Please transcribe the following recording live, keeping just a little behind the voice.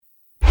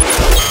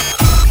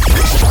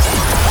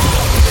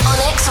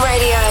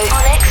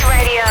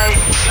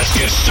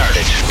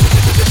started.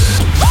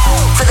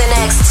 For the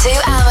next 2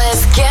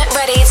 hours, get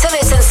ready to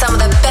listen to some of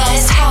the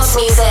best house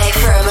music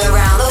from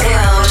around the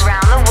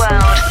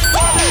world.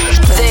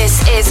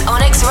 This is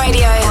Onyx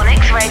Radio.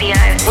 Onyx Radio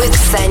with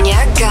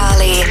Xenia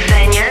Ghali.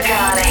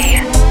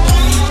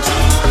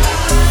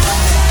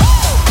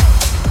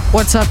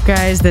 What's up,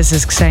 guys? This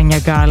is Xenia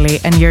Ghali,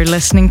 and you're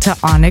listening to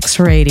Onyx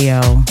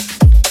Radio.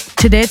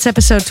 Today it's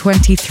episode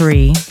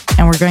 23,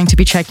 and we're going to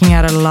be checking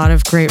out a lot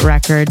of great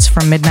records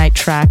from Midnight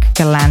Track,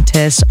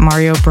 Galantis,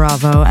 Mario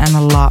Bravo, and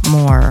a lot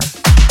more.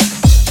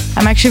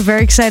 I'm actually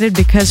very excited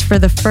because for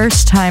the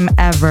first time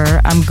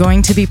ever, I'm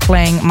going to be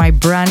playing my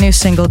brand new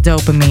single,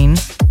 Dopamine.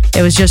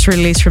 It was just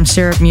released from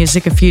Syrup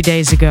Music a few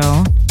days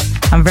ago.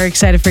 I'm very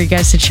excited for you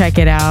guys to check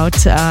it out.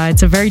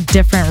 It's a very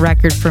different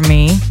record for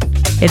me.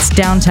 It's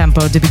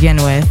down-tempo to begin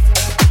with.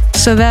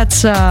 So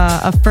that's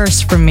a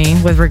first for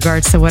me with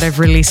regards to what I've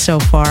released so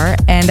far,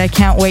 and I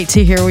can't wait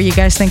to hear what you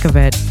guys think of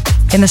it.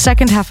 In the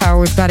second half hour,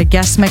 we've got a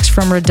guest mix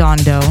from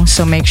Redondo,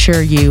 so make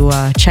sure you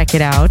check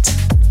it out.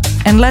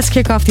 And let's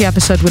kick off the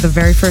episode with the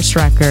very first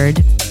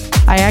record.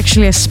 I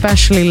actually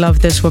especially love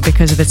this one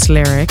because of its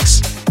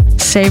lyrics.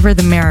 Savor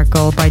the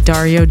Miracle by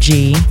Dario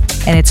G,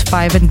 and it's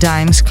 5 and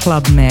Dime's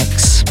club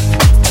mix.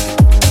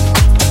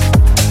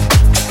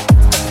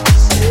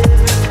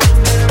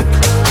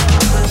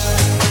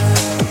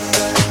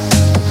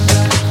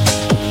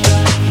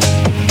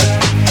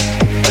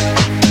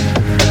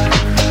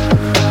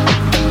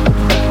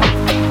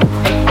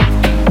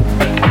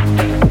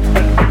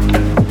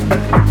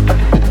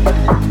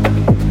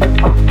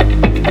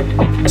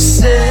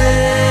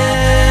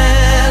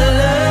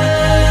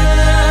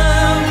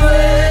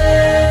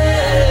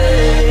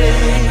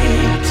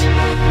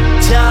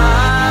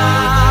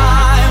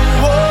 Time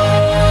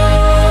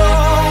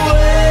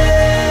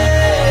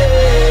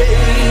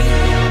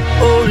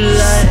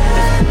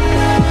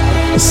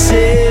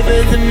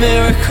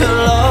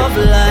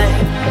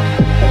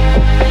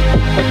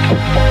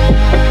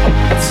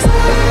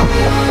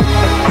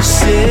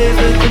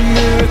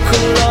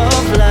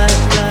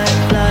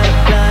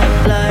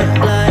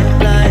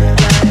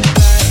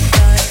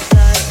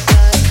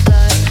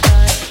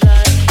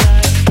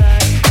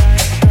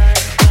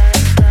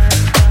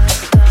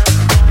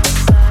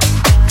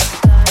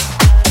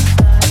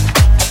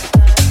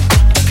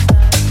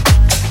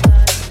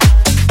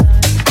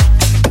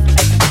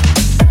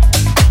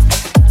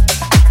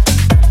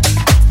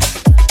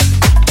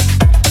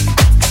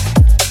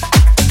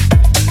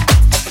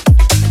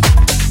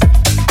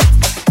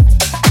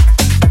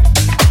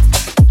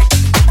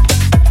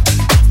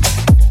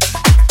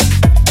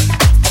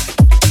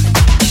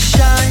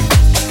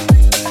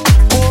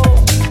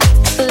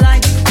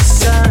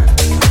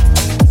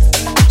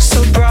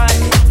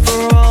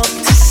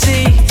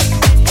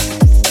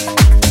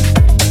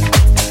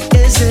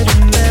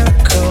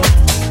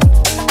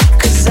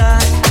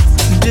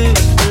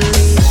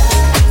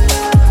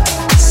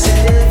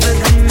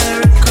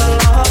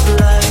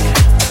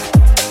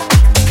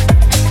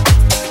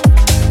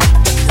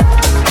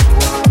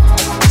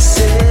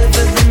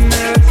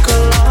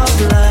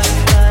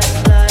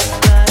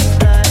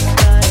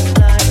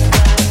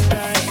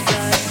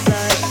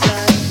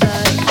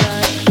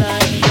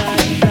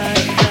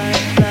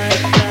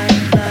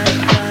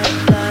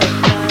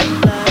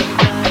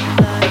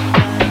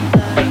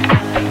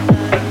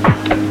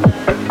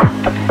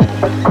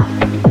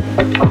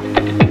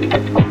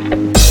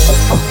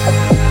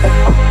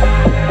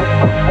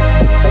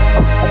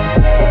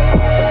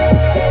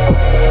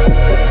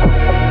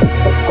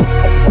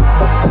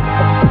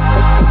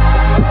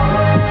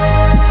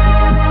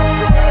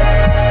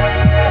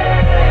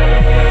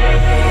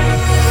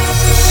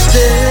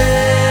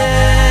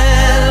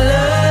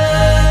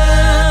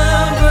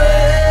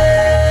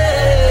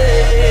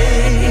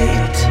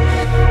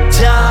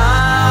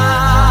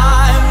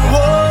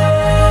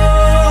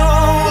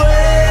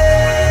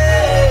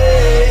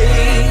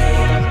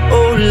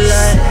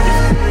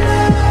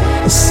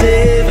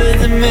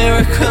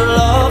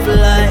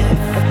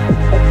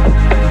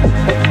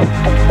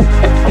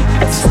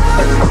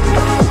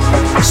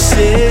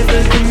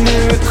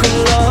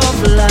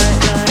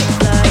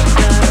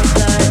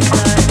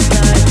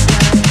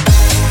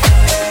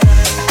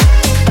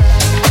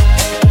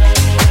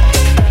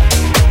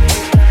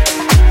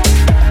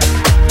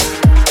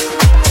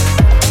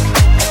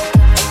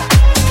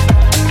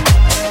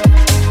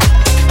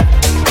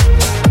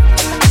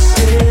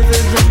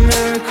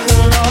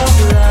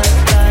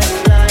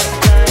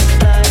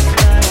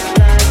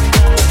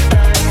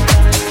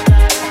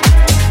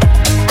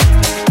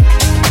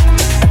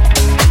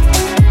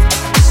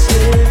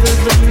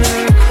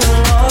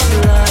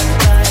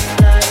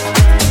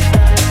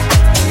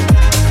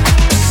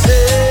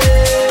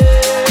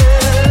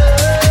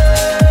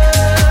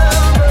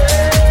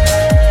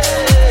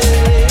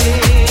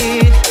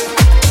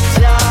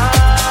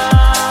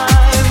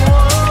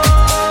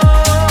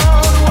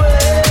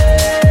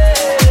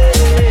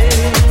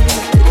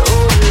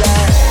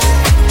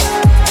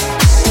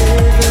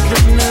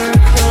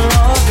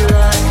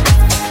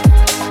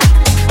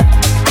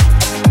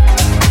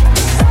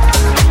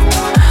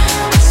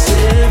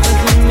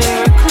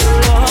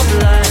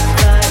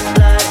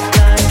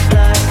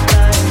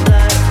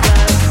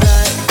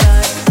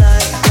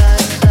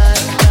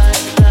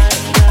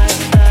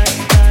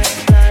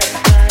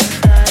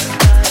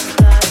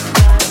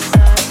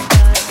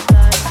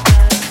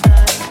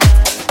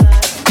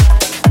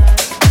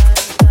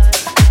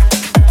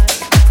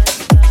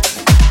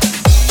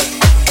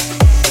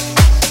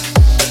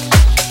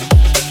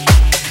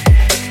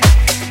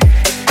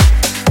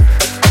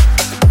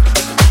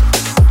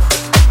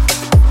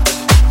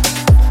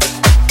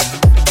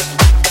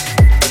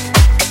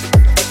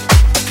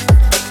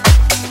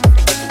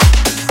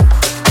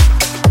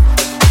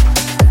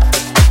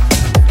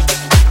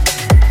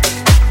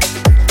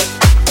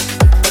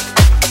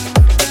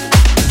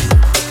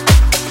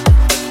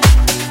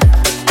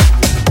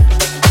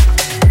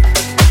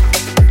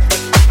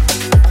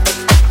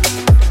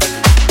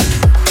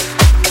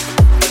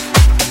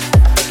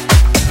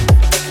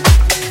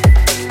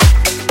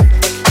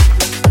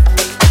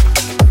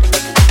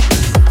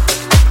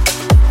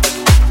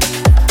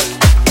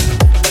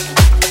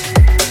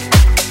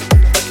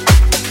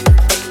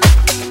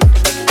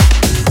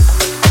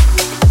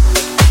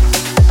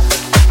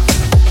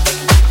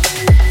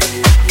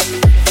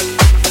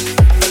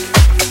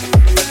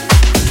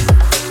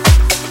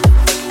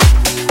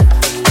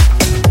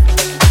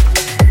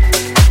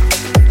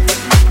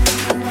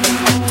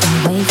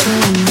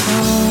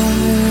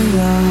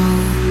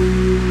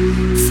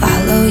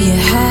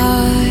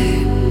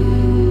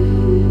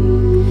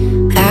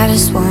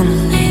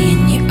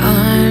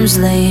arms,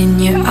 lay in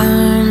your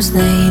arms,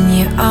 lay in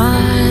your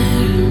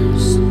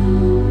arms.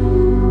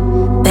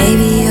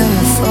 Baby, you're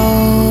a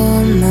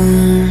full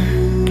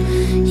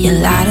moon, you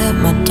light up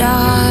my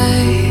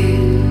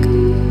dark,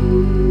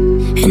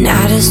 and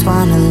I just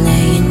wanna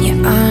lay in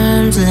your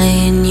arms,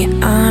 lay in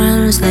your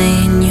arms,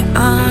 lay in your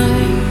arms.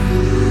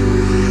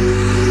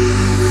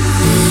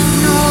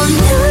 No, I'm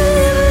never,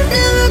 never,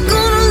 never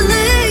gonna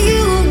let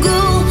you go.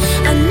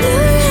 I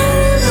never had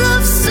a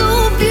love so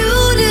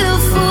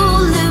beautiful.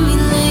 Let me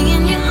lay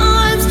in your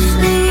arms,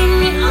 lay in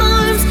your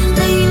arms,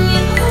 lay in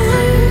your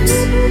arms.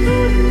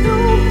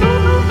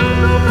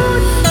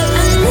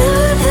 I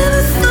never,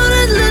 ever thought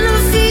I'd let a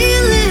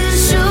feeling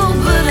show,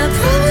 but I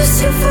promise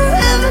you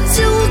forever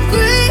till we're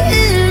gray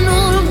and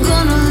old. I'm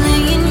gonna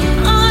lay in your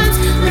arms,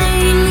 lay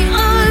in your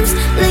arms,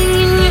 lay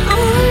in your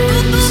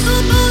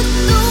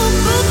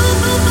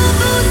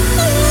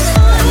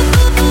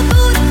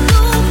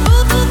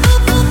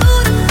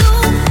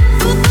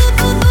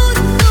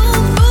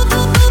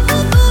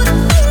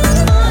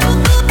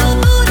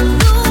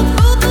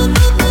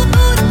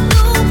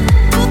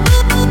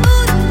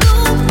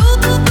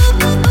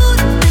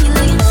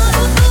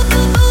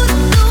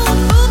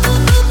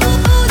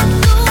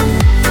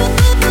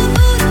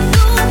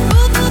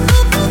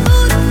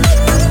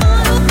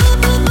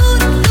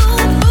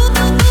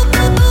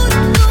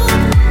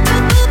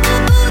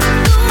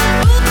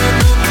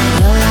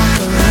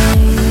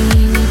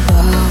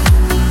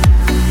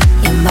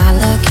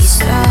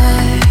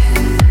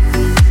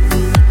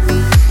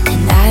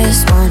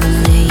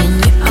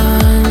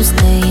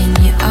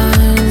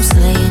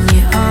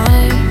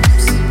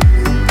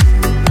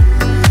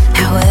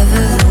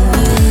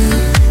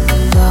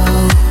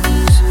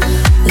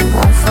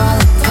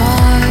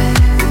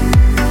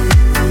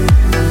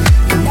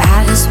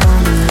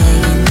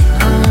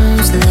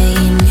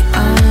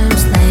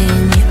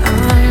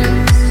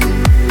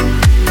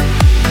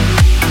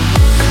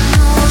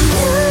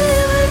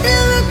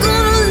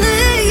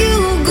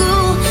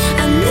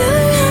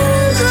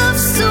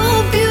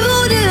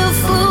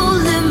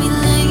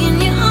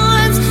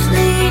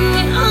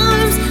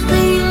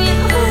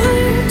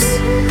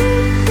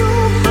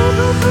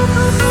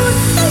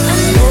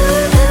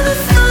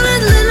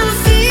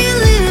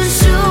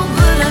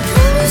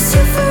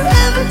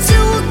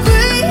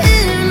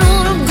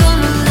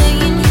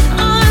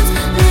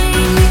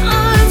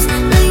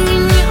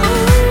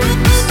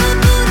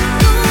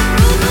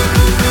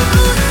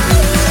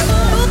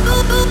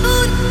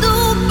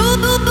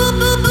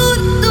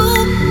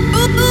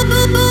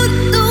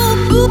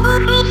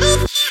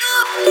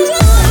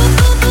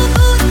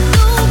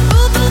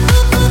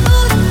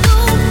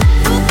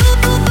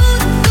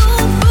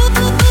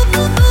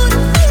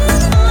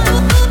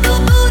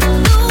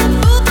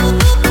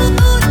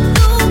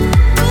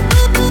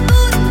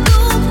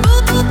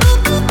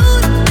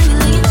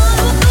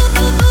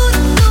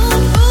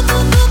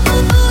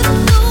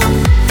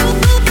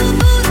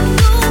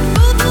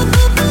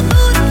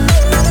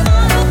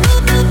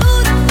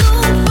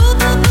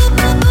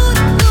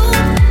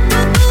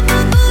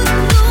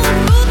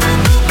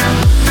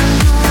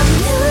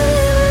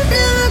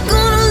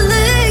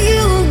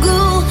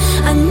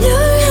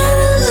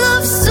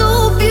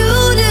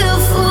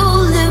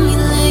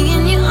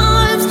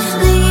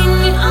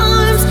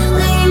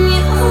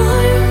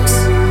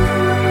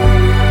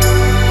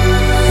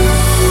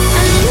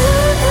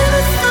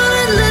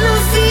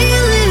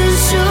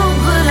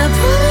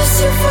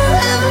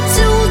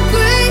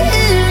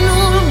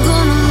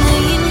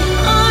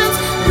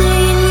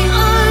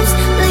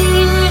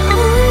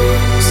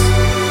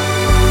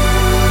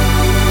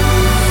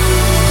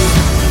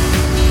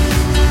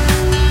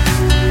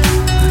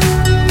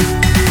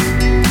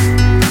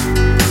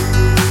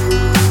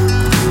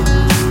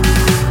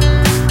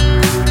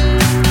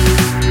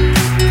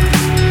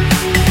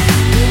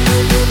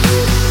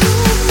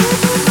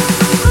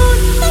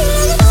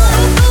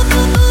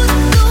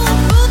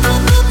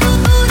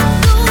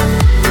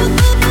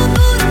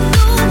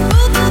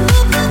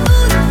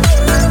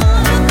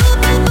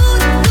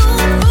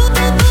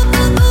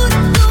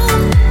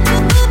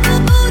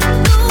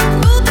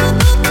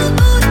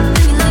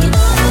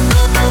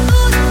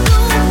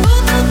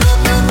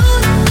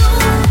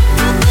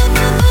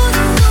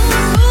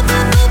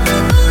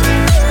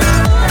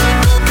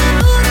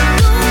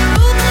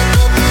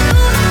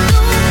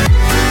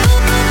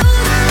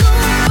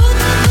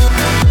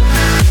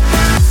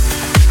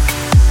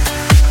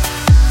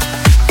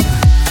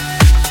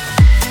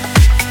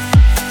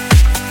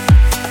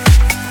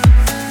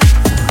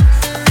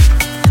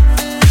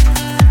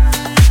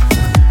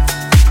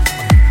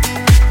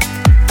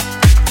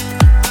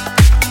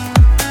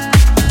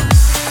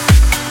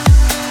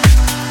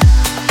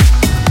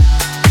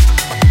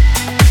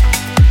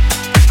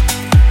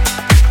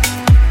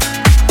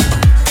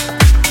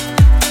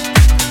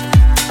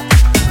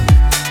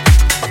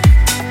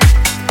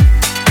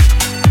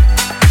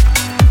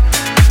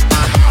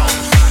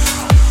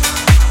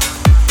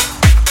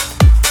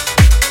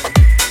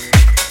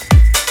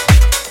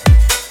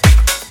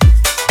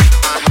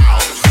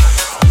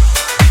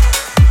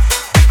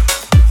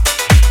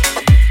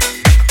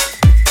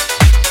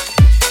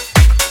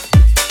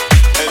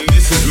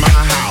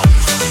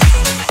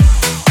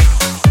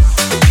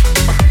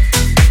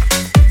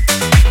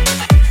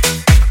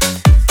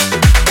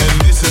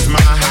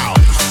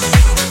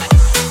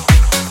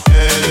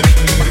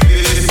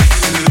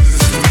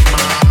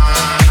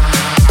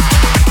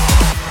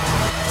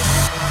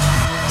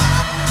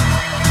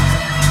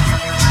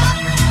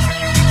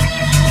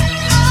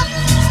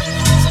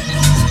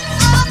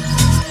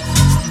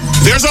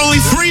There's only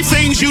three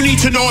things you need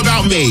to know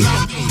about me.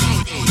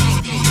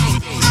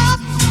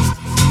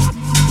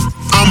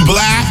 I'm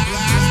black,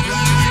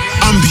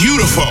 I'm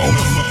beautiful,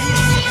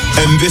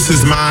 and this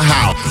is my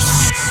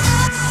house.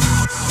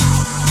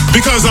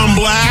 Because I'm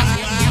black,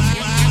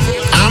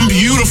 I'm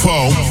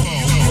beautiful,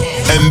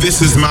 and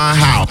this is my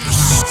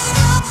house.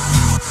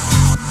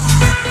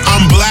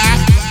 I'm black,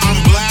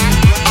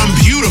 I'm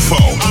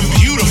beautiful,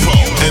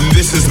 and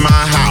this is my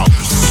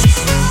house.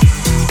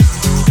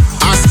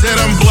 I said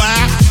I'm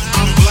black,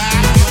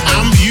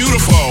 I'm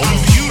beautiful,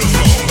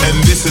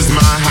 and this is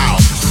my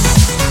house.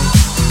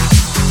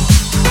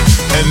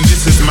 And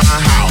this is my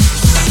house.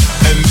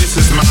 And this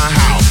is my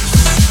house.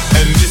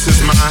 And this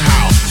is my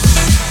house.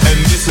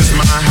 And this is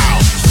my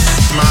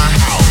house. My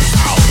house.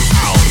 House.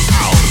 House.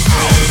 House.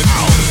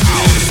 House.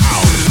 House.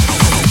 House.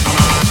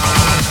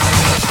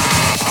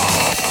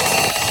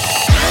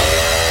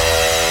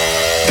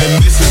 And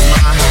this is my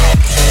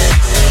house.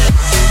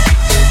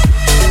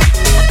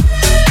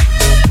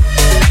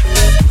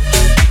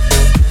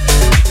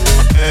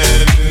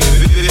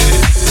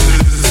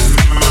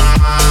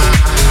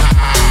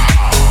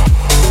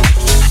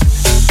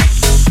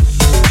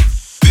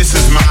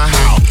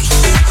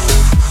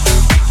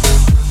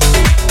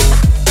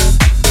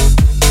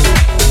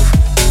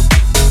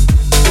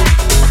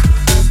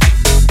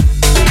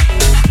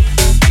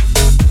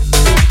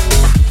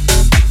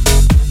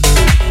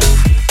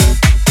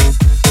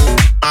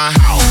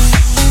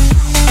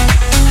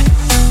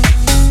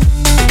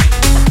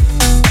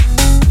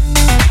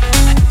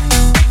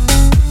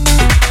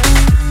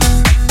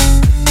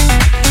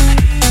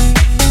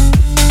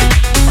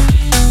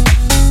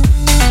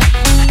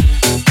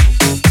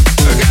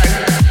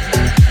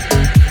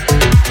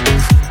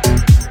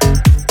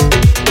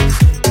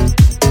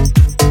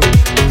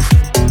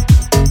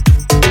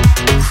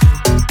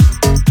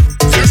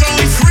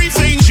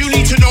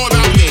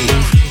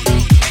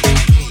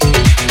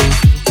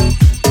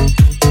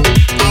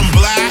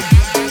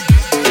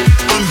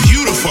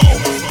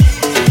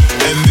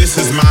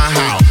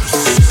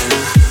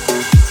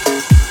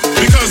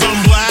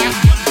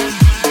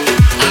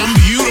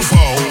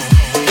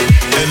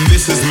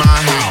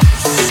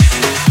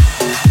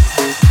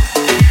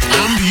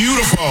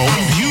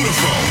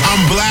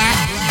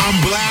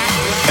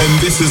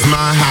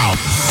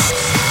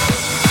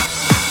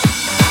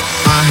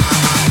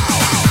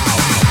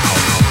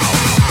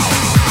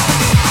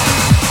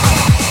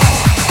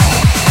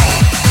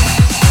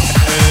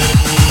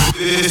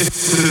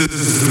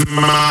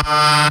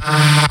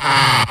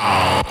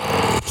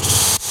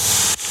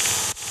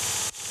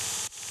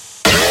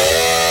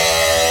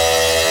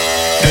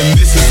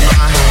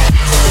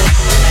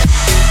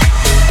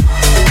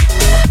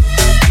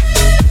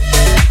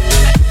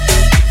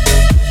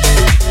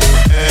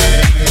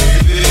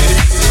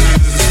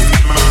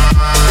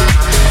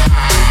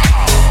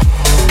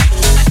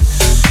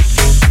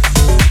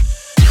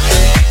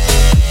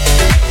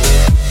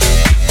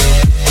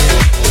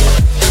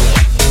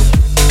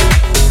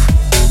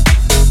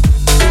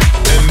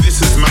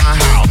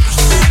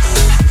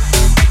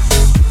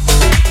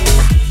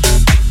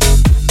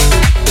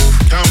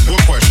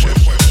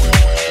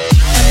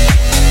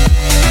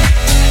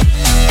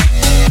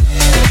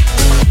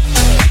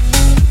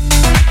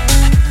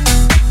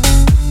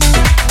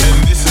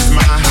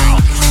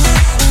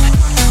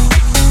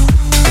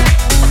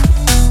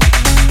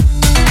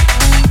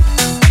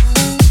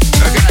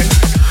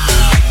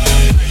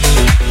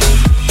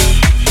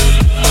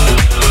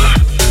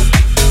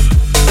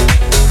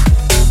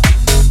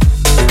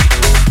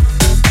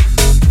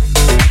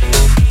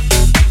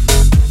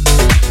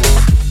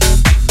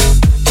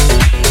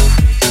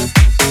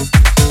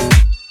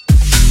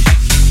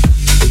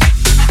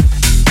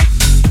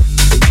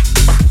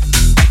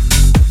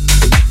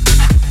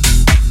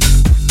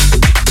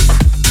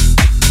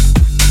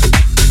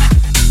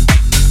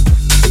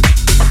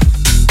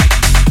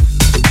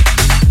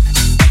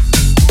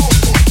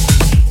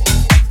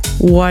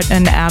 What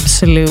an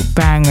absolute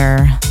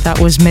banger. That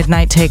was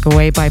Midnight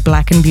Takeaway by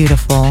Black and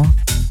Beautiful.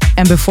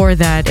 And before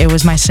that, it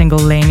was my single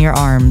Lay in Your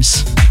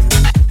Arms.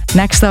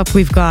 Next up,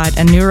 we've got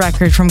a new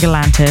record from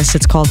Galantis.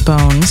 It's called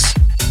Bones,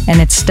 and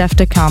it's Steph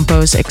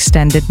DeCampo's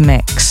extended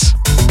mix.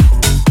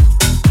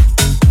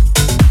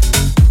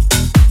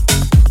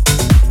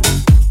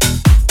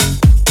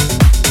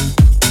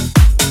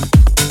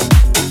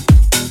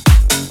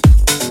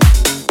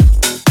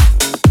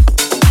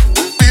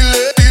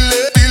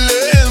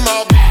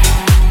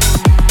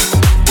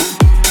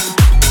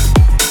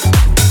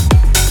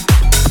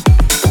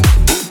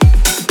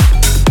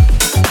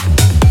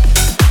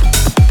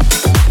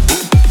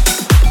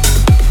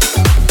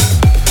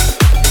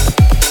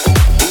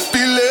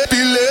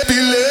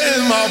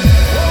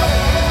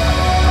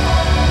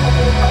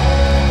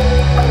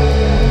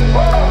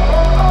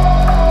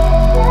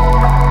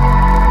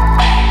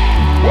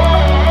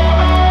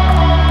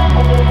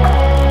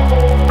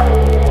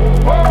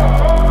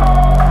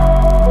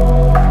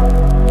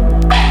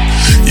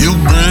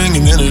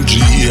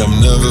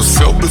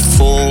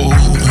 before.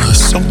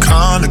 Some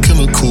kind of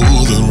chemical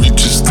that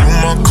reaches through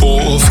my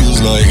core.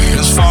 Feels like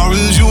as far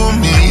as you and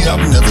me,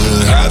 I've never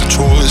had a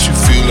choice. You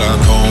feel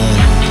like home.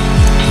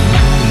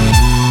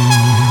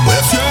 But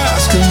if you're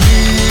asking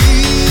me,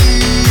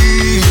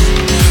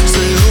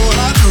 say, oh,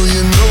 how do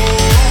you know?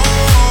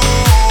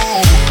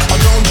 I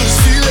don't just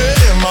feel it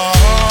in my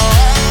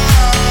heart.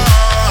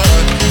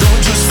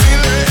 Don't just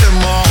feel it in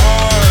my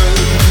heart.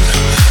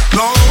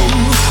 No,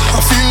 I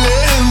feel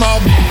it in my,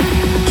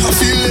 I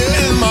feel it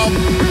in my,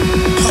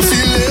 I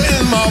feel it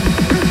in my,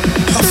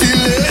 I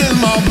feel it in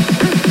my,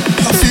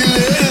 I feel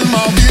it in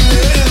my, feel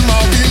it in my,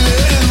 feel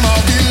it in my,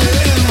 feel it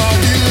in my,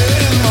 feel it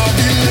in my,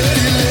 feel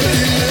it,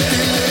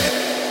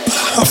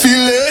 I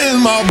feel it in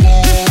my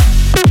bones.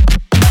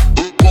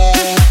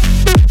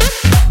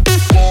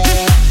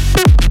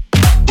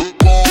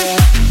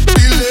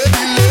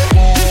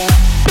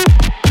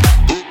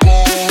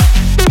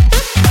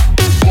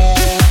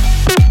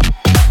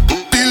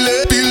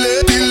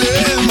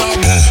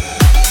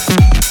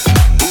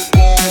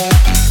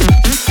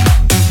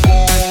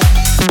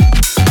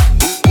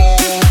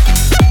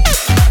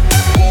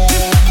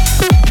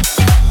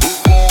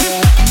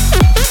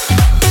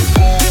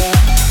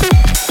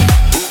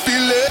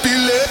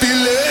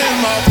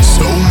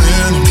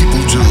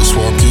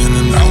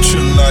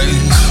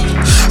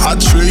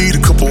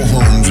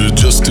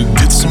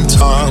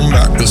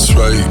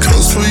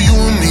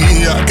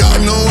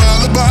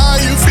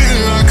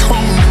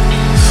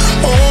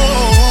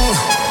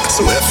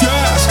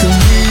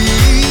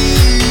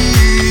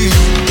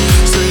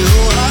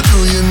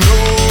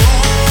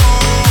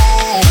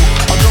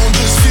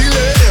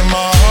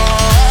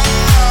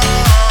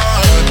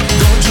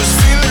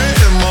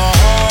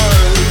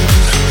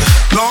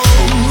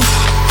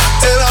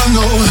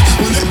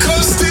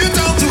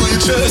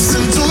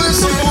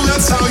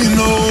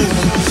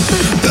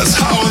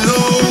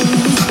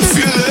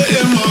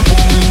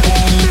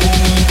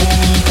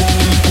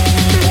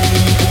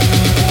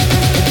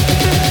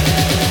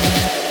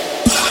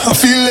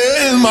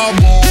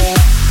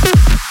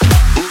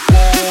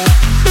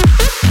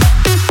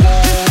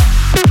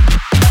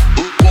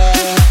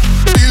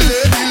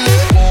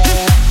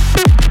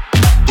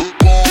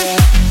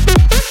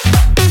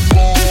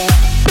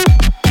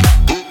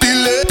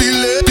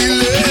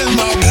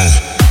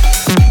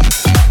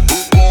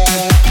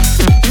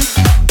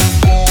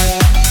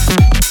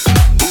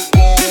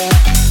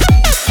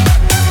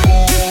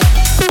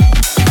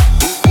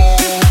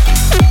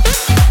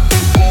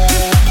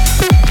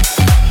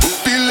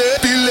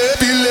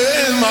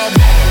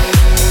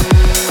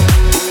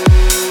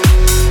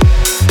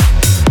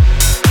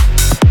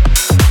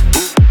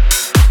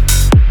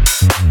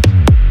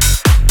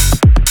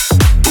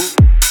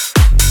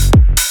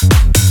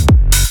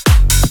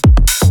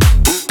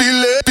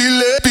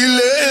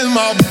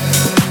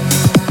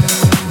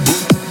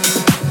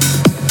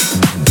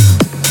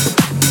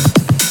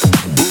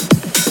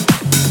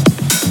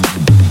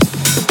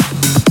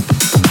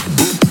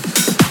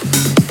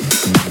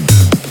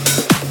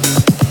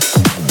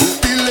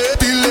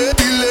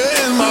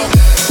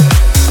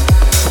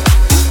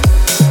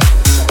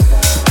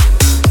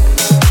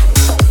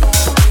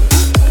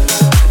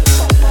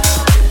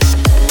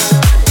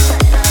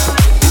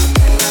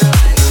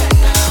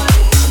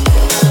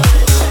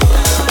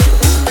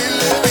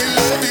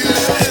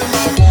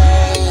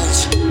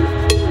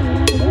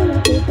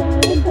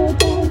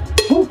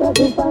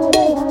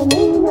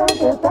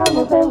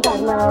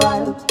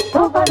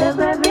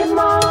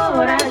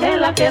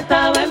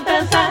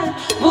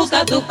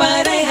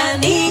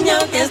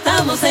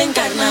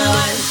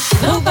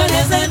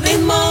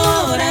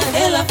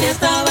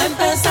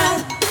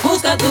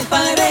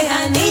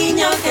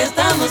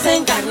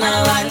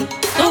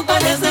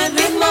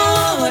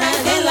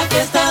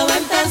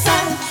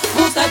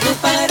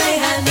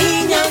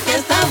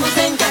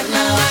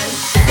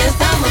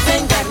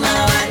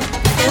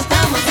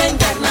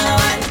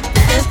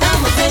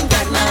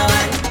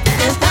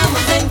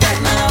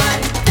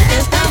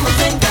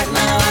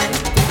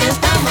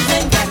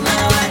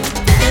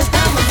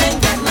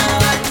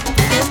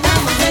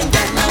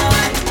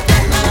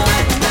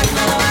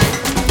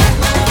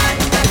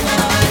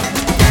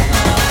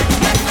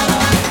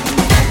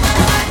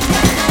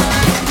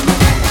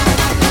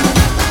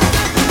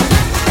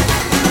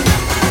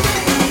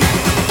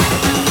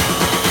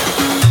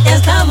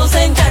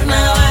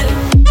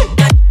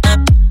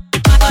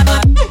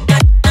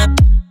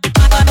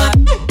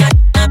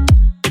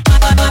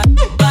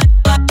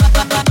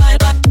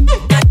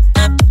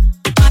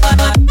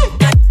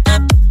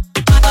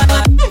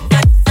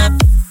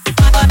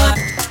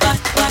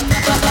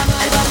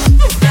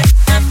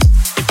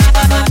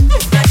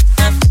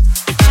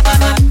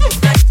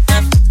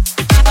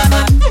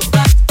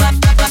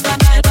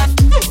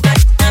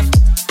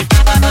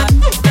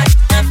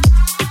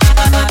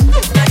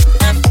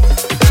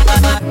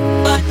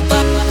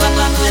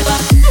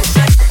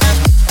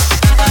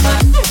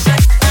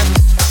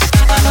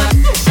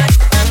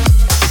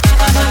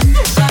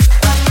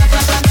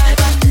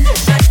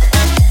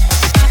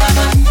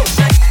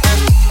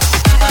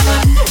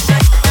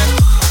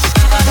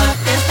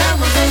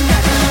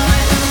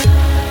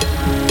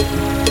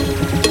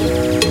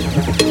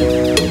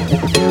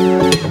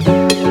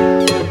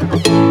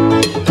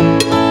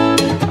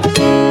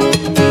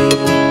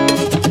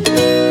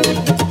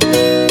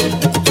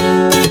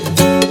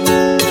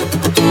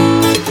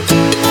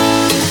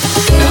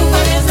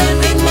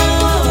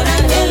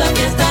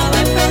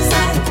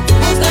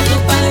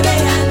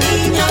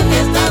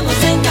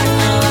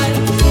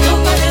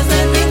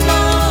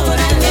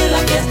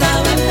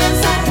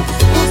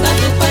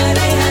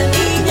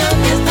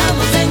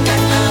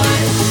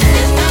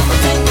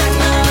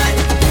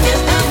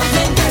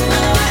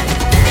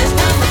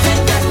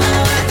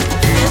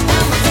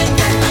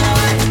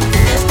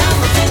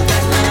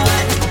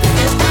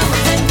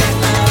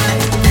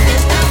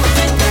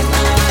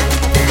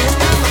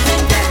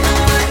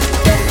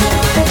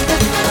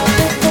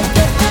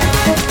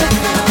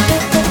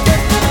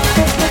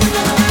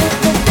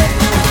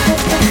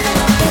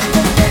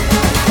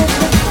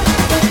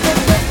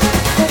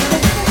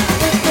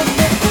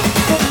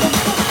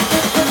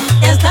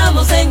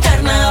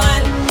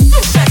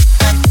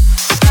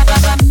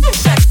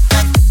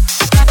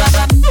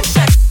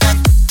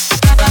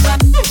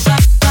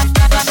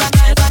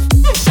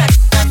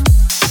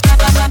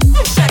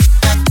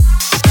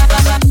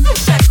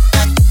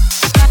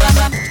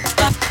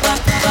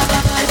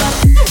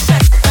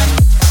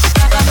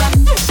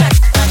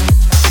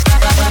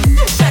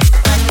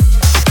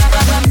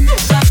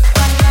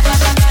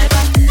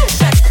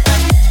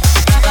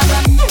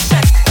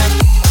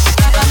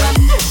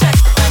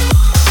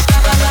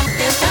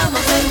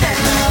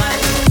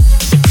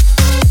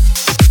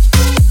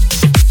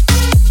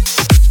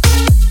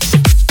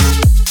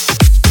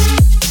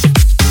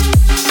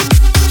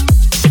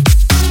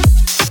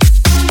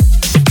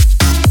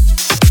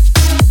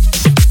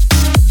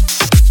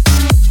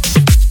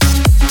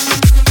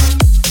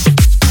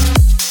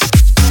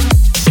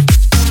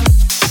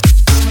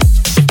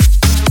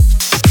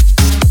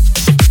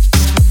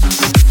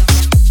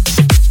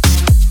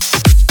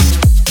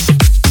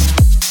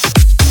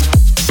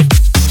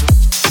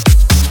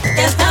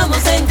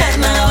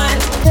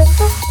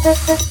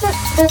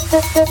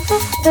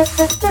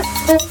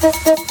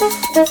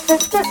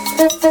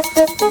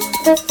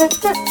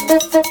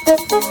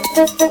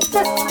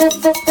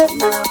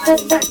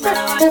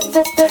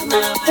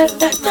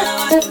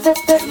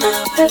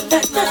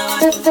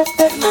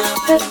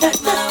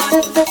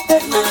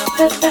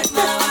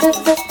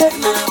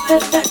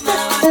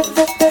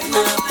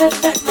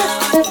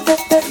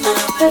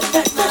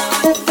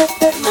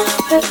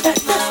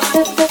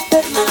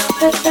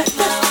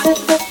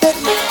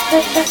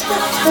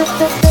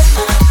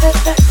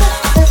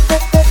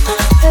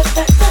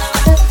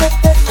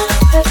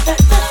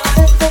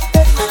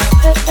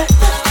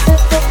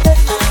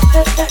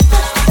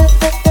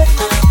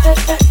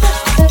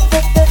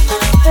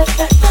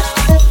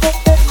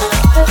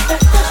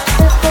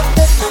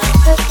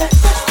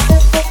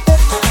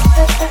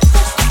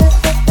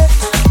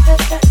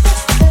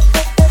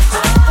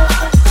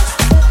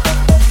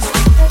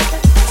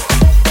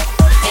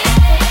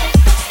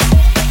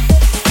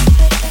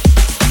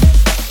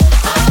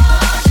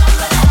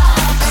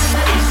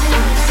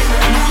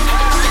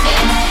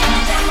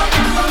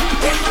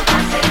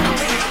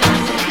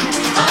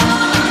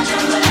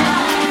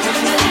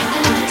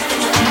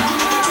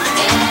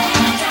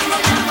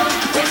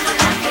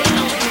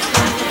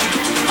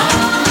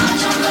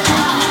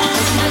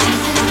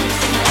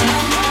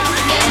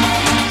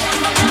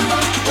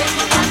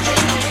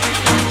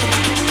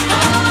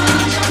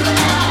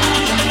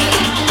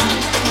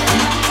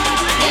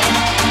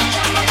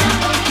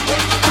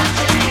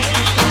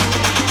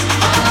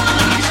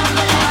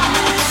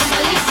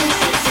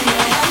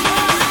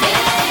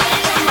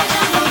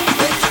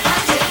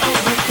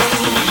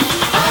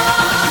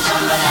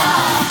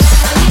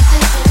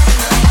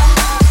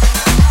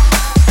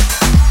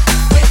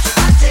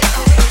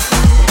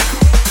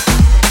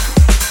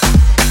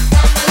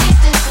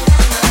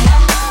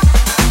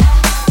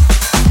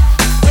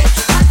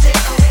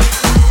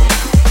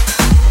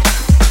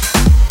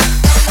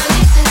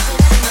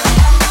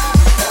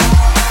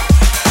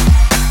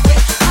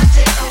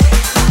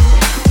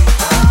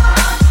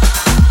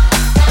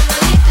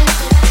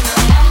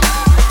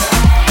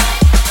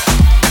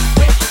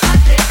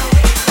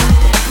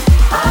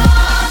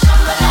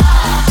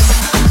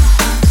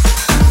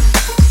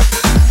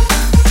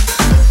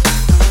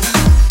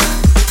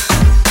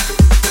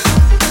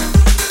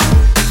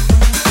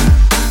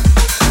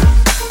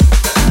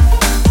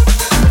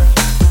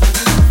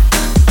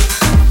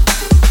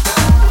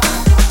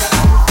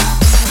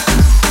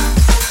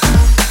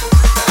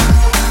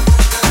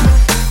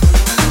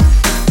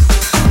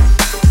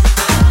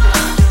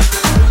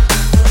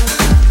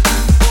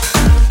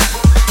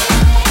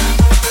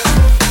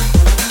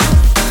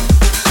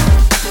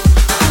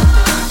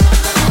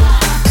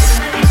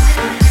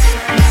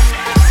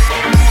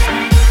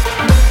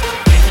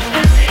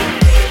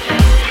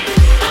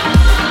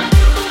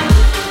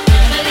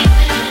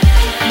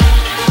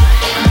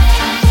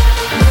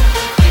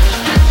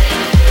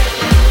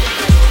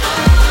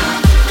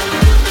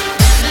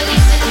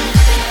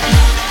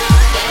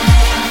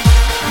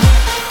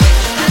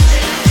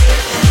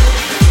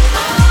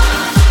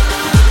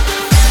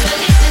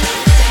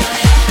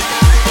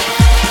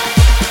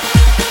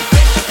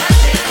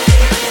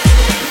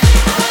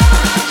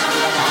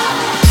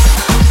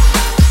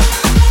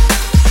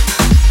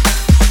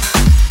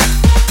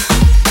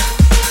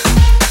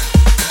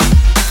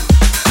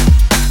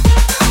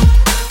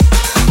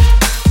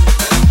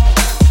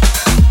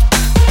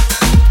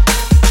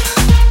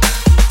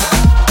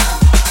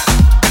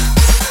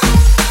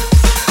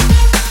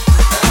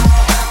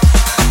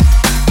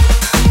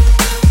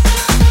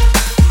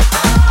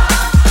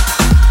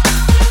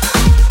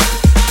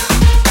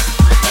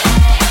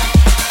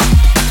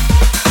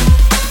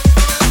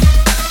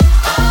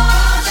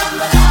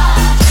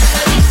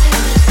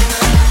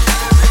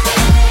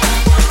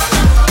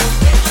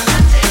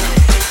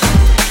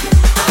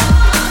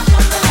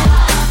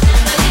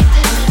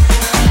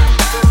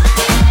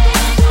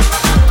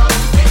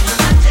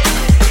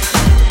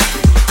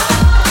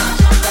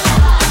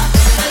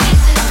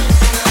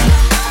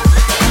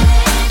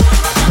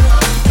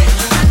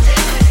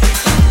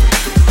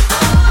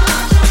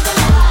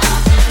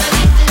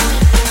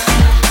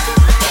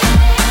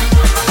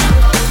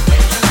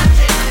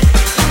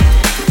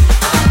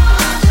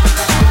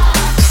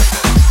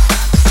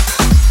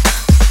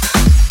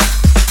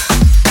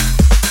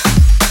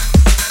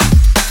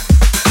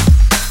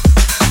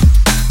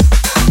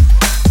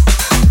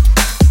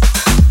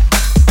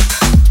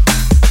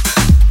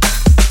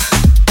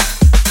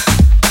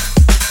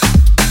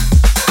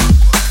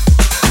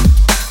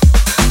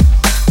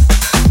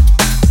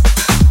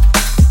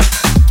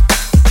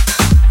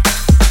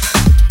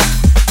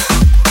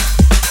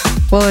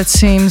 Well, it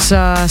seems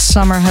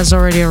summer has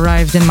already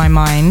arrived in my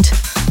mind.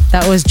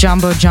 That was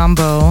Jumbo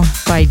Jumbo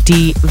by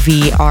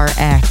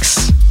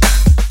DVRX.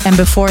 And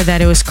before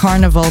that, it was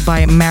Carnival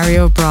by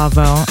Mario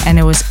Bravo, and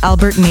it was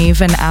Albert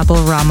Neve and Abel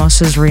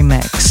Ramos's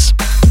remix.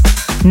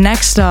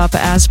 Next up,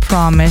 as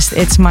promised,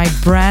 it's my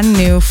brand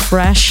new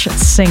fresh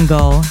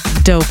single,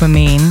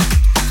 Dopamine,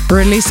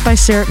 released by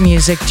Syrup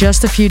Music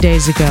just a few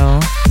days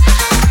ago.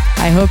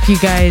 I hope you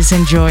guys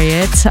enjoy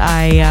it.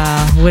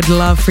 I would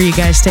love for you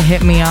guys to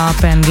hit me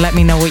up and let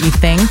me know what you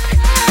think.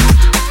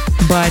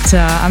 But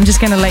I'm just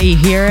gonna let you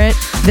hear it.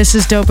 This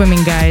is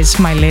Dopamine, guys,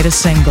 my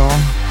latest single.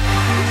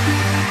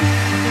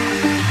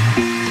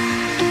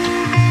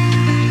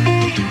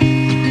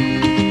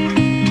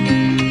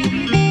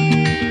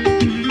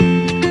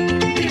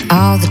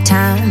 All the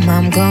time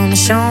I'm gonna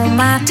show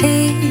my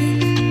teeth.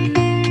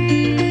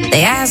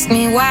 They ask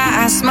me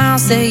why I smile,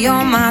 say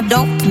you're my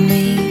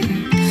dopamine.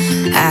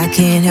 I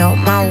can't help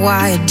my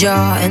wired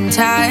jaw and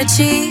tired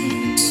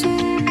cheeks.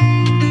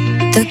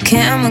 The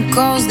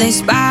chemicals, they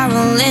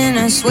spiral in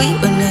a sweet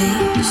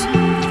release.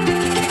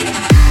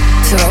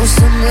 Throw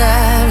some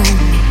light on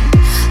me,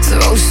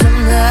 throw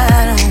some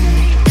light on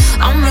me.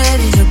 I'm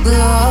ready to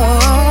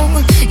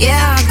glow.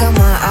 Yeah, I got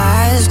my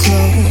eyes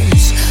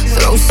closed.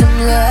 Throw some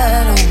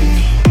light on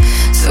me,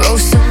 throw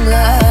some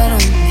light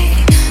on me.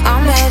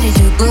 I'm ready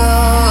to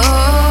glow.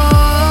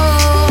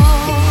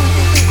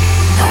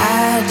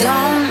 I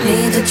don't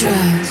need the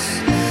drugs,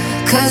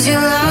 'cause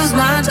your love's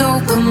my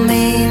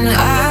dopamine.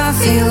 I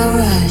feel a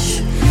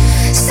rush,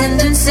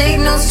 sending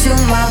signals to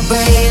my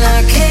brain.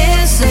 I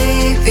can't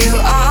sleep you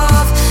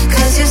off,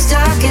 'cause you're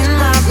stuck in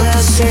my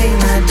bloodstream.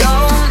 I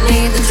don't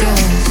need the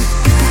drugs,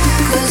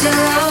 'cause your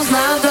love's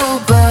my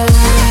dopamine.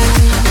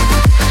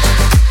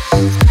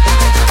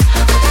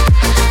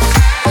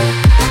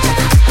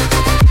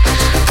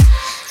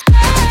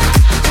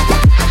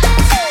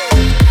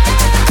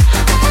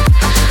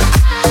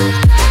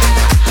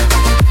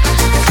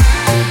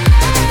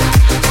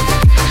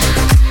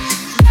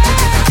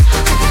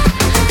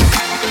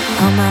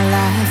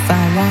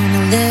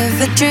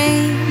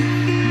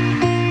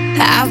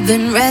 I've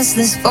been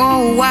restless for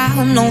a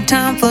while, no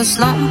time for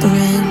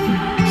slumbering.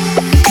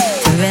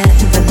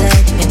 Forever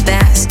let me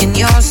bask in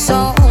your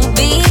soul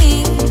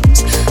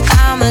beams.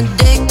 I'm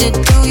addicted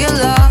to your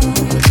love,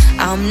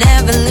 I'm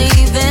never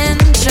leaving.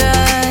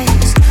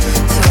 Just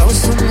throw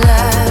some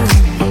light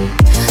on me,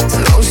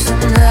 throw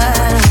some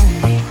light on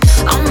me.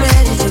 I'm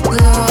ready to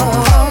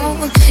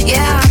glow.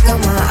 Yeah, I got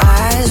my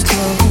eyes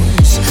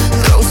closed.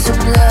 Throw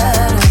some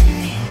light on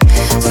me,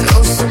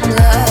 throw some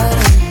light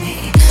on me.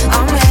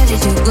 I'm ready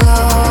to glow.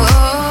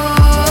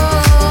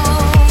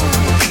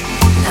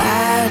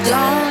 I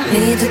don't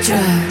need the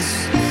drugs,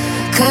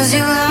 'cause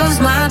your love's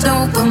my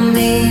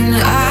dopamine.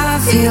 I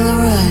feel a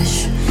rush,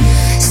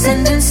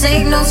 sending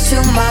signals to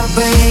my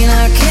brain.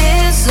 I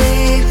can't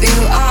sleep you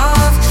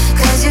off,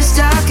 'cause you're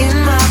stuck in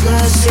my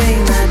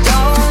bloodstream. I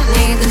don't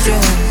need the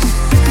drugs,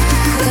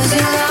 'cause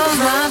your love's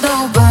my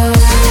dopamine.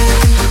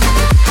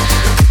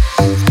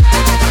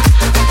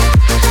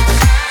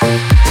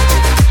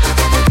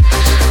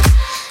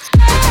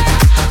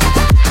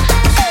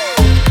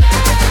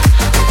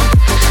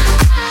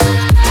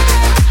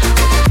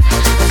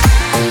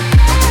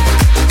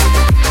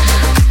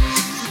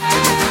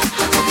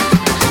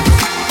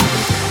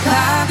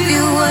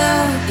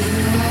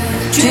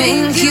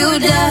 Drink you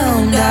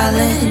down,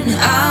 darling.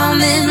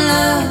 I'm in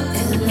love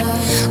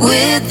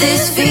with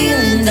this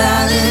feeling,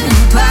 darling.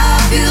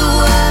 Pop you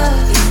up,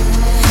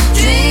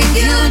 drink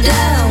you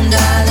down,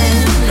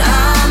 darling.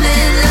 I'm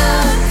in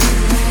love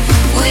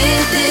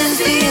with this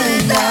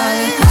feeling,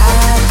 darling.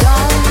 I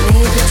don't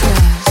need the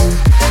drugs,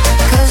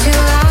 'cause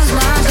your love's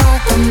my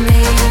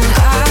dopamine.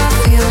 I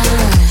feel the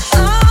rush,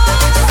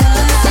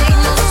 sending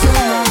signals to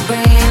my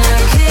brain.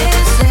 I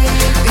can't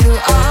sleep you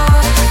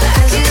off,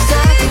 'cause you're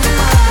stuck in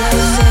my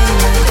bloodstream.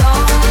 I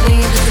don't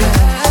need the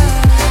drugs,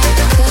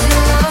 'cause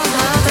your love's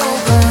my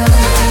dopamine.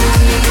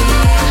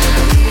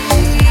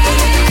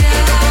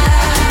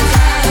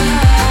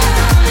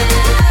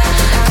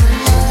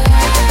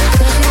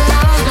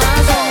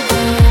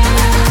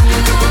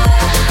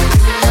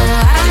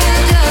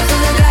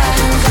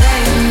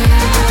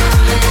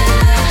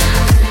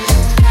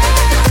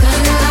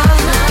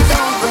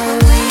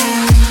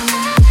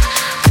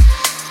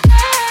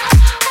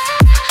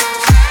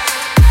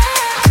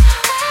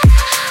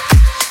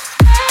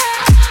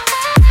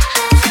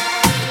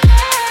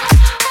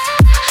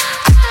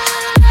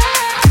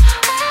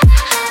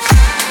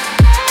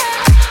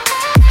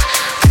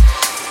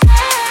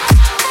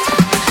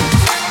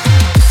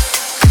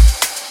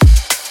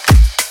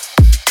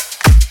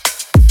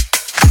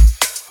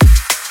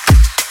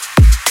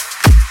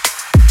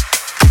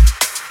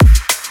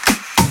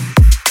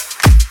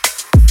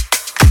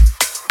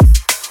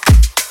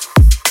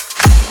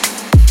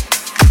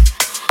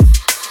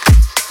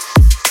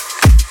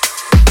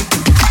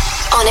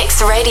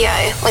 Onyx Radio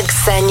with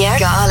Xenia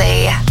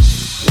Ghali.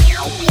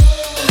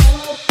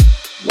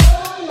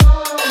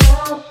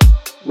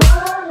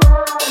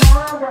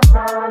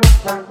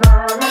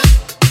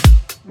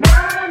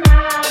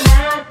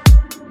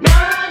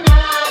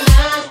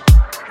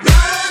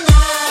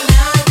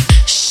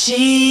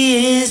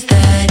 She is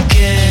that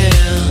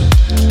girl.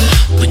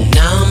 When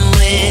I'm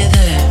with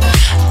her,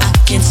 I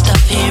can't stop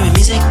hearing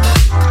music.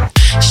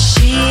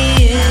 She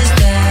is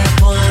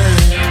that one,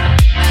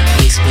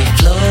 makes me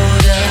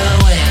float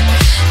away,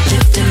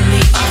 lifting me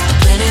off the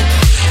planet,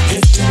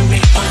 lifting me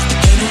off the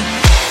planet.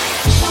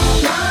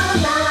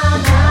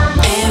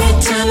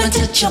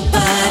 touch your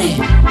body.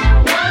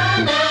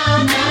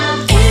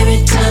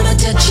 Every time I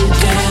touch you,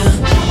 girl,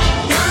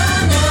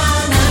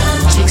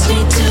 takes me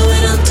to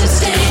an altar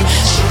state.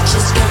 She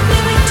just got me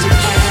way too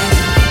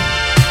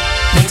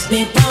high. Makes me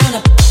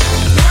wanna.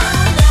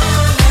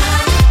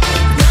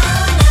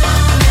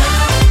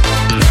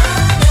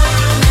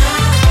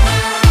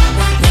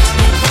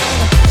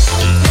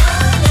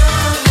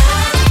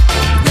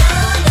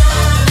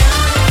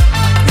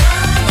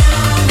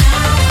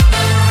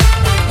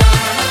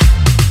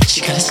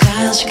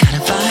 She got a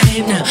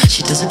vibe now.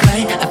 She does it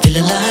right, I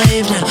feel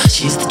alive now.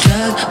 She's the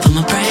drug for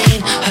my brain.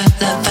 Her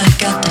love, I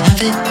got to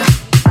have it.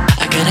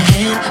 I got a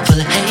head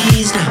full of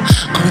haze now.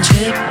 On a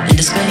trip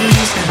into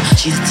space now.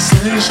 She's the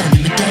sunshine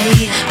in my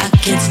day. I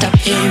can't stop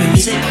hearing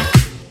music.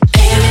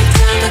 Every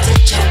time I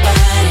touch your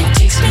body,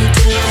 takes me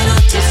to an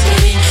altar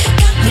state.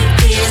 Got me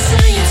feeling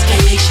science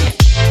fiction.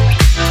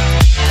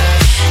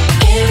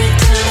 Every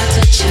time I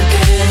touch you,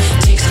 girl,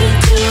 takes me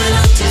to an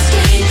altar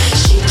state.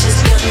 She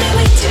just got me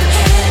way too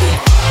heavy.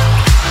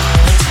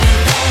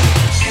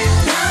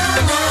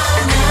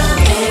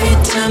 Every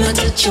time I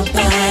touch your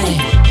body,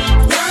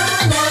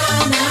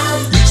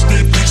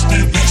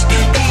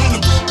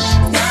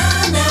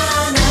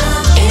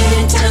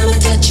 every time I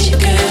touch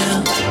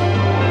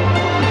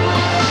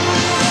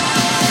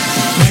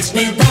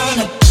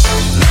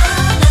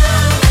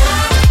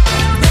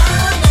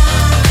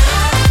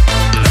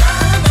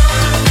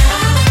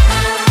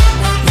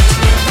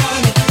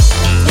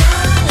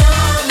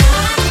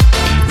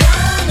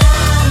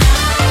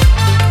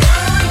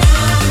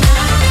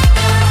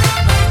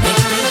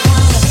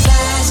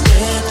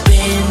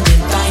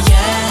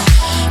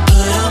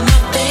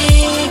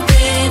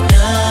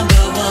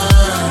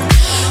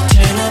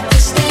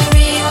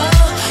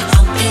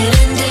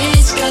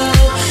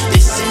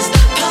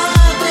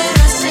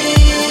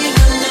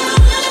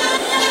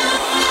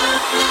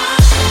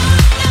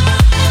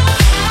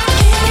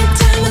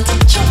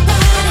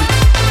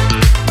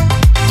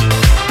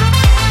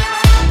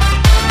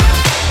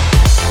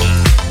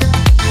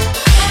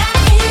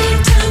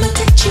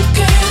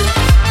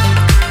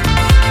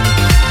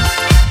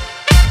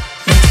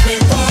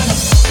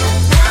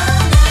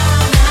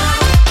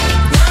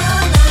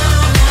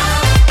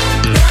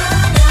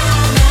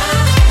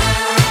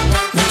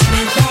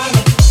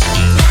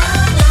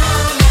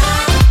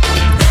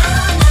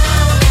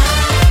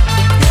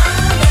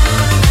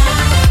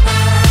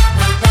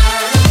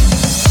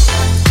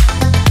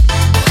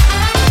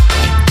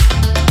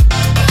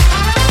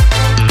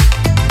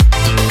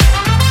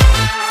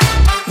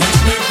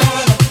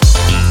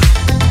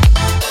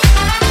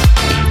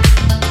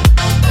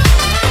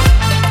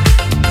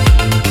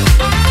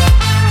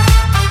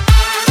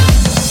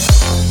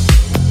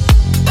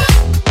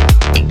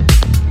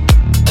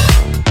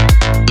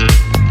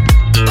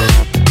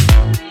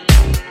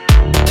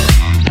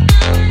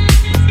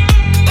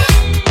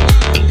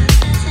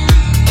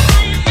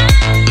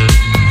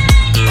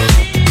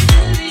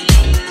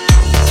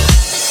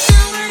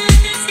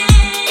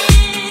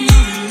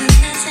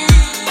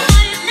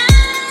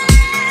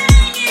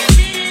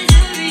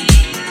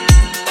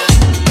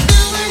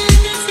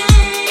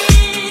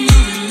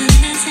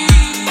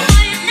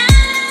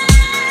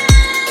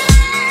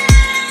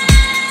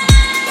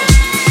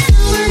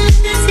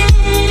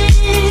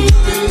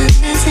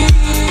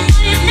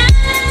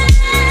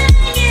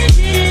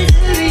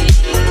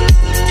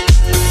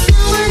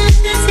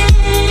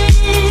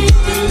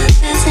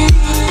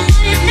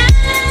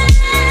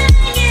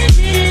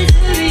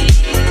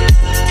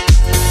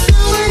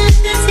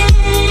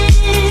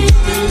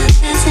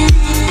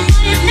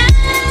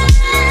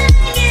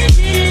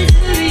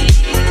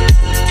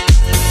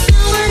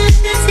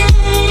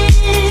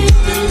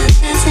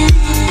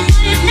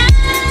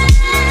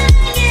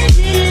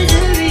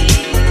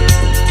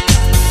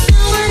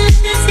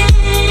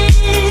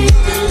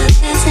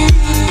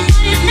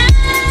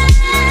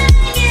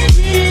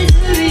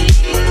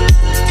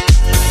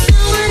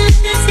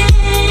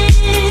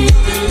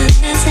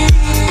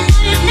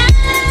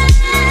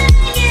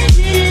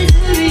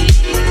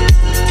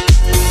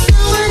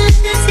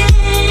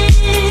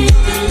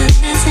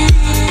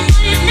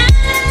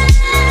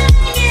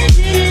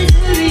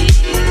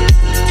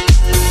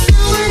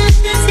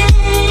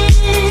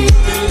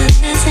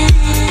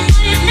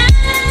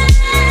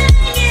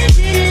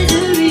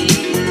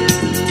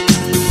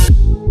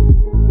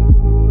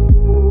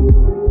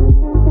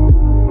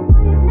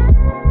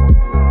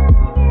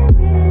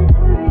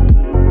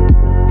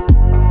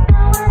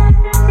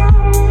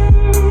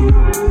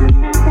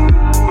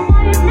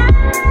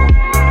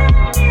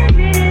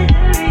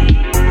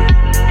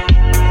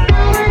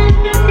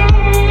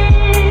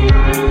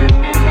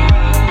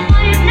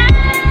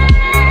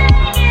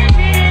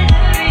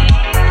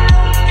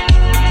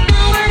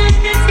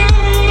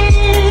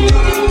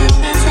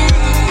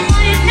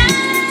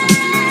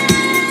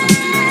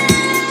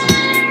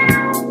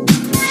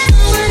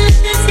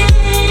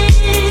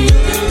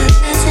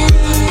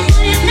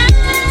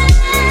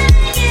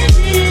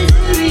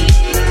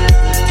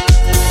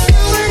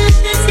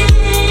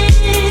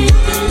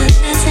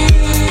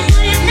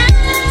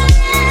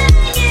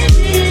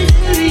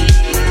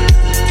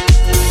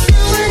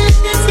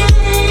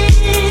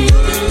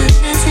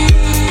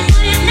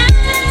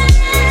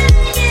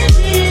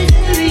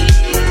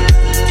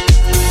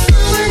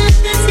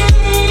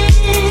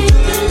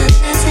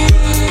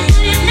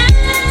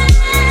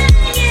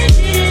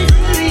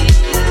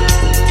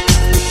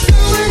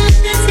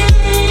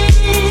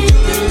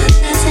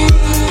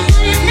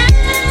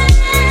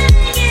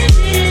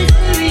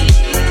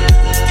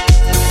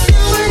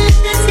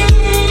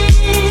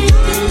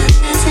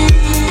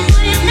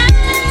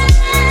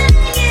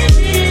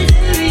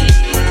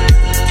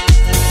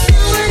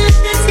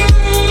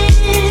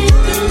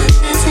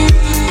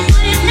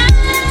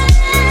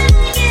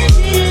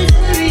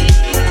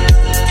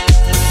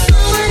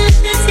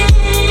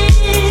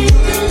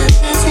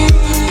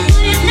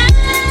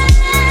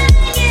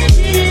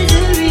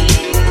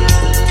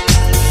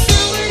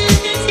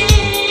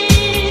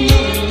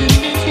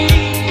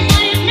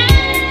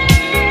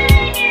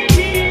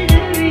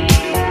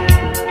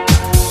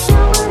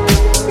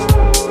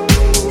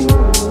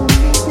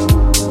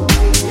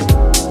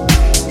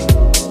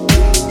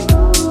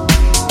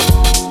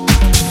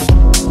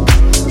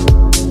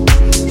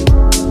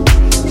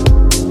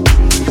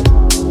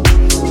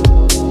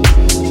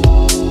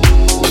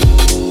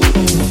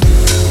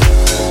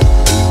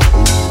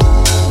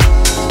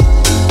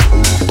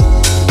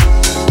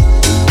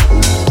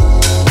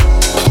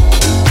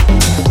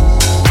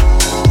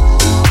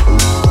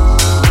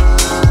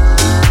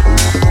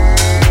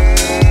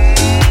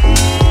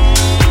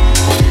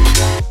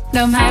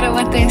No matter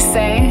what they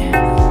say,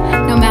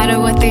 no matter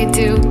what they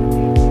do,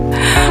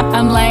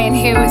 I'm lying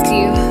here with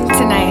you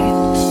tonight.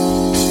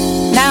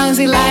 Now as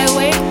we lie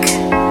awake,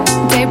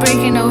 day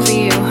breaking over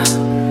you,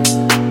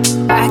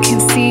 I can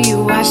see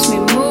you watch me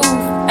move.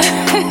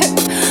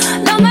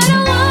 No matter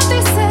what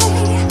they say,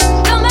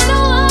 no matter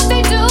what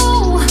they do,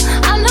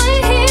 I'm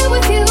lying here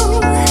with you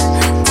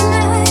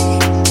tonight.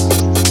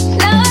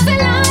 Now as we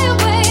lie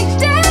awake,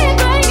 day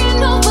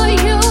breaking over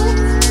you,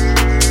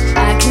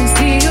 I can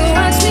see you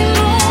watch me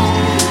move.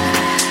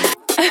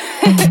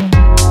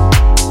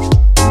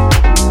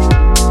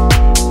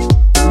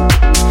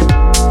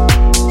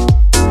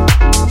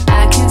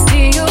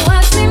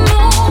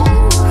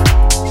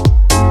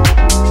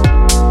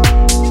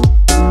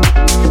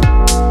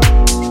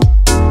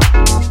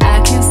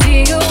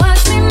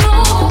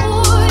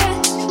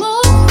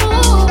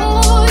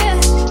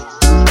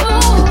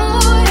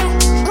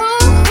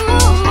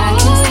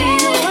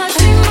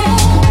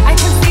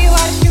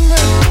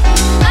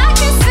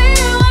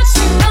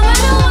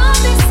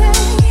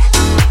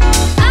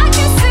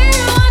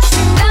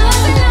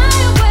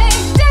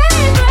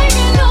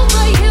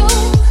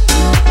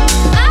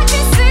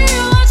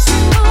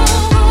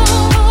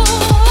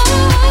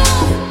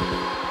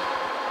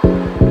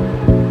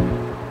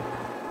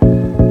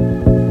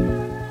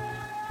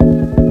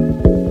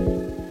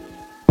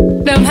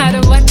 No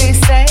matter what they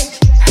say,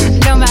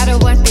 no matter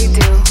what they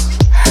do,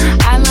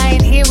 I'm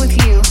lying here with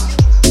you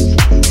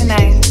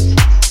tonight.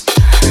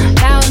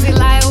 Now as we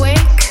lie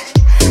awake,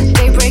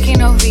 day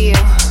breaking over you,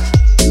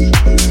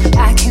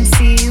 I can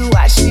see you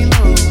watch me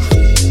move.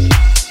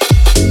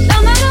 No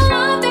matter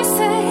what they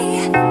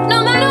say,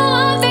 no matter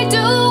what they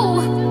do,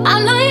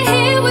 I'm lying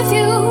here with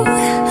you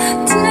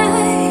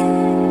tonight.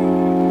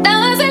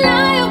 Now as we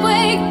lie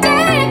awake,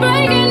 day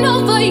breaking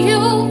over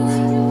you,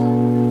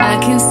 I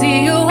can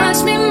see you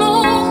watch me move.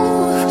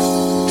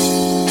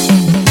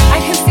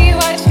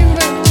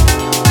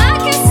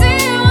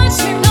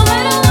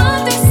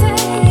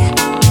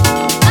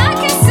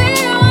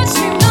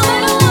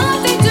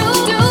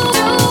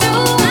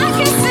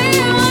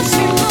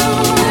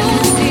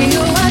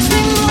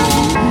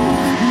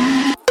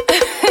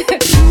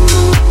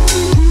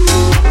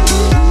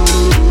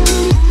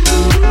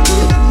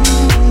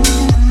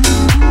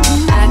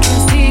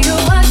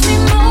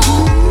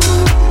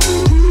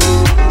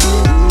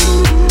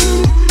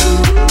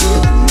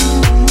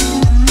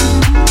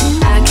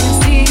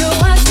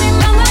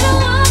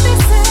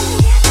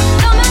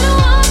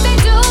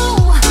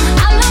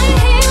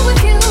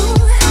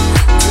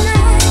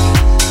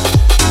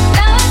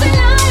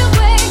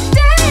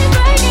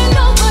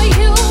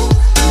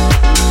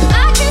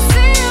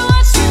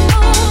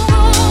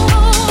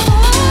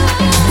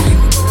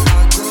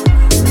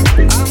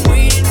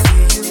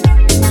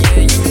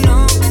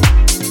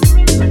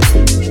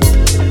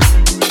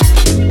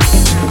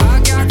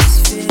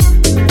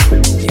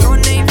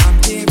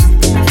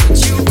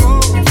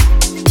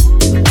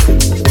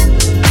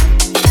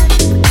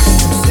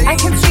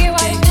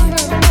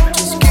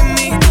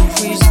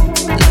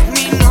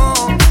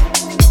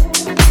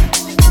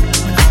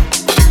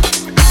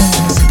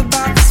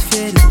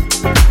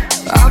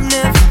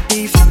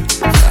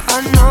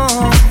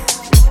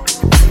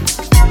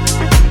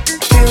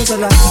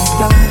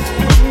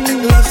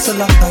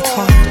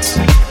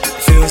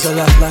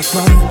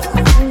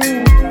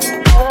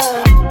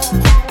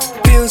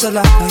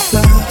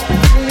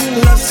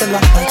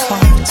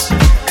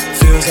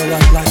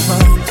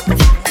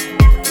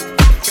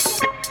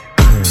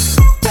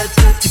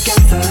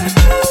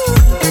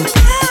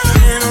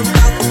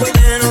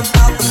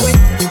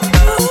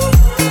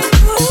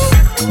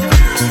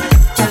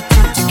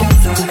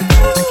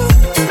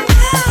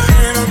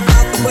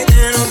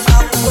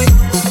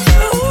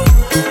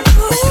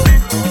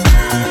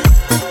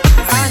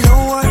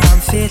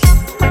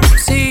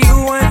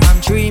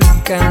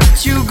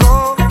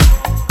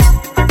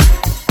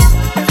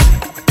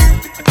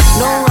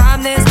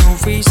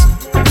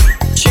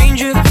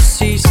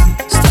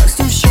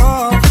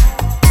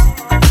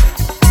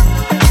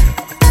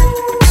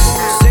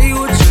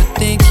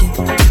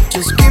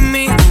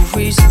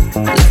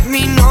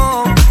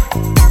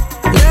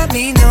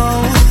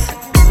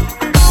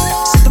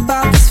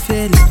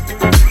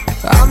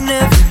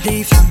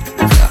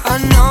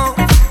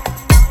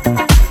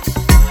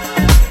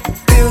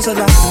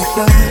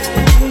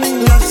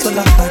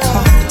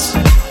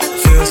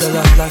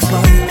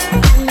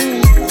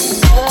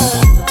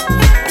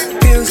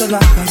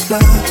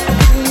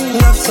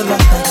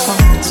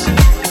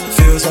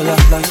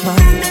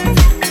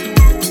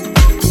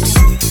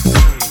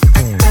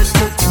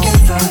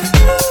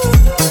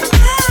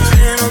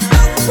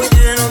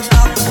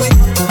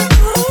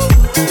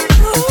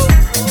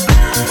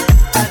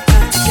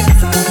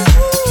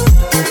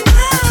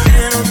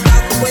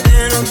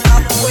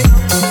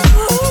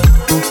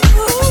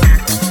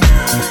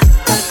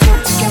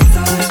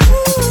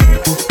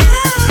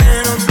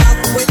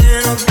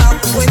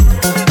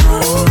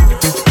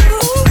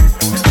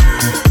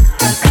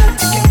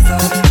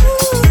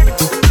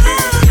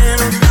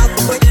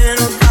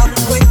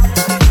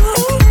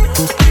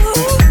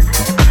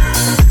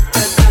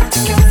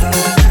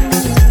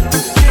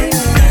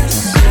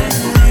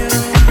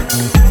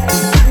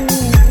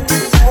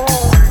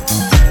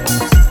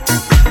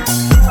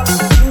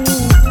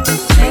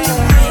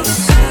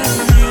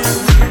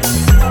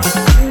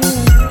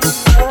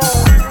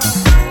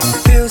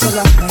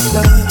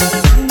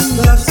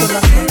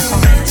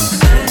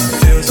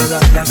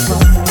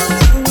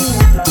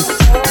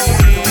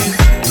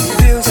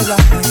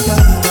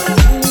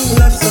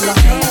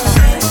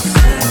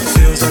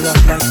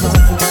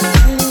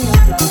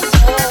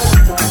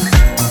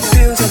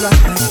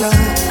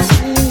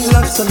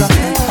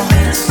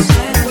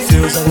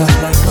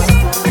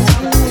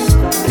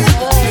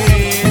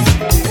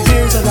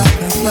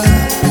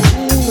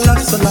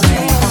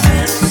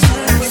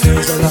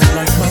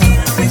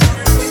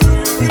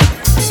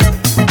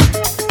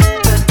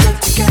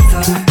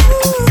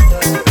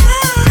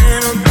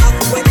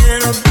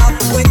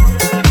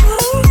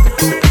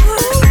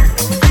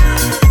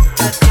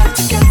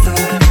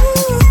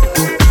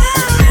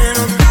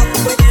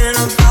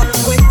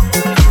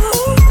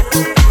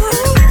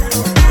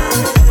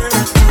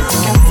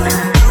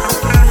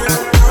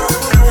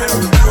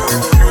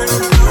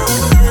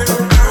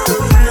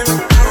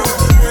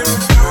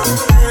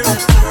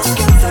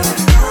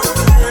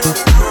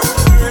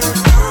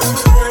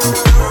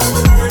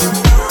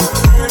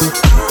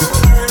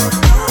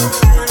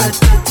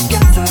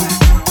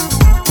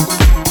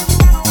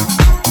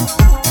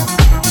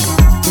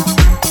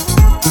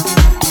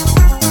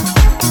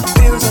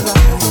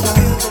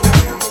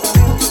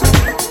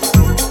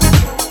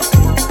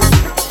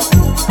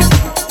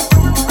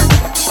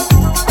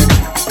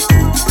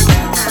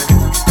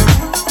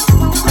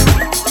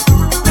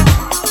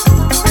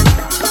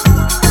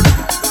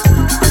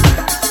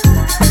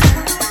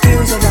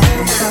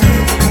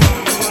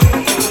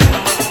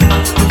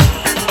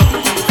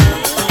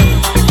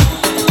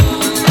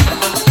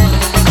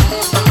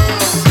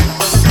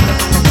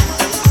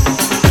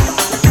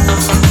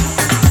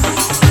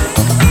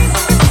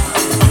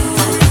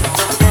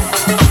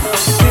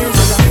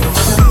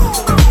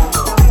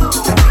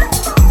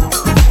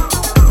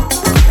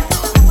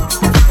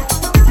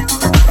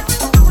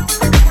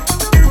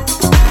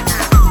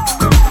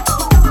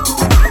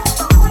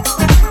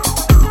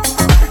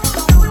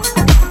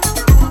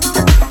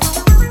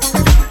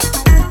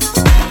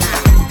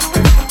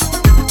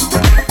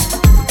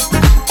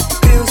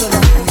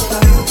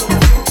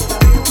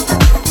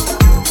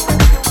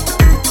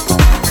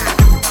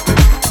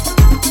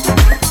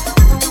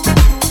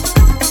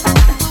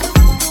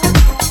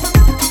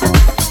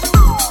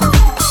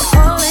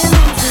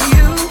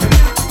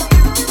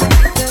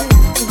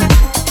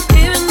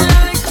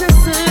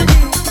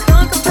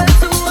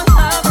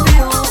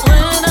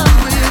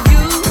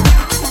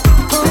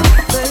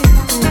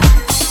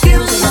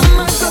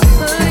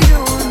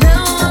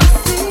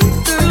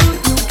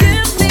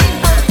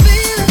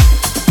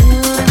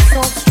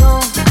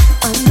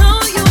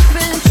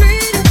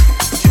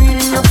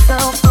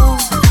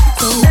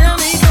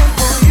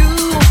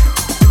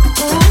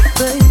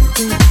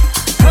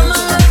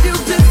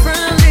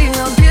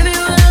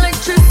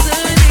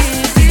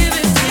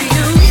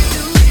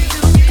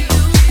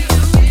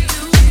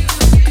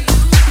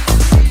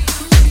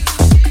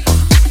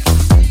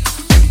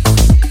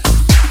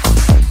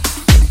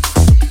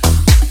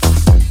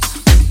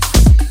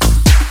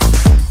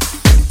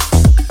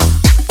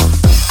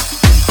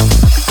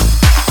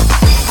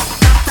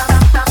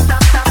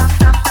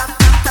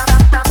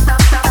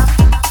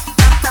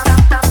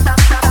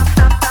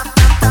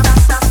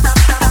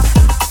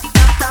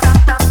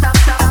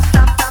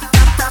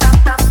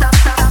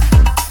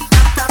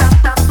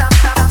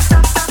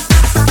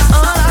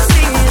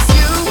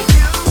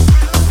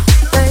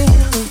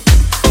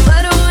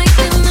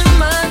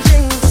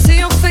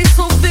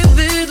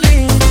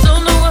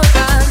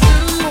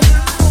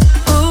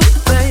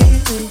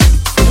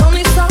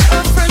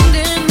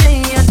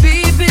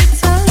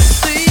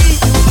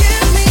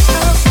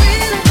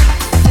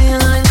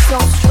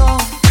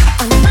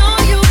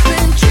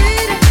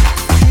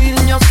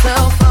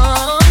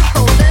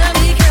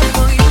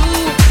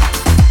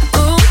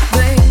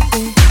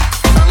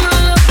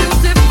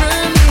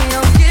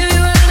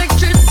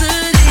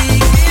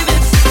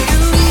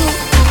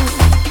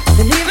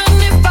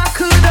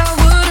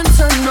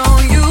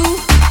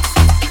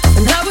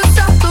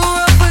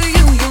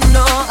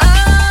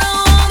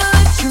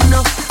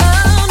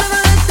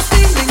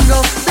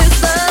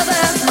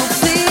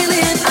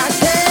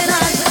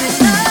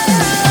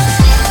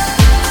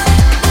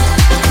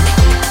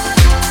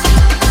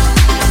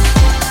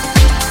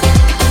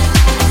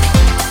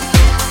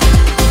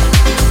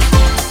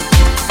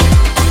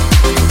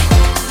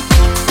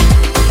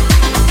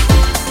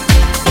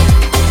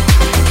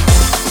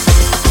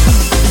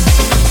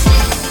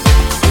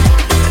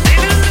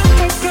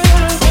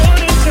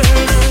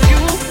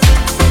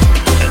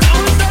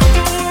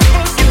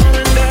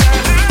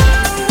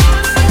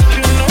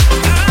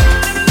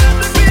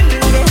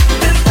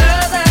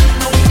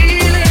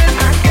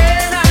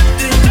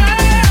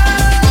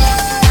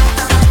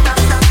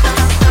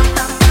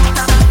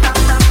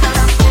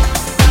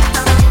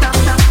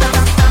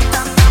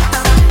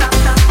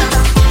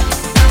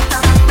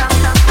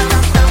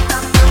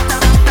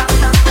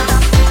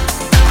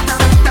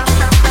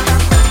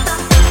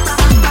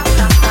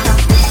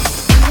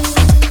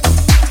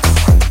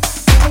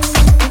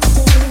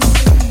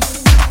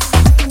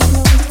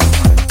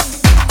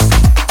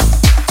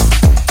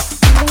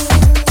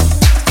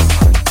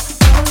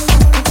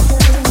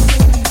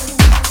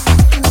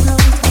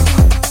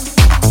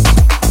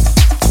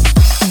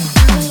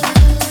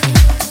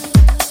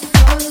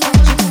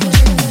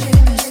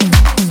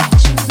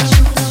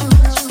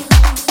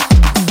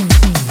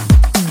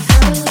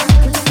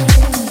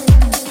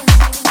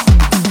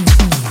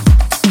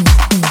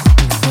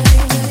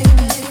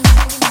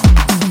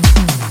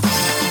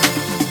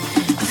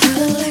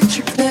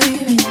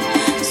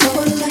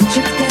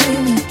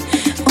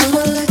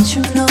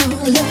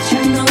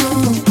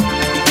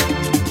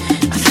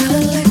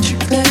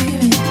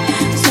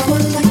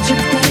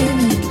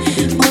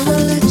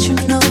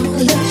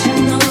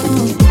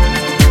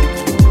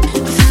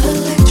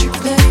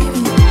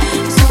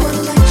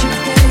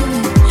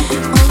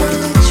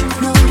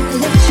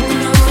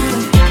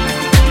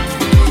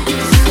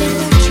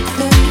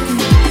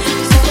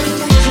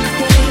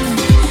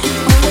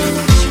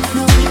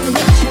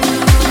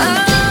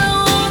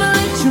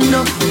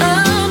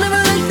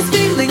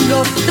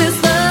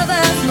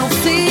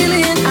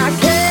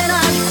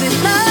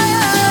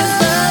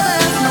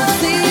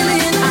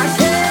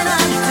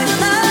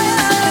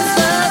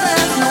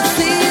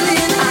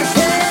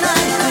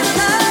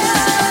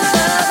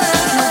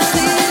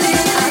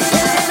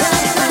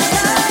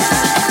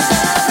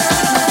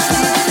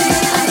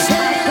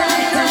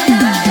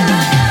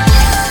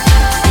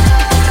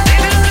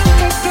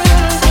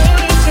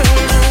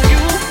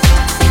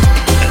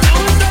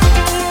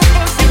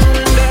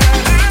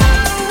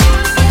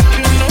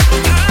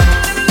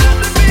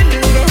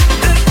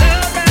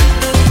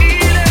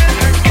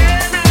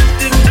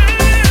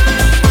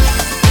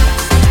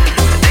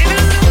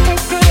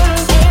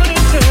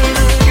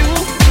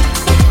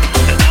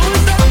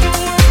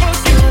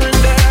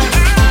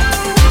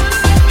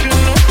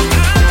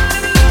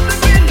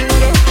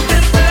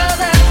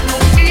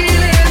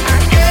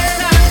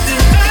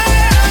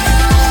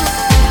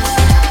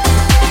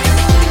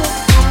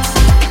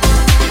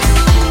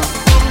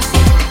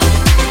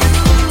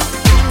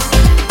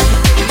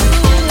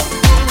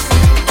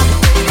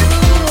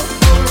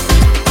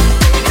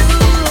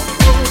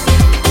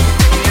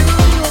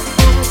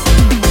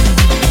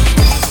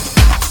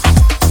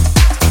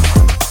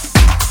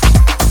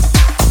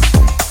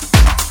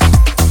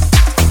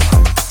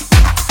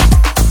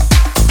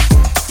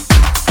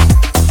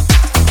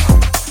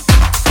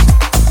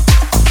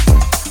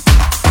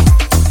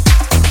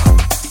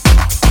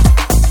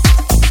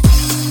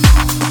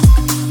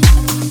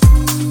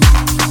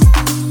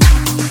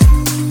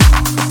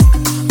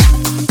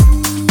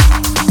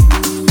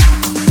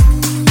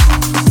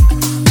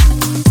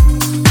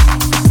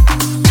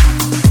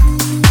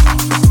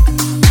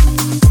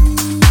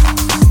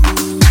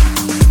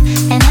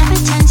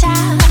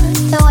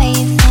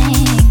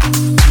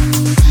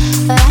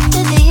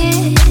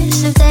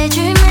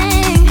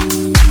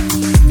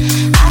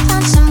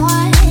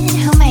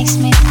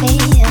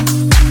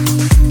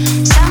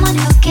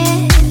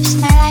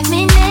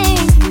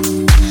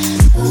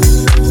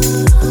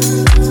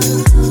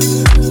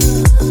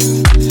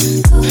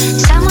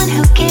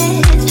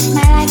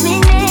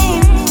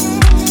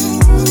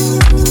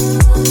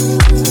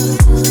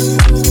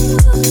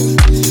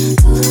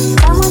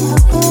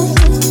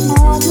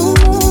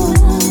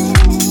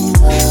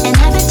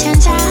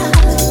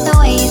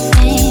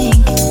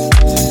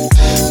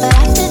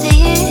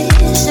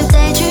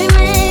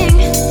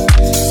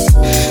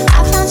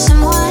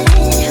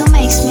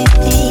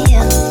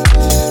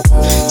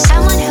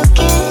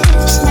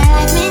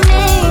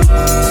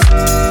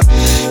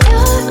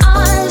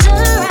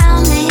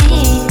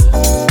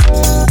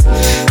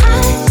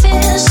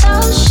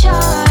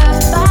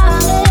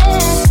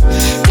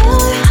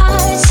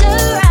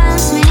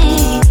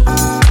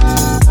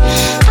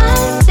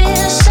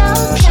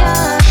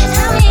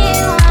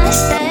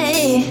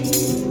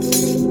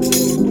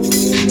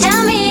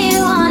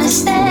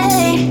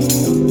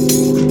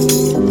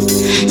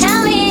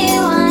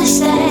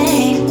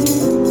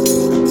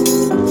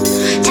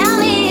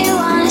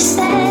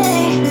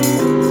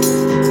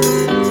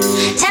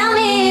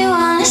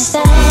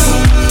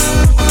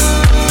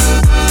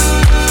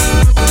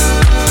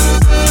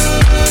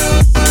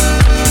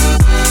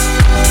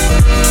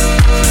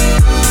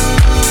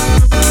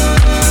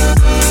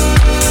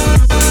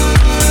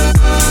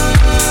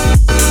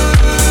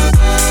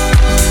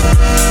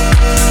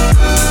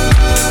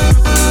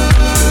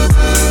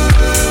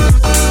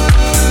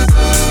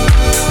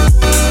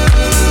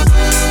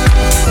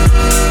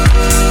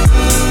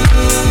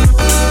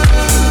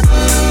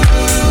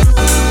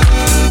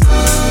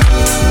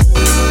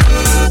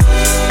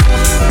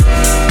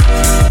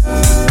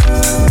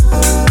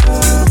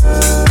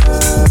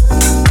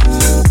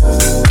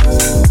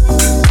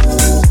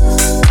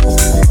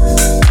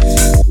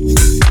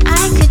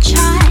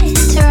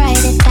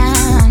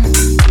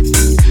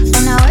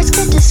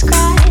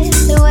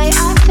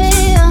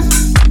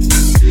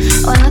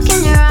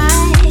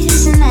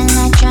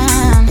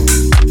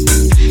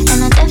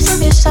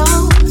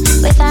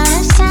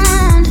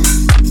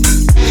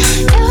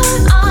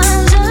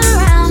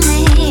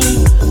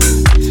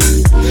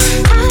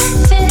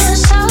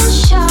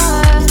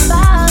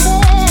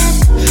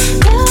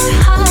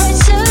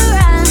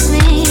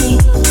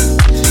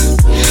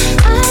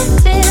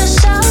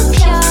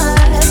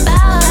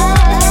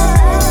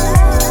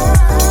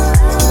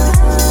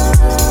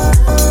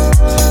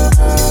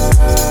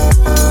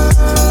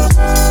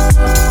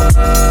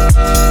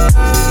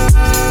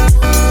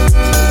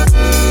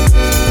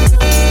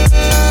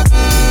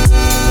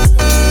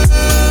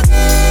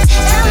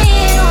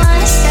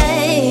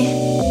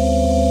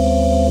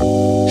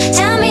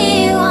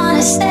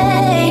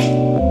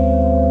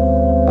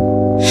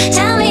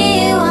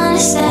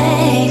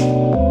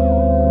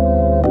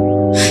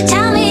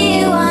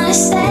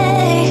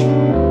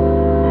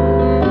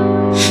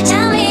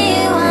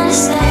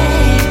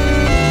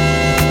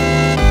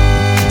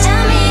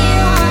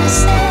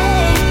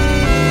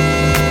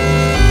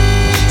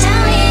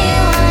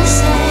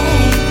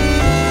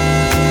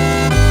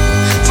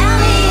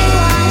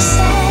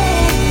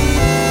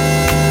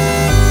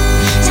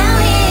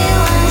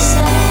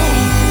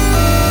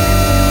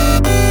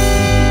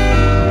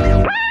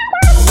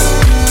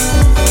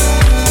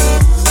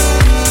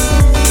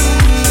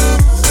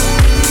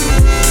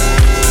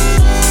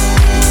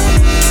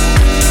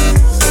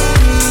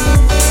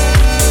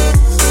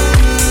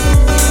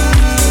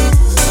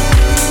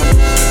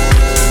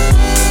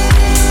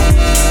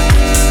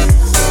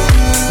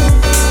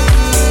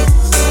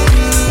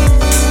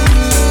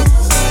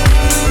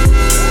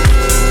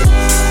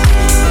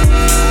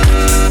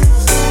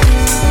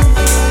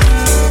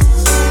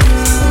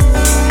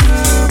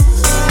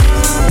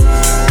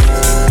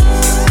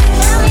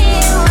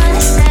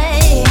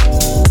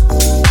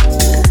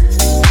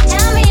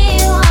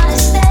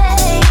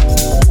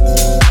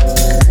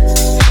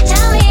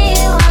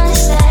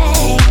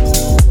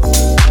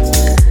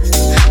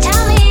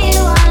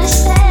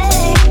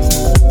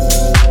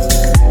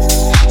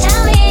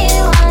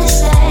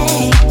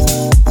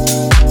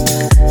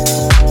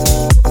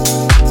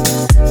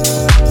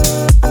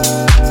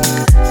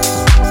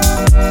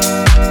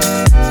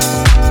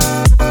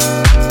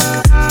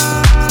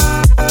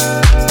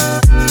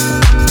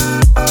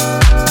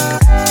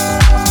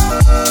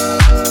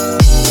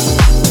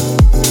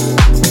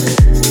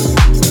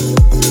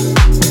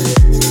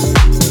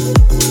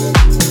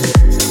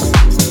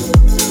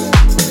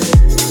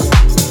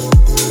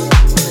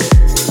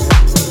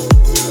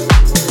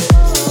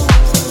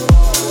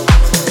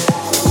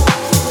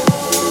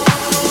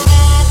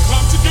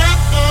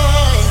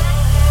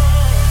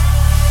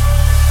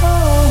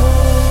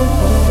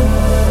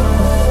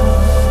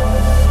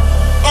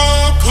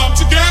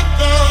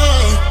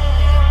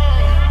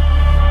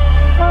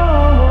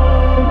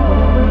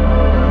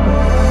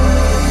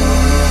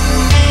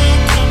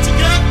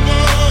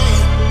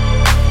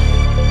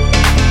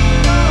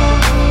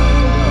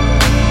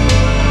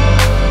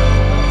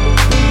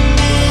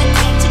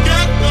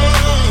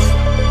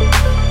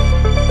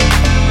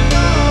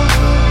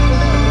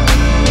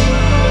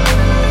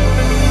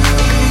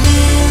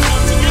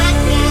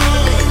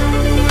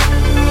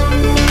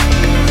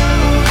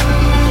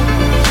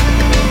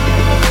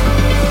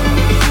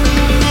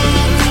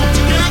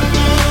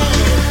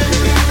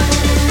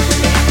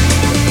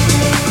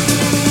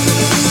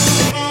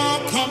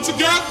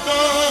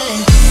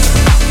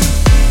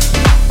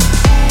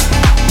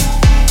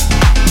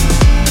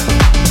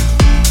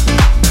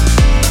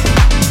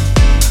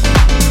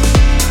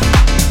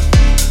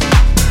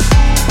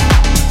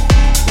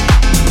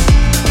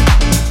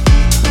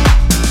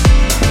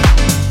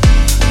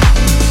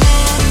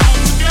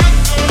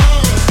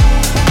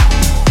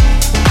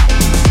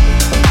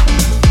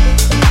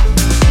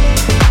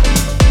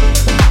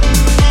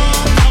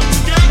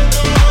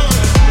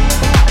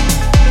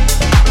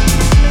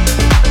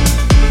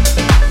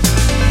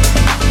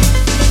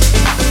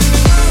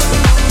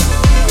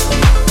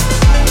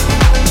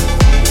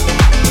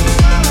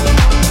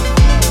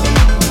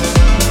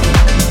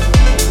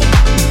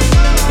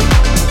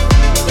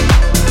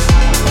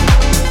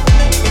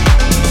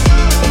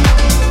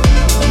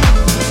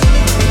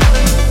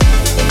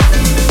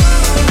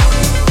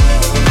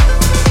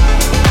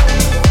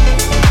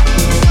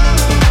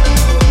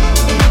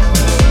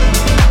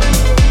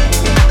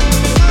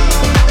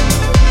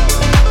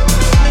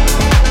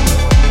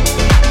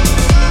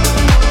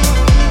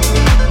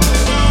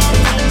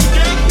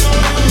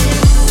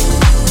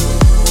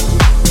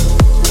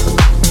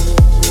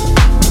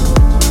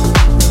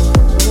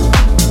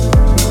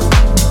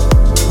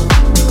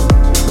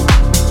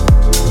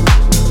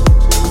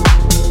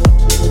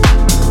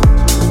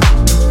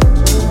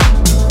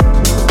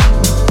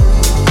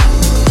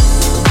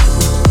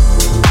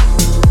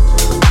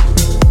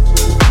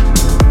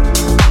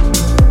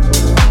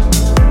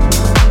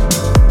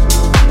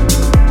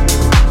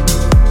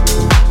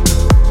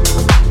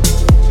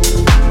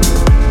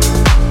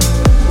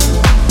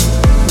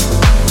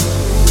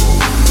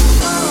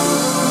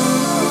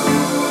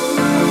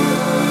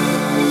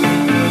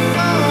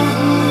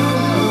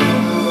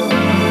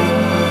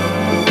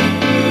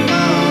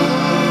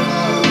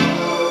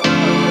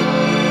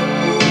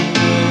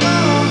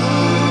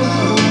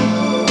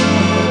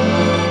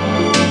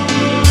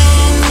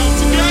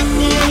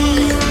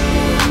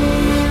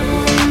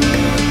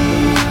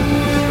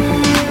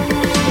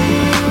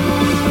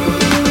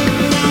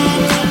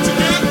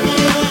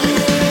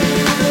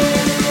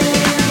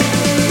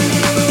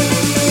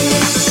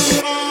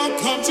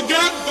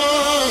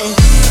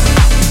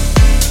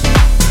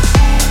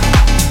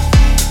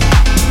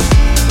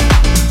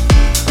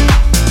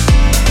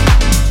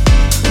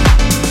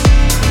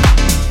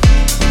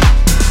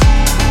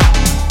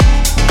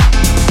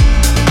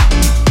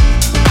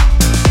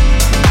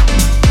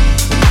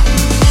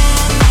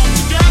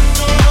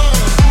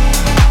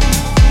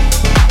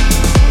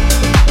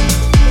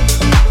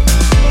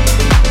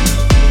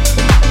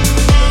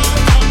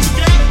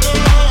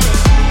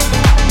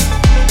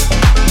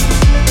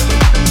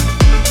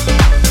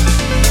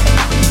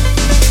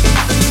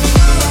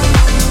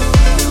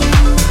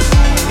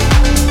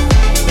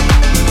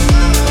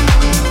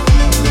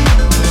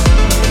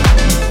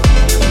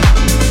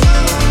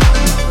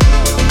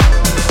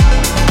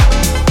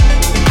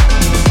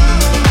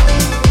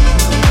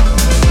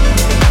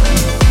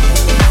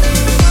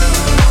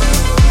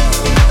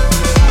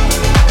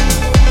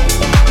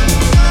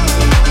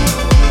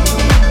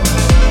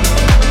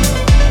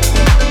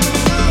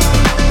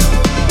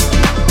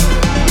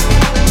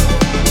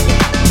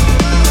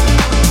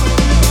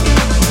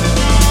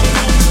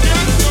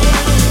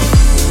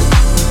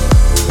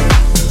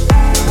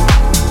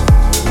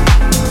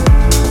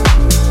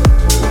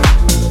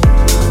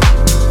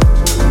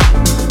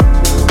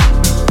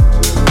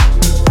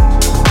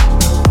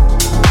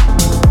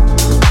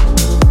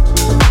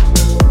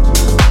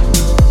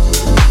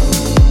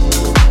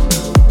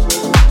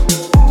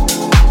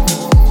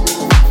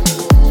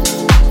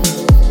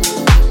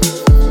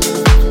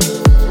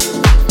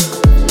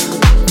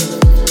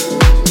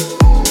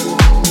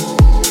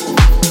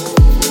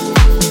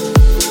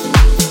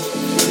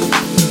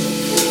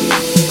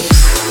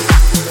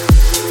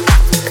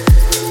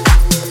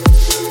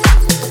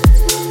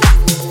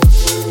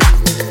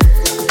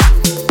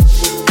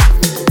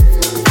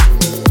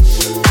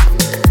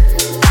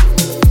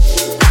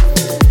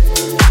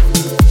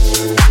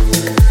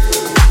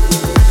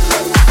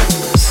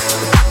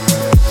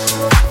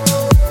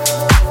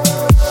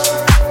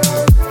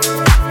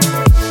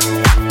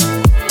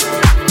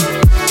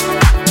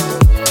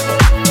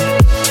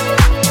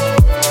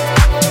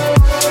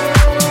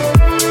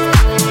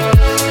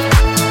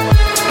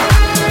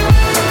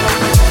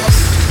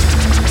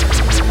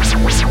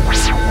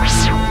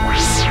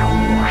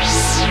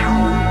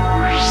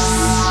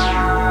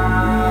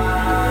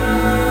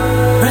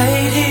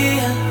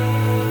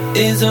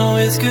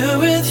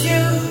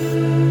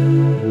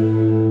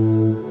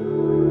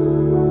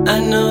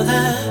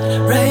 that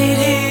right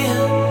here,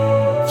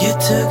 you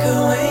took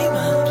away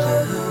my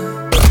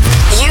blue.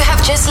 You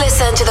have just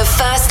listened to the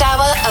first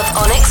hour of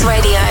Onyx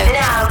Radio.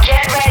 Now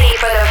get ready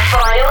for the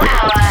final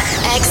hour.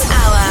 X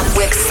Hour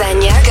with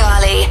Xenia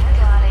Ghali.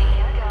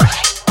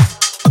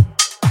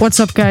 What's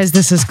up, guys?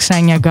 This is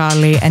Xenia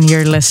Ghali, and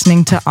you're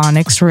listening to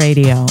Onyx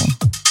Radio.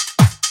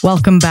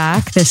 Welcome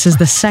back. This is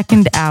the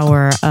second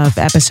hour of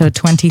episode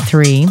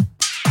 23,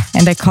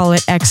 and I call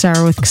it X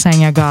Hour with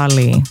Xenia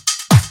Ghali.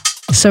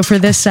 So for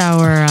this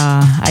hour,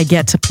 I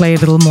get to play a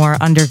little more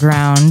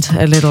underground,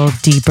 a little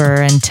deeper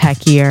and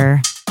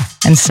techier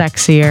and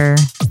sexier.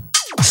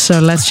 So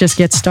let's just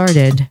get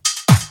started.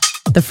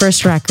 The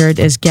first record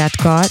is Get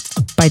Got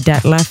by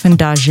Detlef and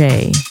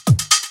Dajae.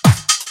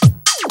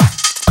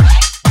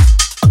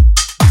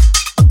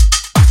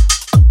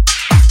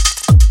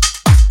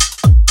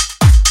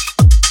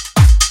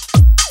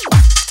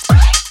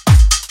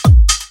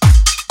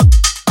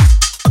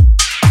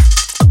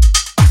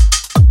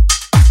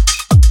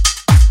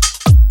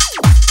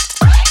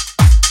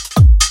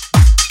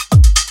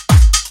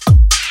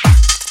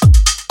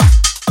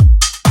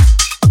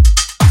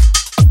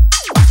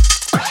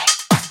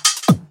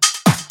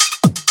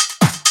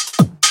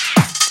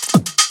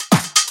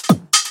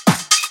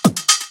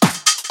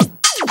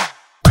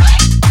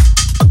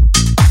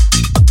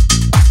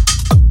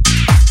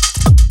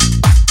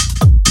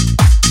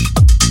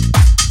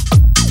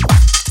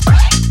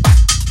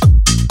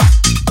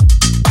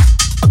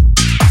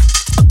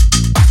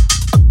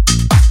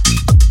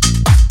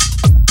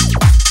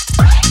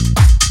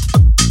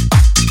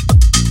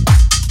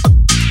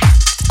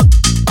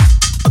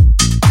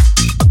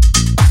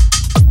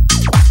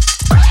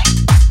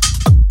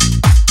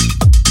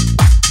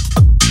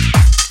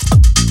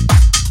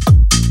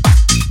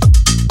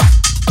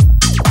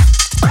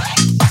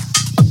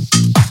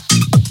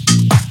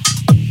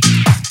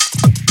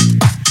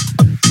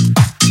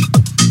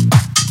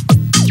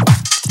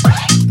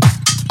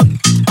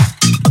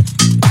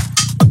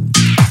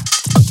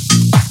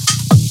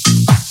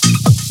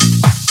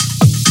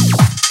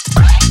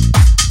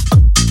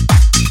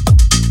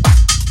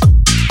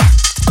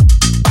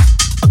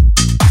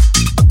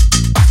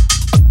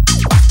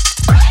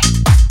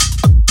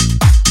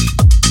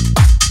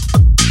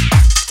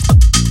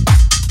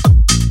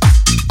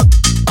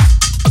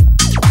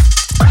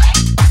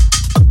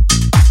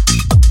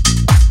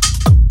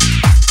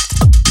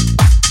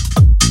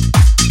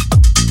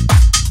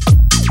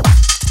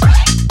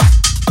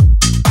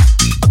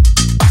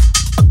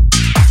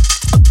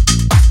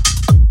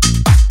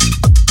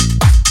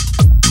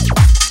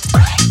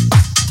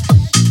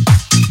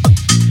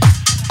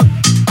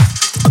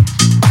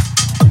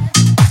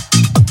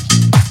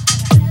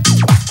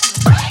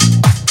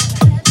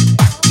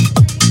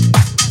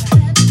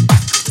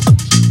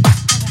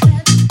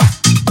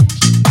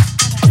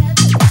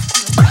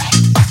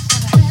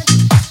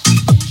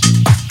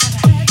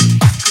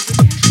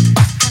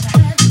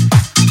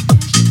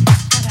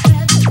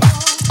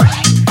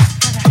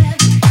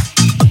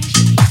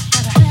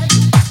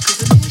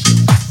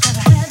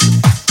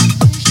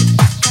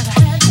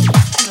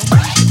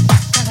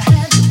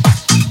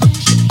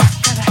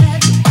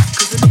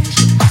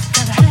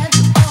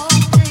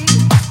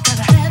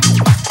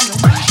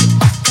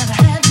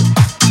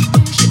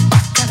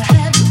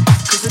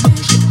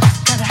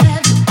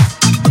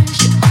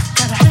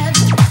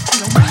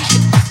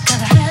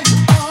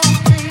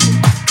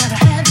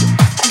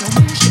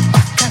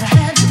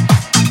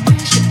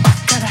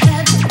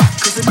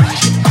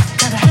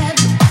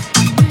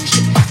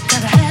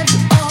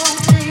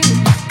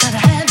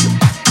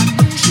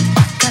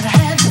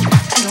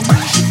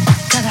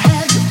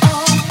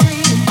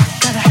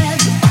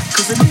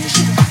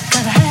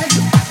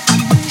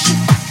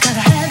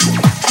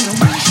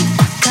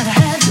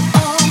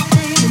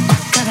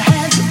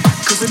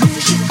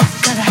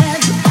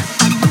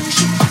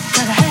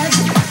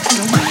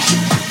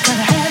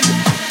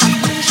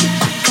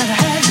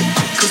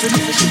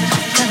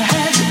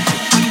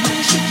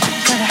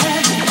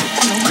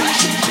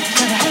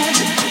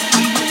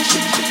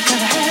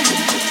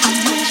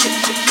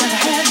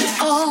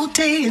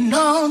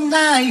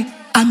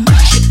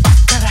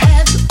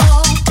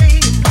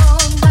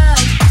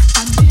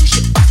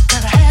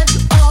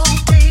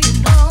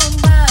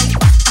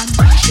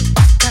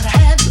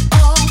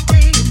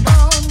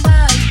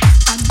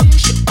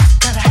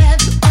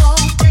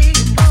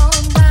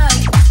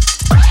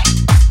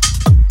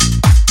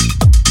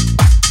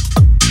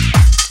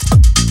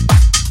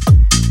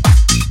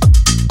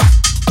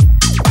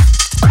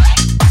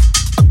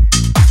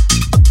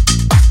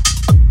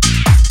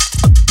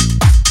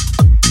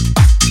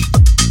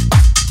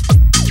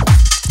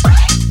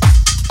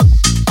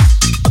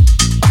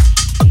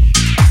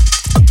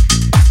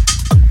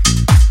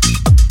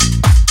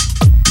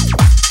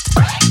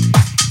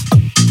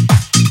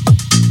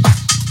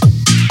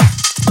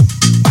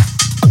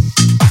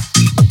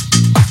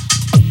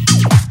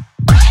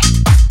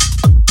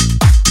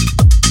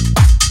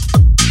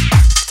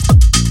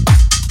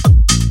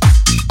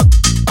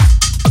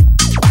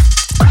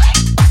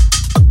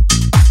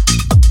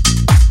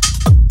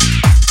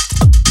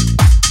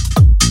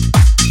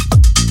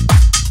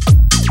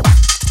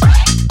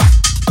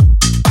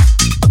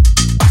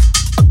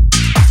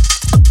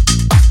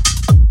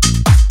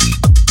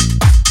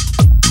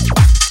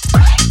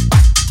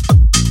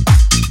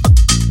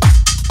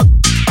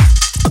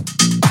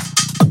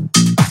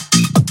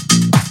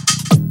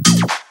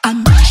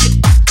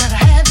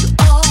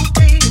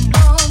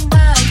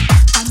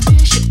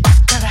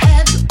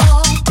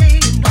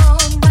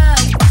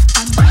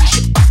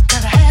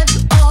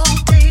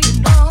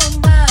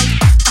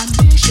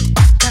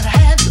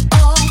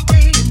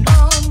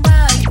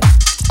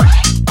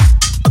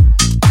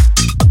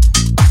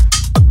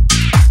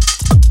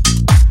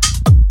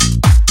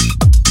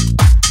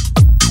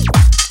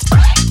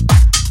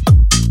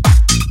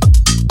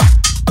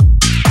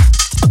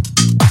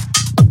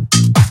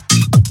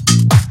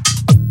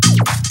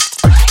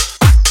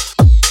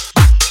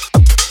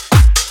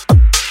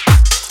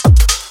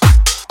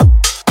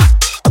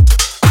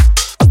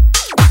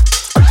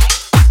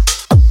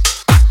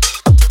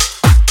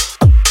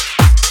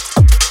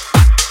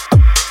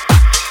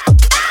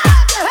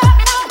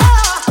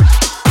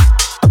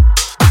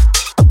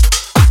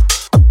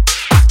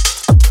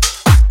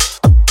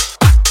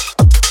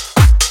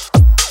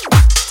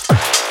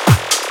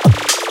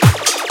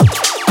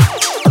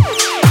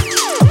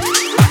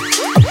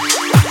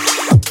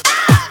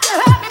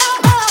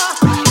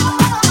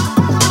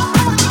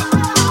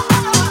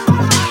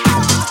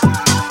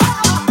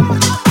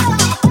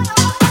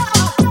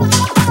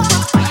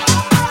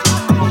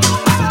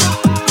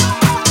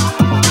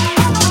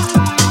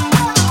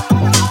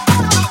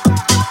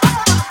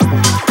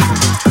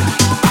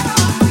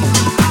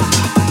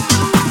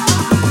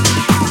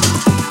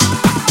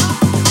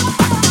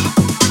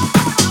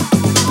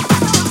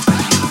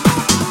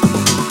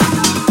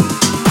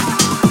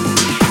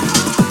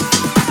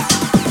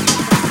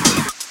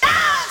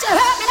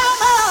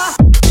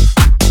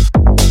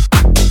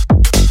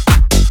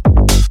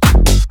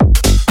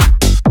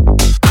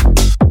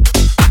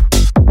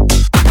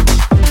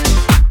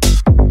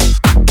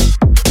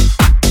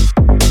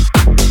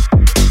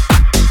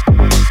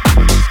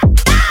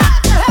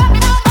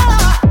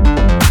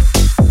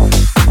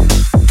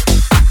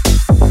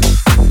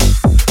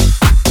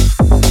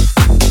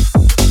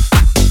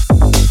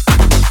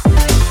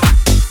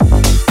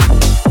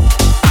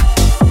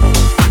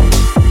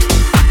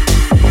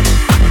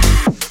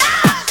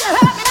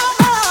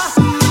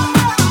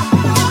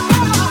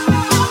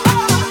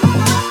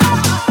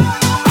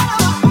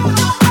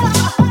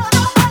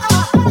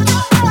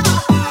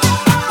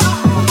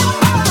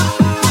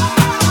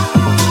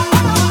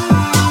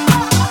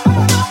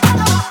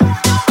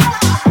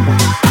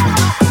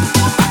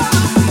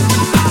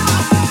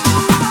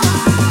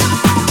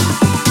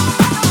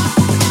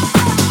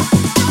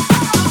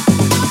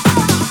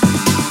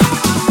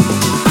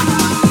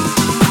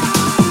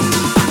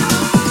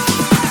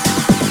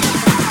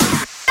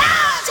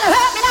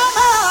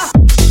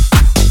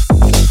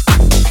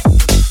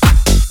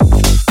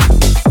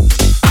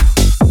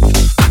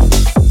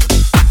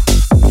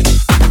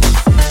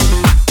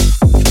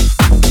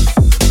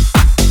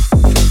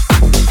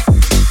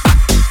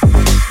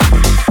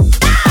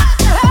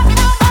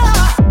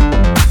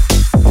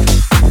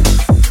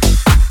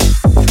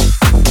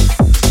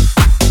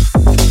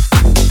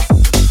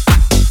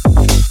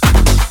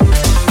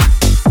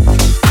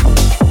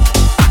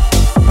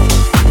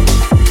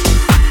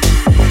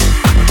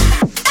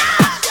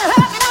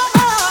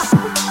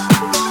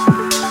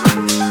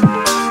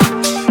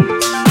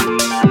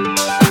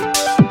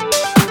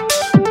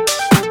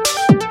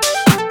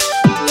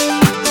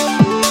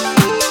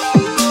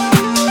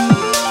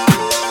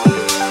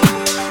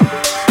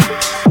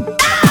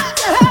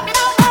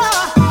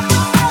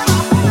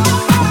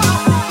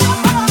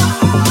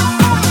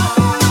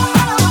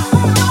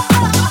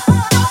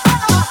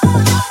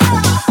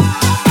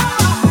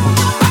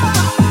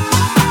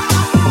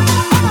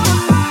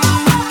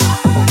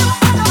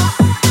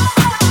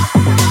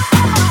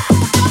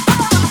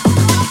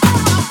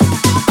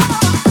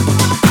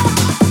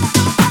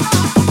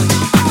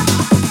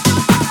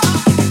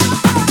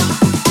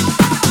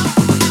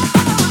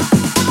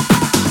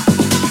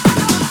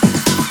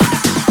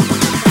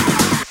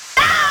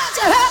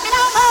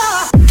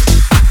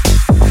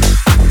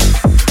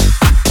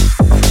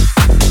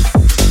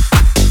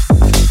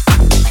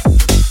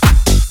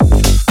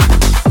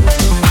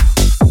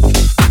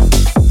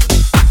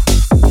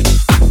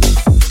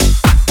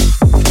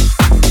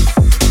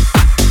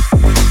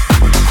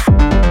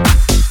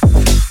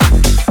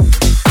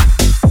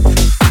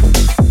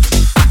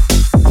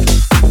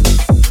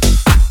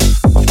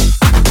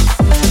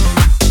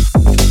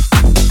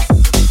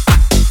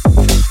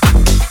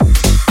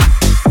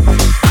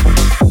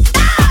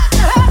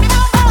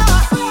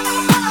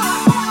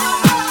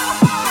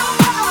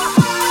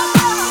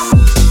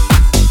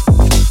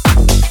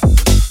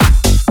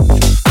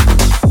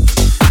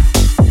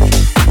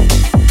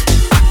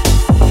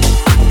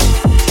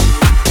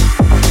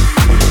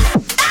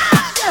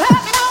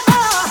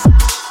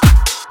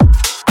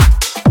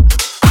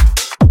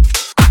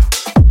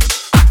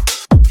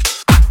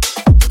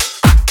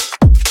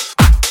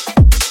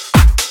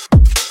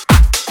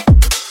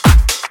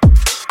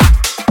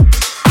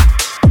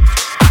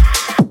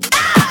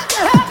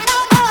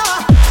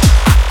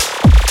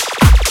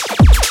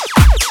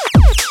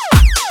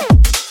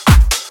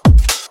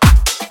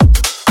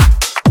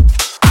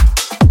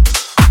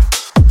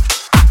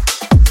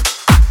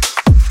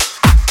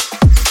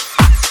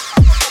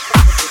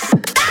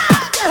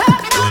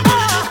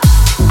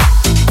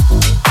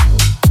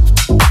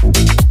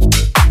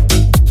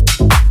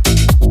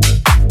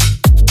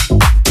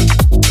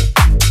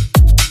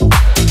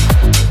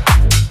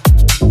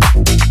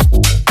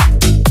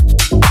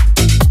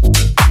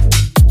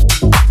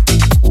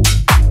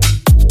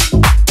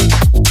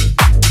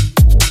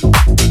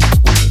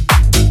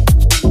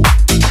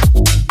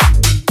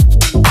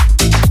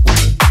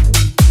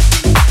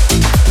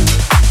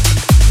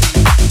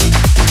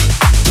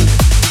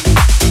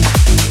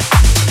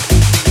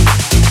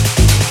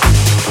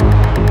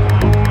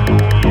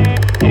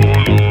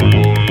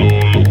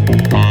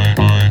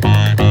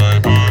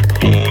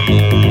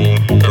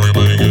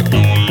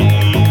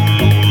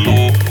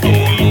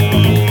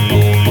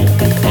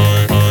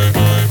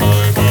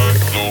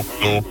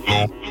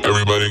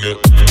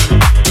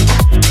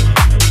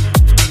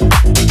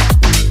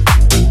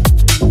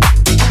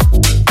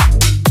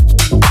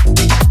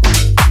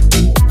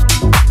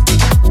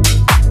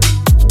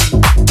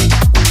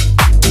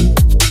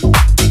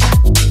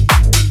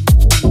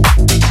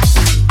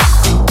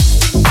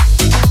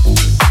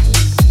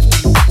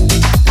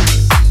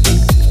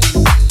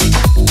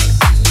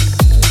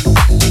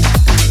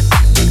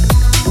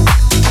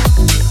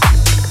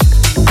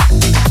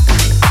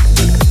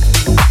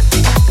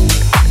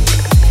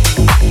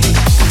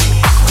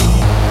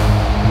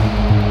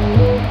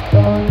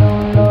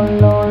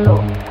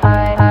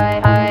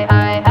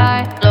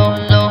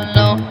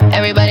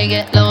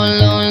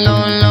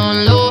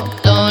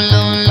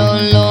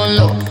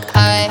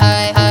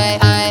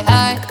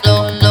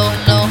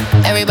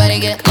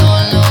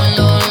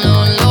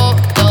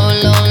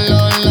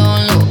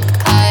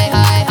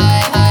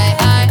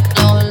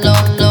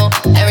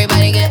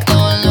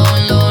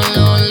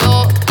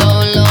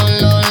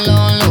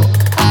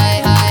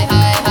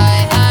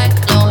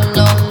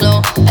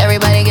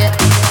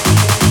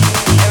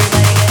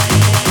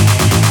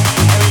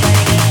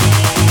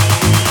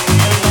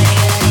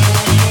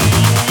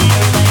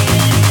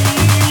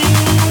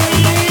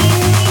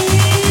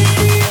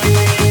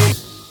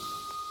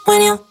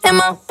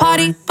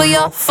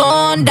 your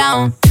phone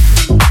down.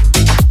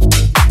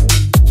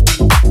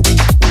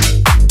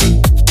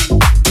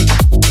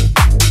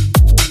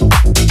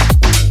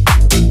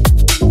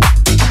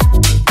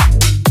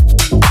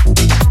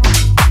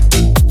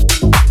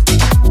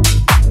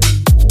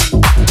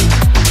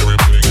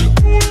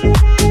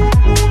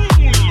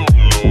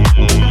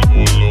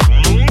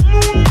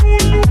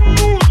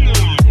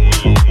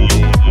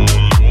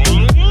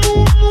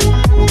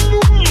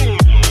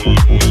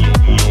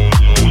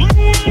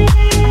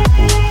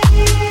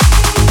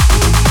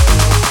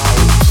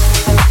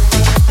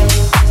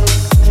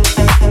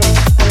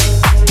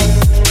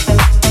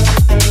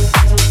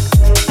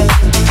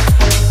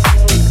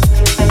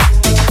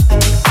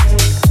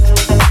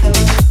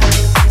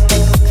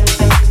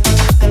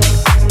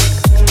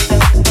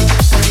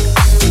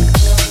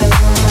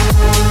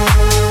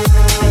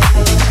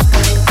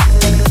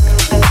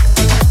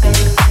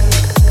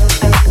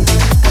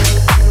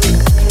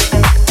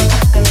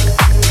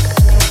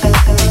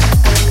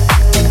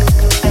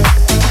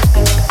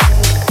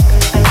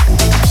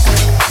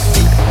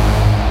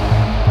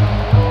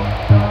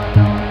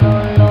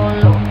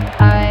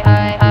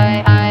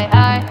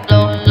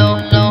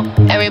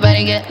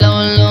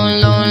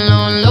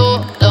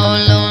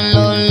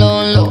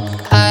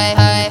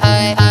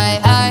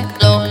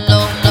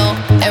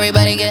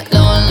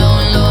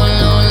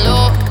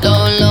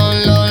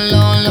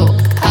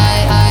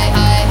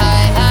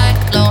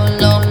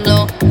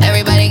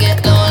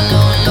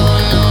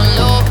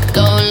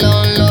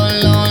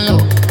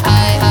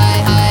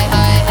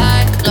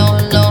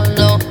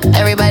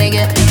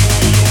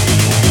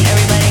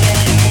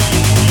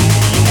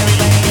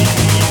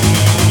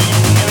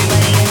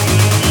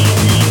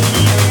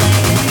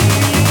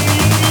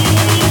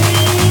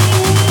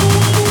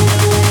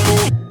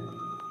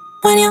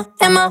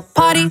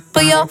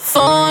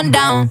 Phone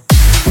down.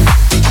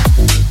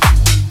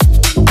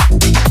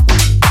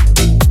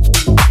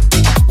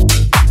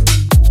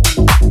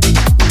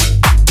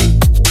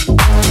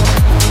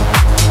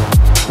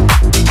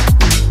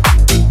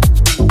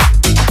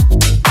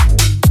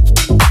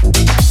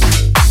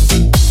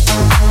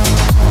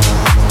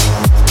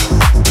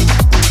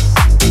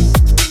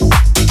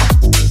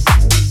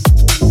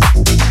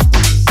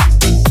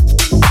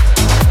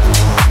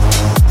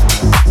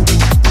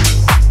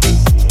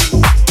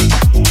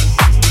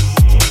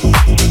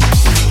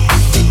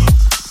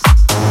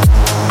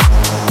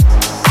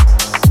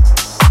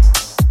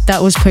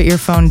 That was Put Your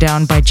Phone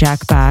Down by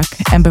Jack Back,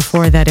 and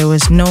before that it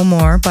was No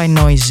More by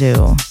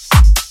Noizu.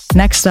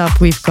 Next up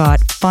we've got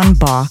Fun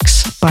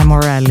Box by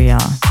Morelia.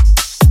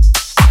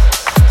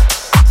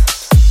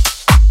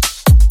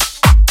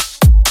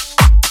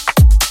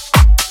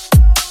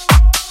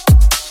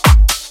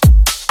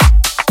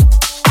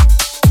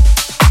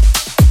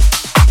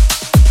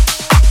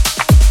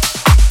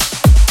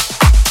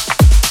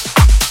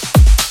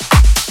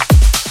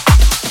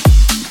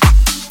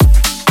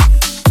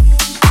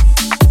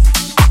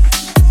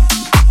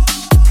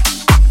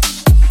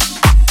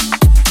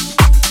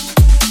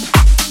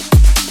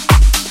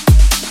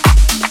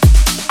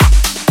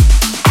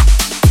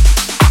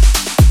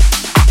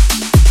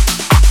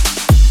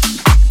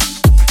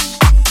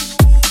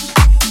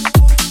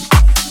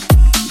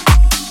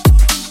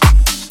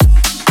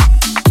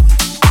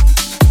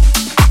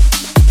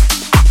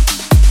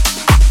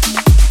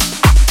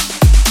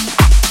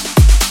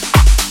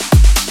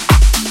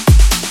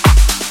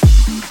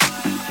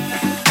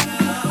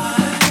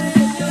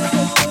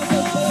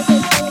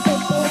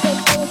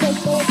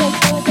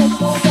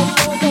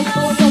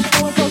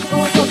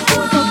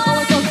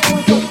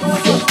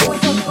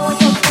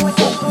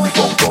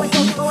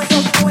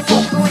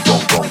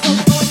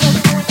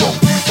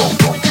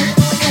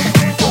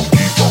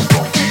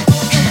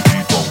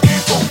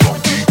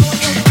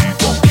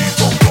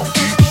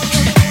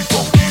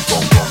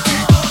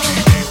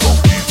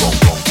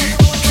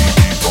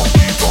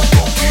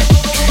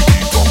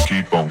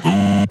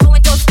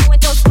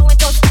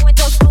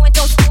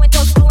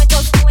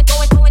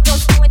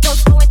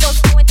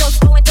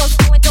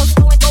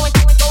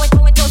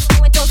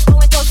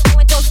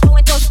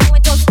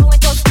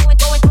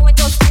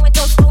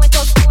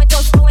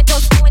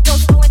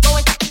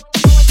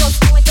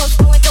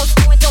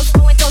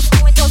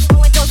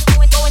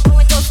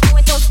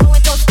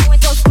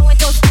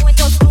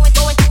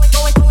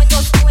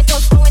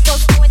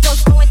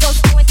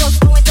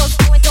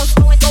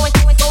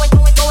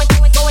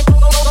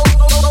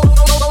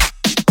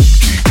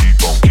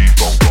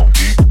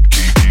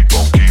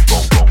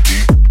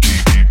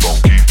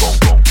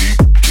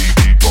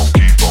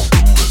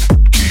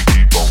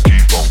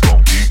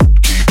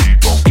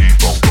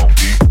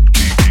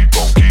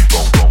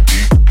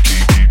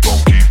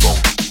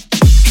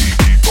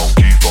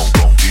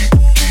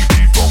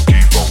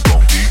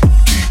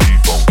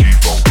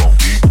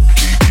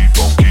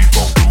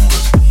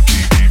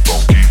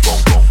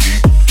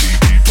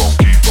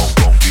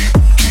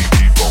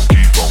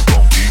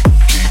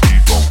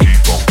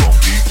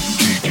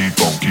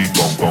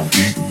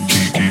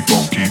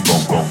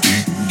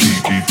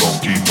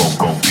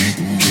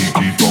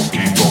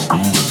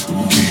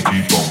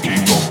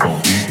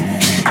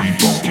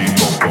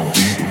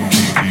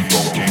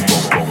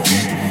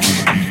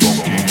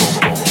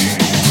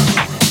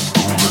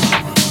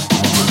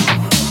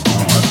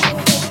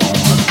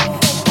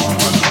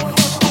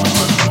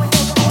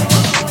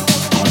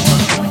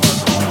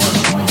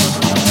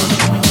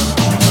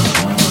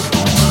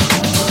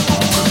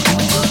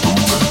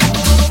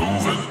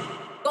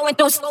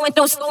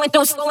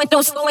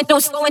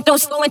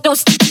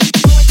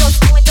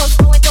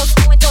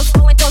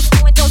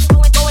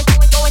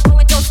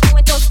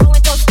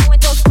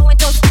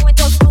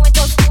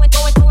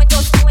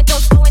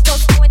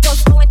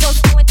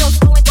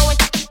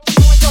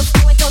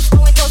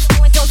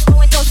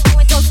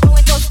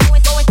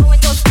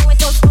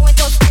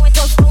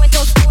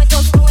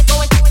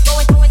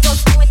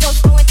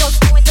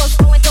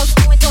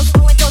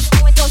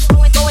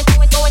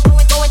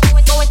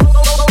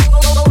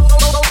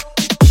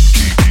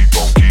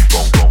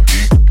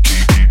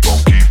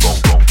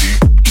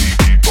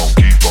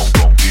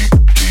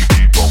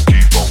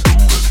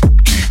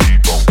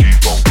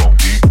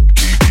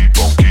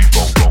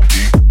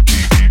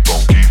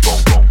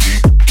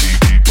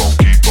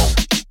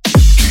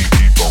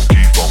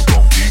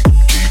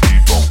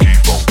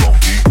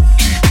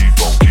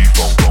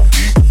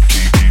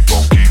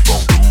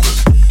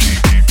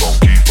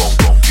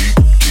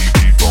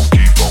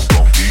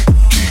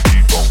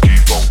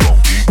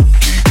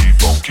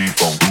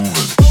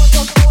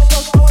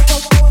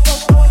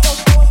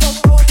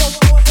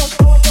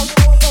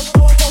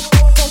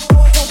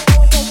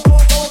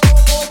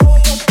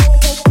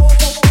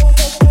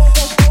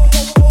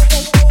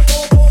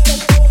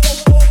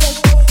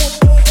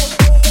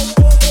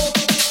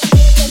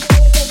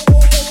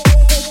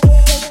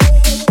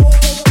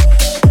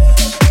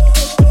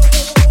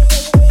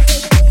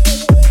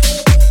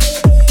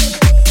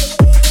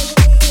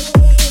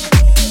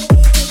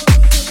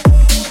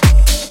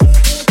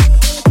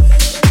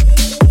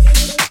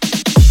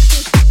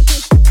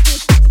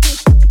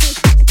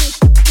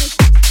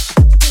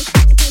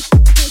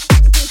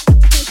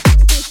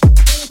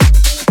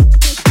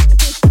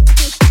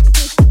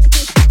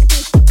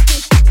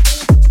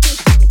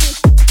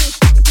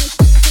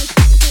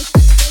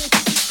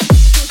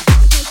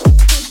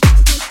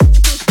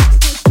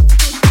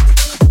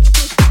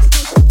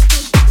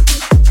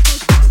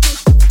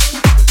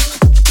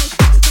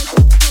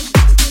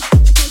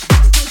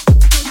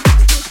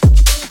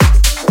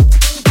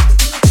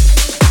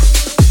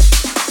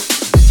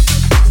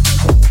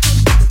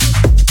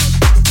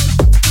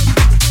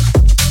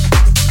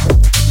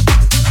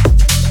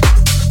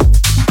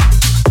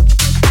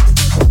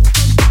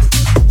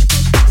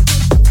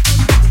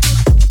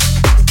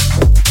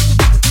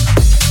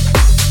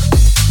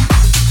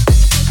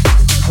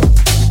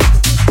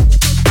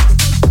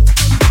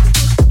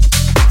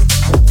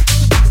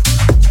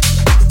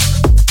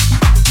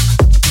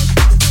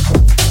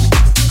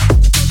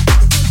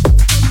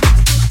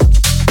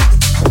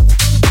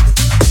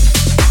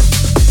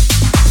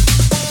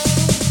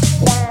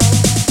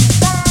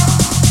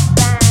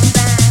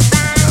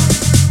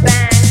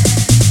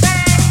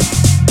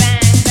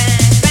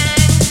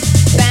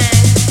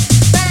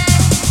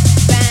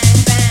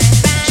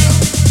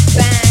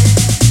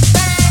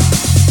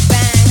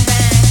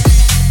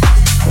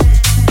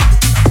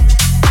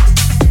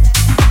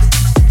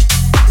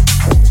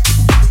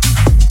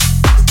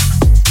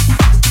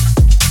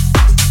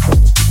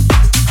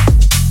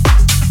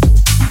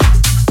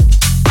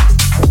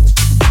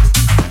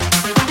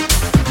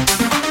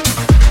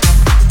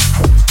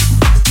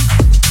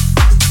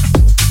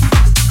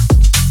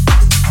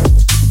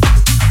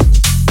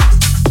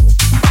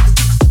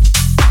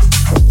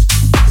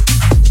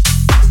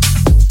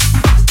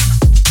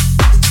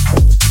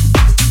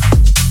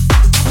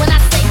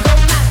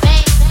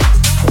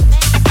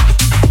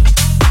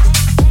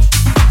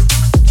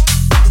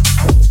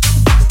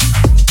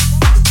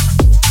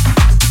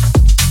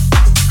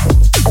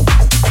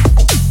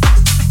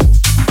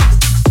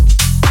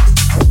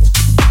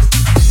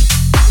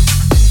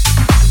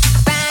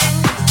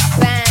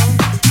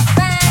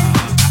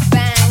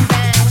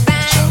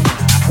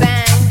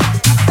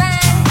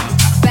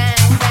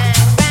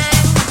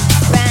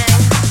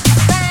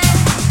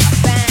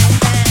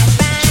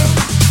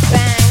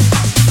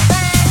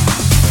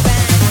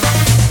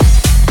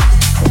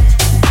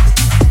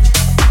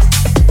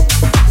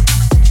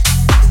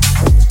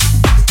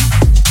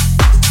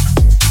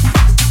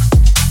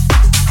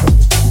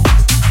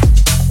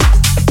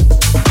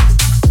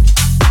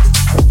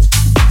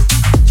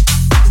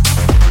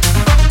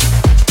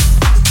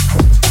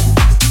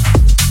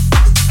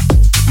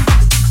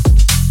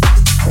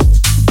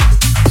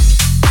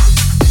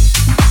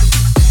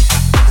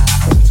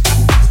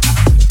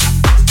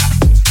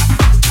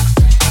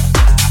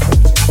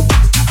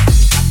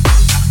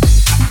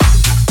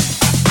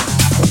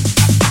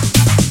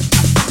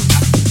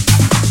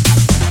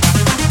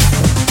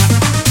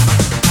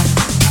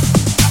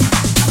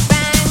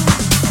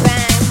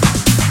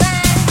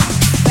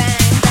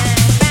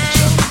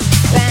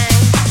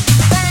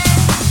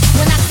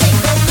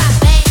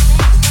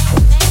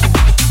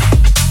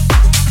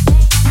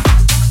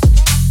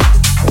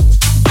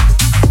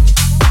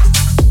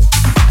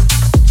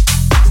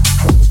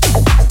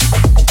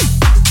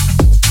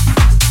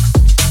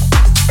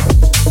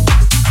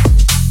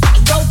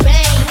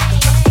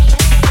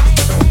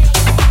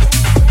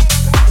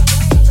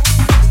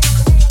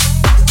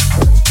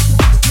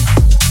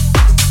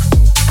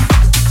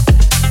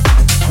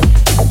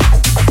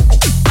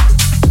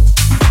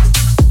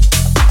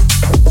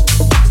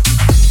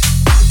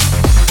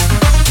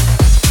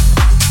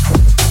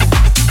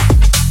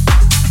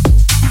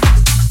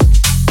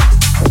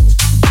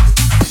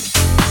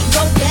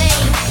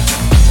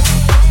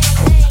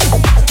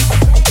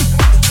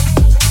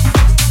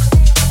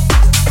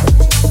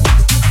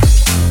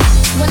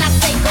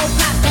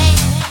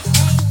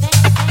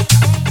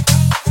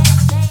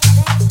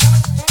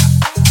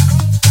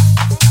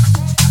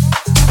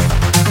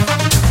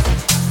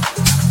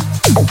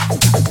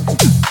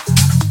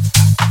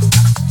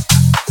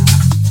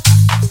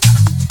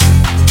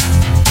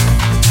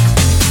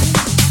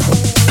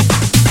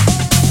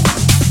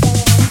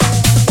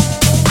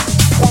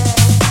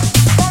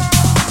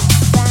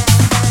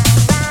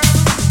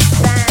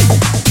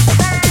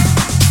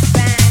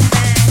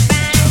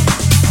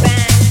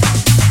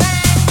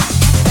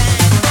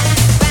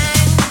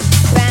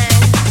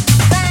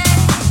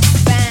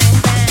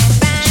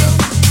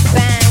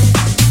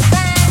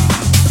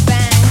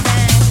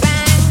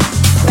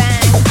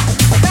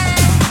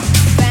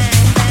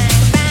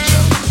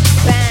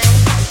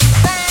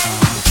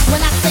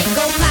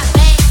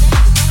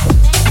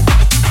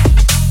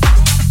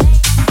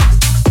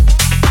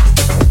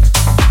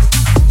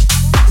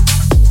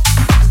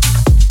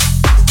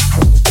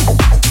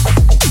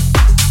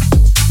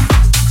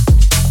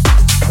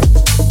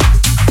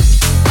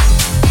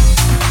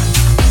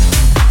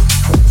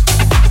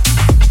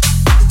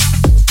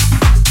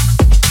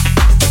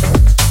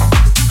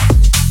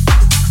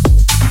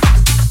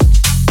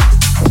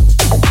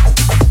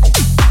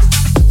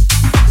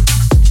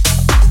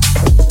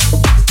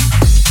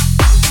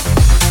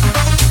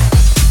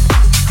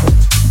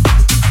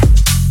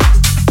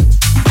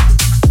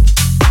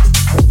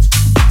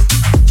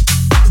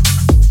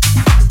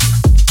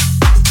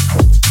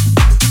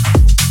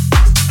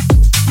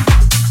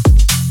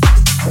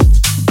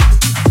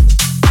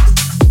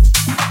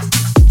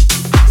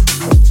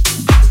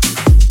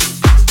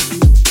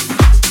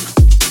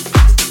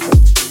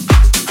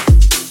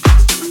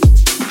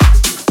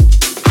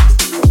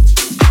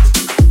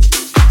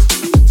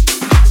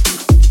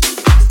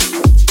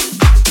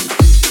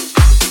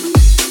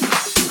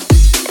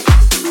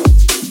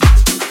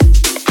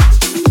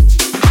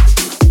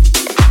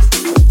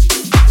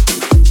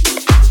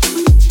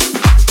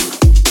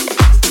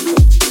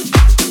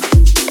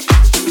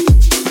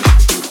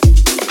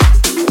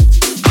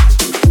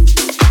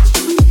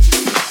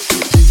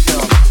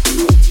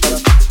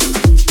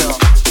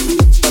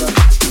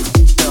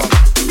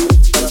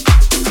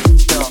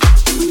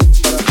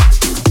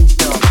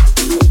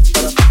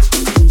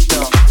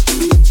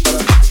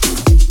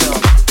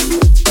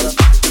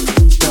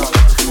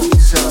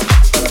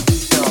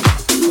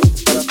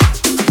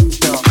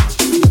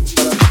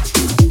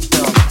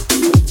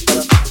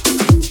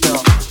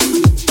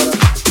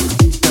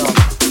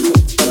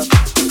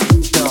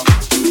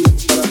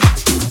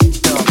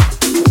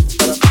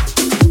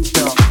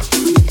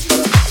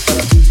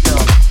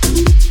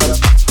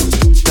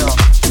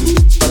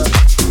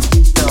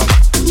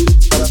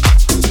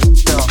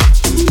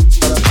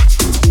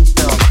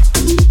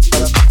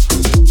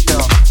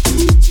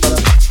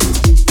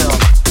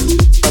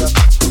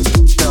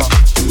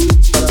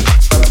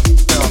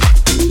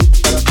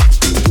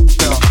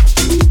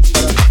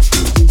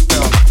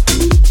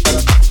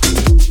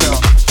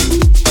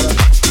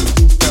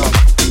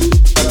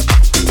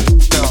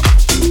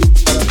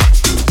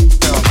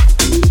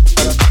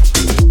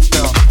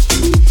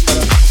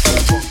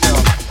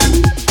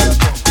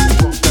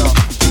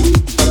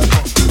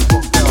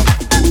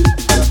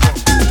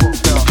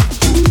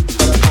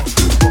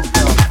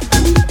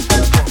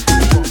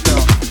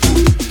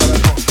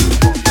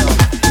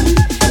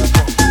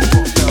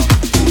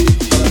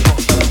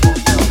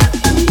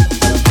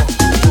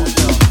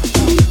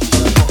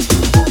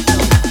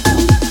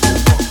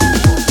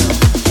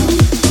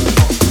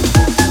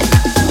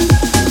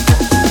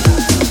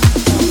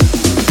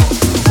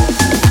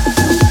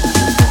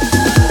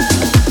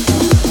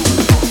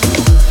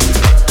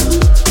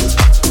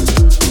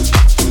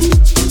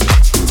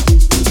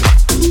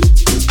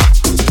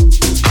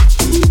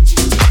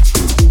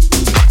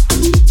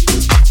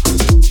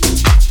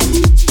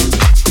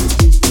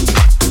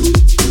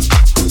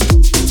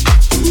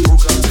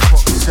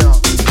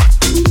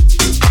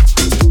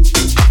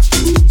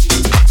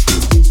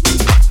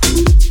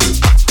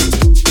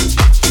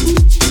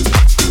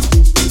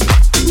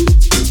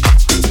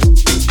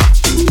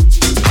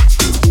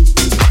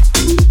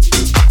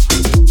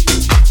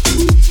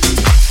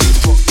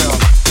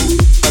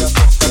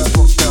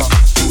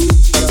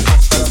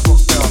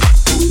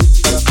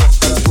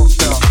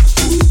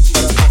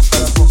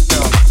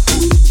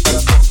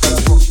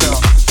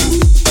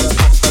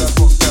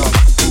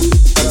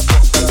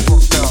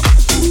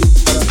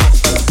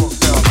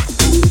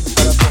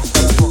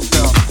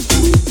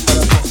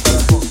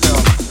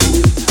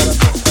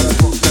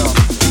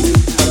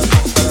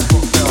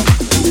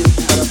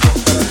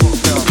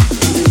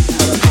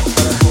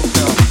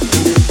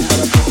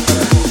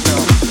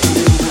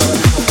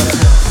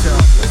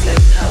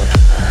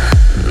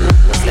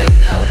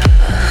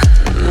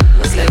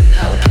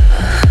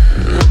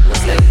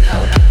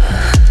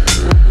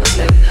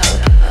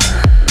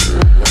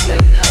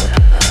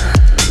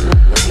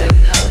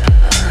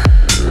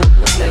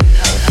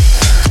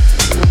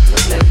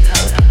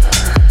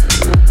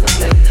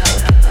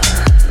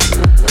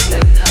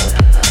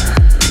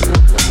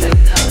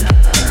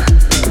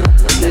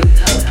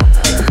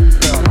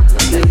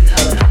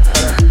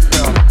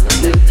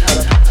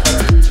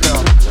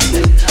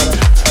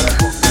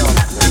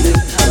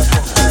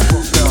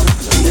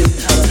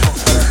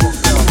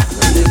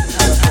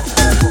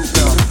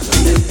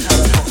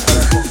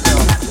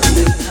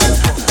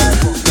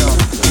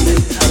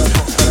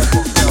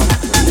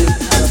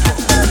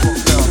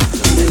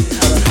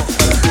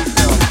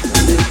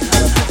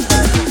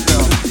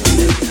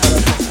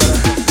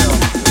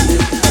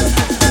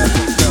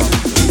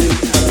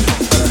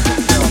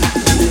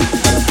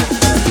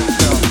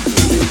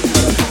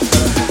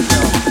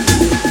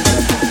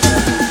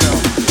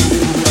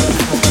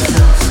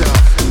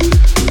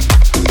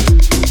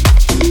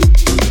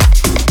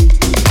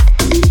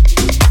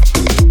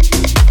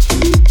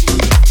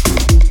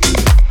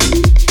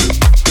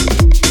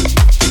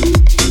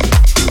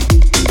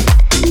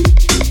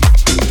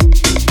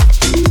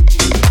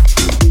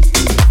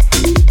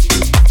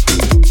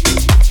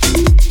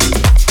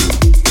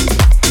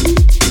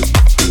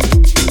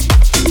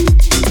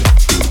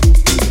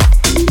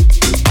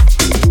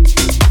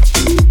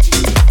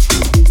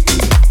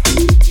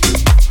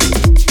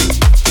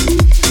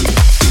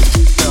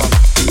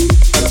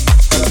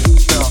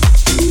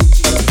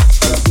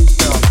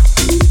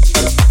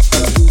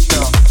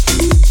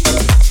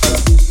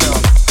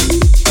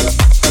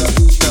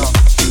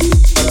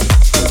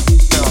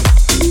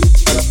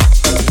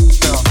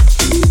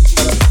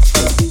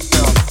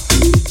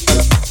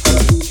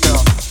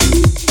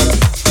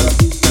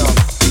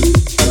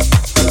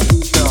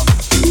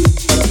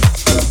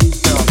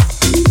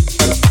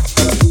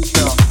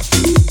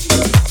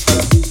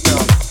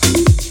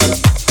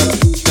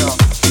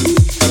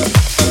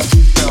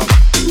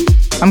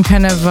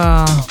 kind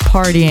of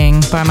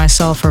partying by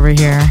myself over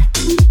here.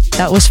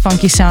 That was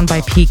Funky Sound by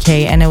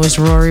PK, and it was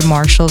Rory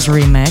Marshall's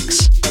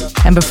remix.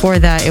 And before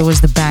that, it was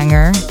The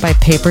Banger by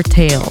Paper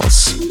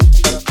Tales.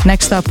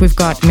 Next up, we've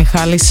got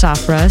Michalis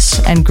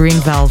Safras and Green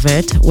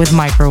Velvet with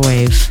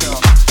Microwave.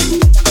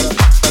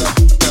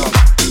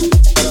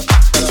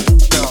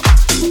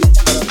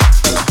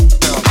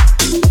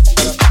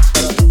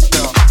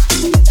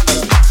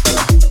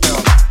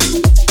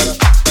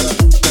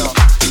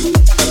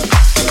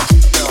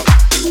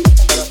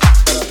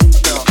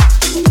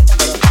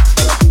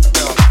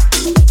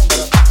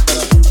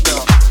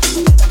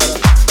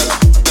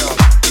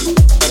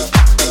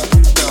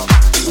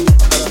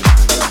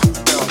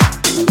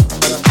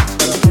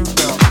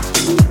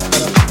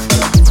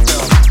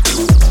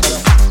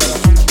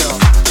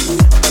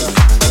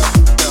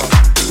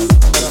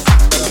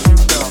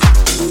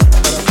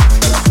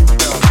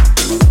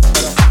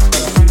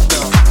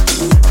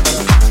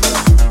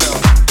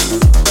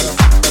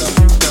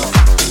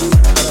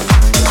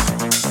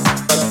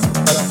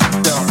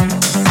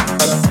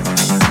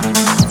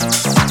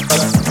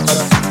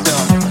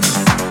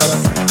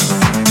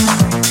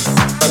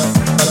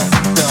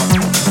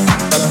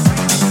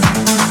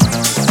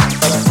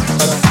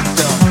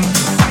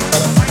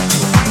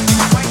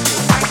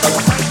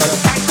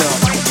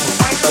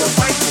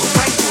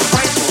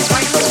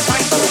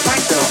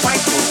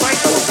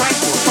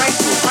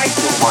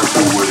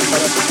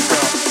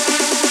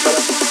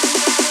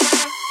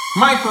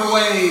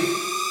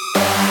 Microwave.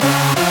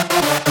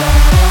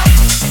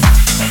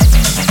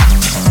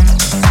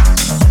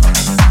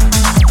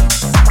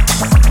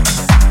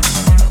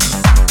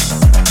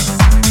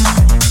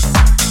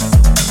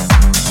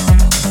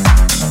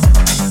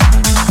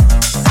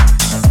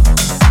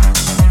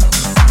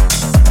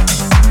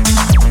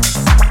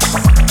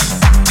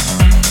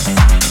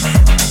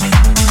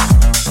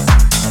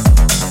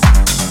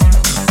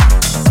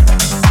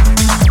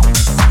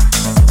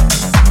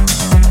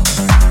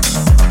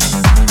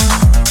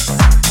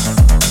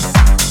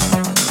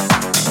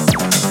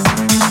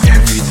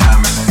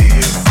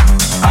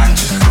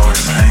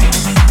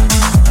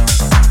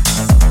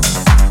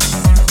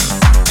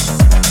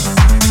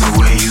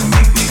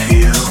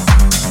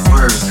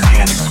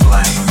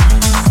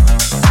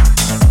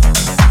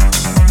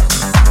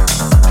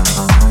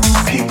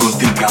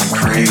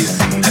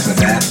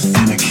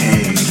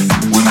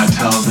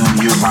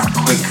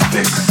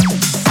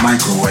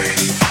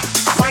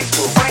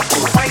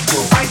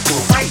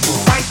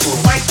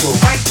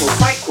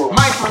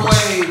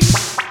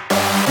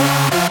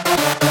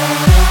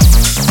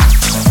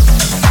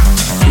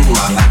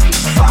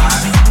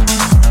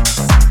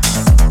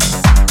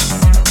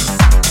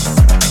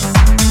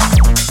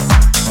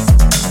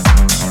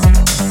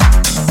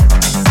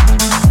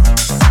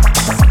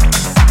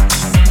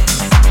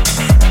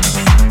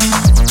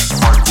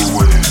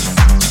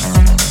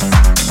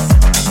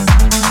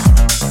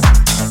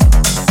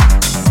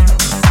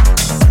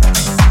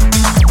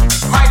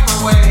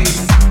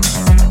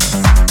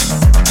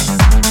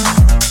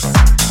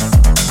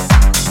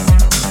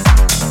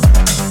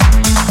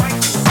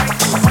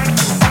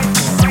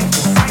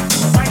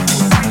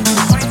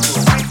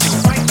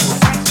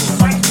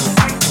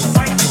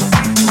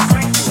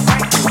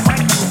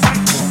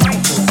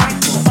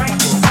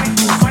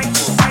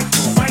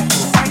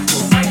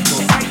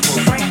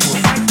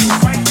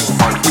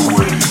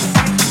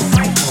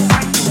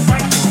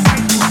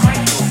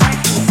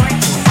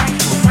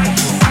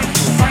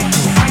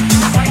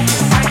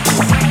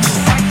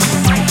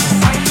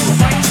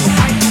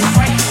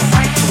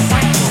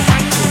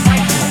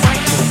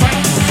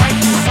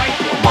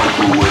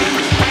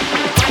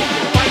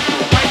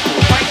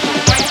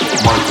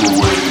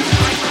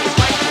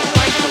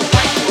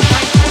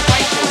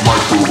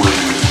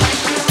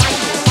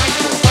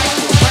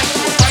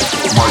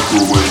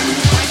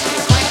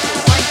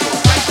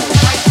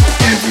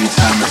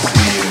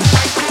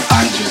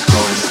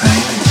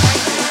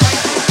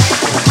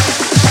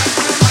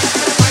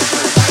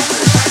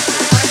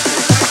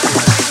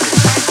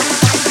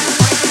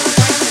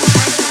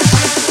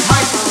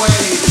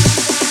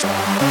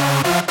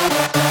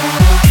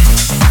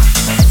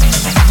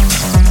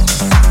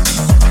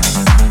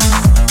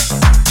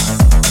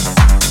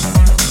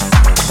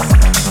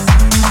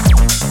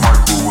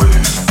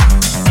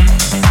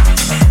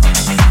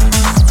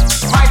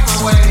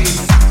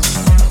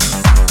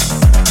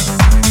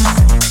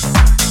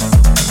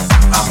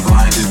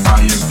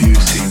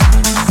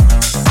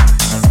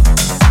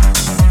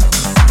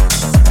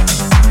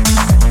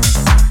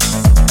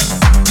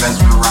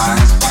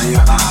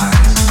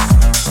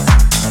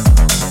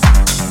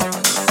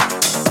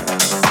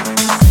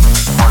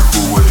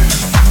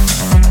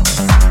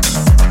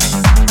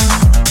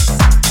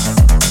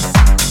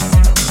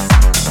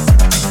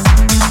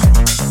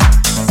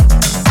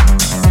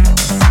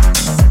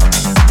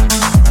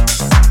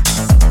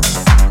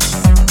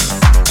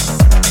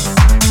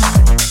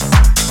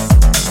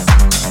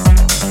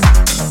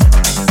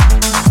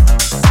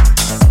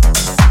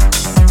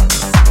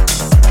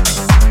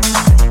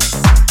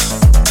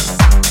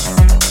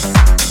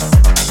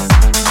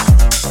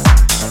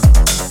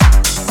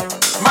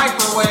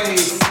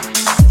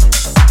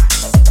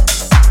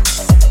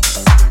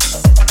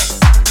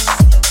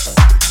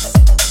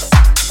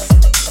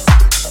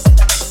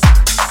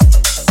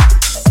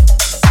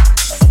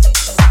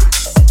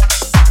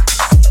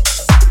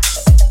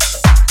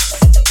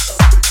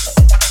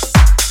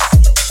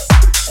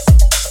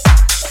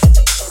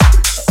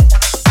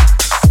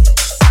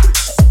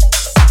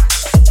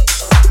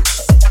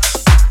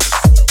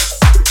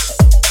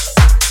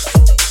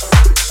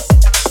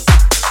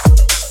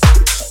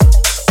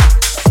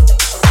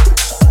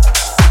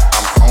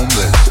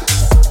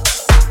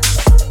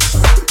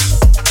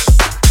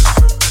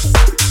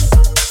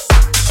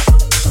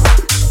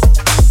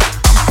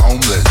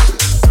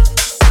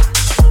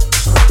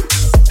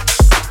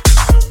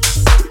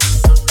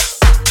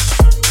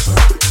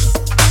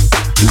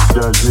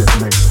 Does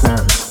it make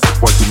sense?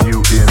 Watching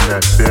you in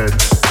that bed.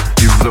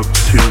 You look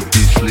to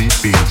be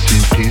sleeping,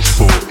 seem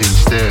peaceful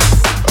instead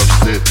of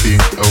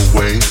slipping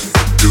away.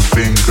 Your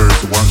fingers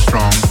once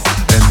strong,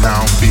 and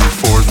now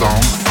before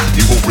long,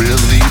 you will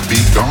really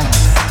be gone.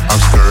 I'm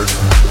scared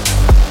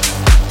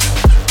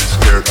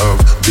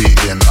of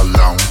being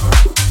alone.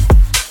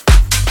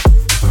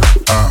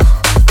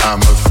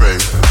 I'm afraid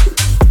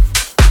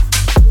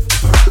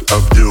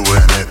of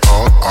doing it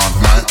all on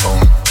my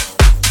own.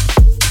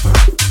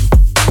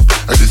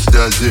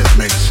 Does it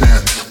make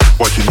sense?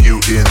 Watching you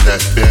in that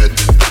bed.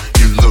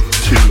 You look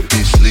to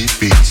be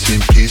sleeping,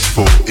 seem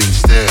peaceful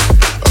instead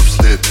of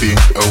slipping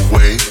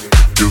away.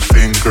 Your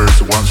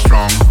fingers once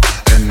strong,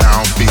 and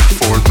now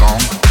before long,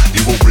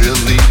 you will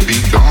really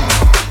be gone.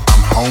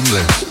 I'm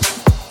homeless.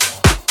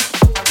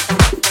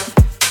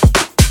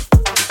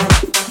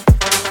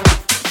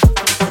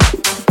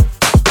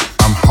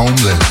 I'm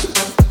homeless.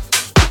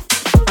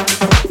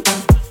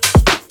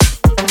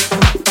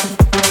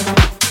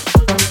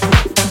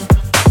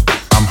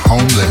 Homeless. I'm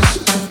homeless.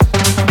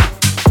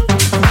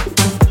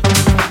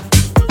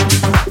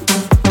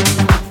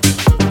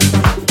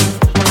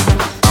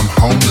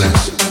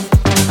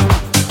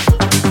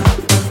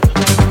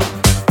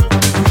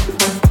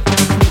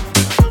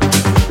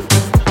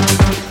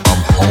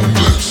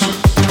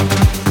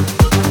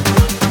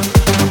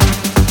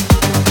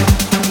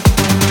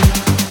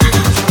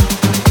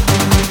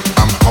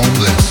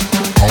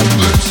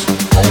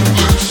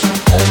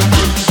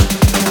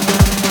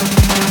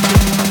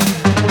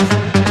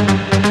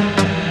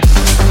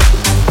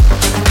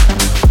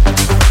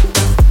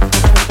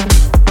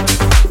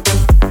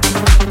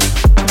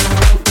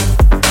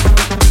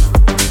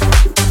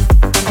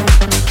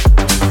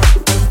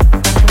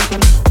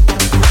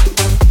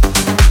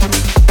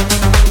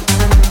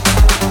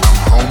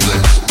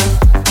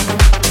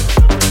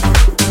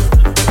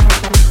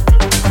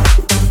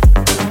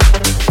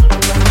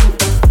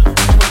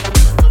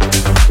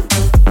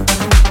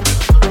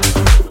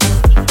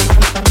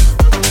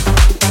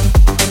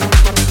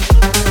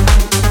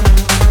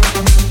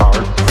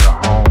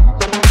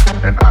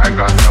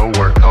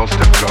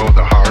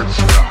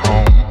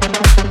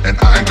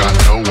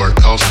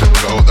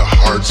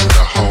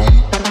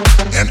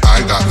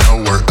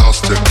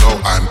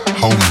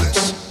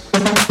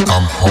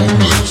 I'm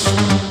homeless.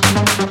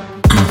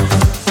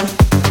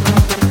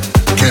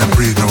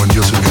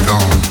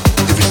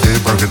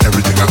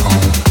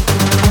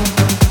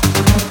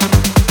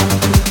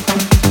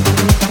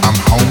 I'm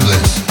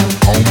homeless,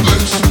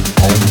 homeless,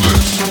 homeless,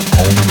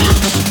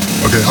 homeless.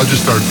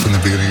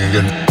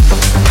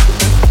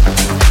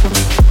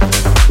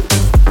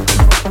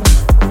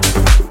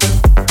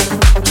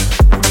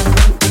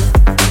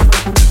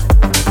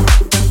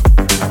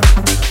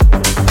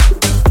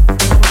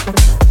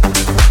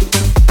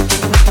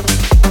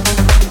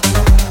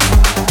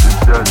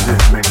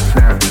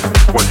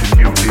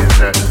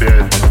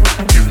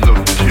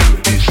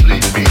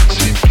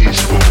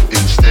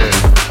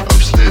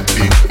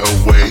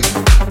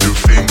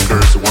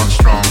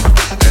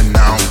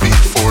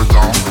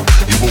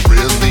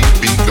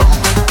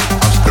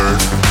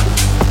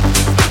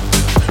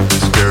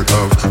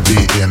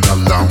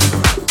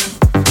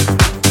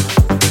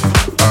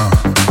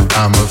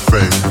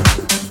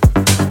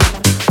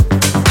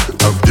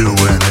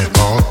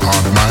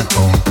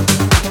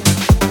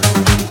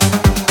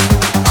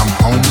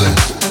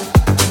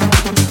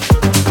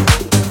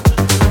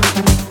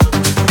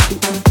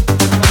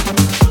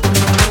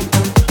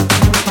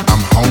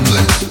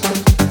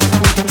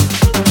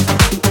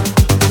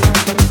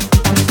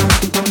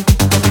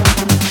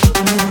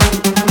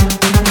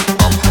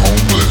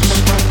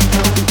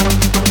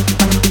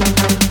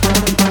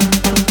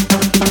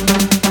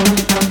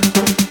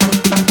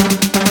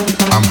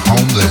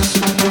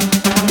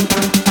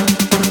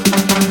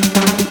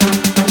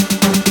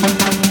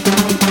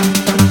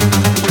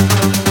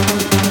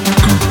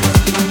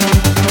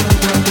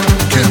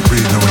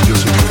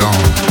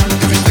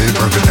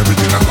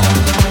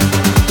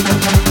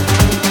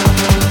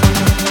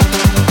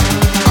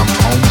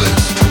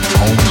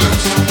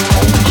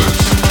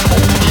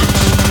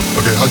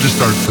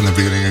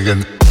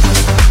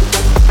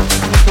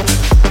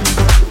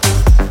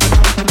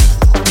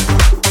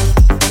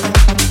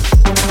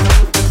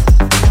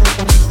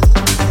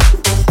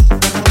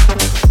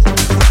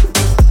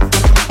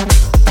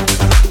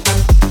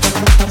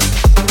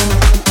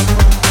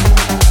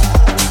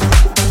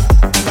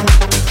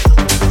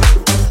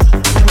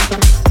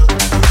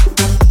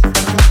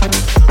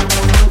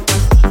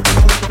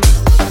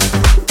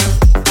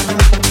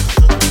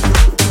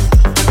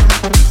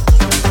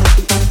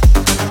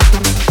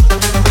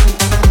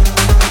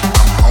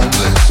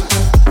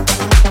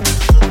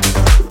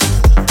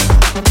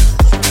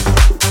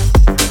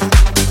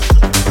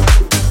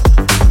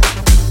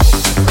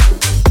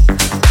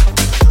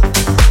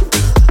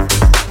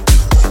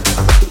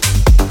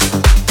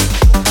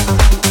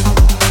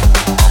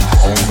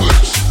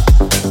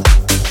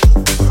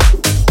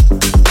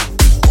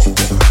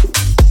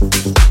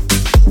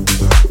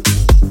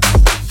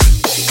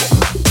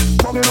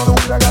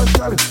 I gotta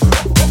shut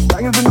it.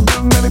 Bangers in the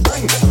building and they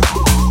bang it.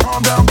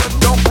 Calm down, but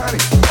don't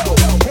panic.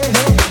 Hey,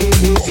 hey, hey,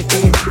 hey, hey,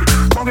 hey.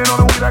 Smoking on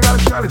the weed, I got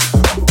a chalice.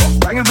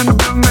 Bangers in the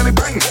building and they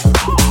bang it.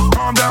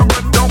 Calm down,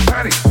 but don't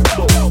panic.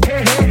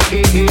 Hey, hey,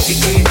 hey, hey, hey,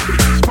 hey.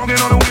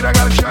 Smoking on the weed, I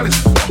got a chalice.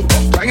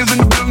 Bangers in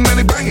the building and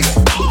they bang it.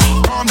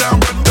 Calm down,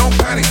 but don't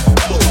panic.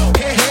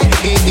 Hey, hey,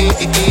 hey, hey,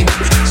 hey, hey.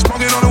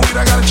 Smoking on the weed,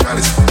 I got a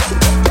chalice.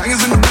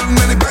 Bangers in the building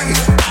and they bang it.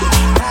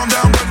 Calm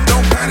down, but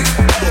don't panic. Hey,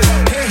 hey, hey,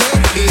 hey,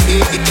 hey, hey.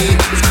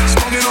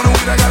 Smoking on the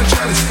weed, I got a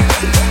chalice.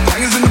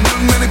 Bangers in the building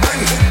and they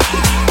bang it. Calm down,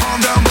 but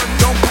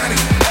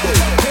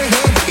don't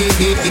panic. Hey, hey,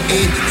 hey, hey, hey,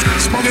 hey.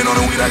 Smoking on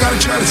the weed, I got a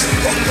chalice.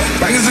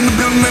 Bangers in the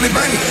building and they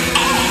bang it.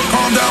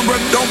 Calm down, but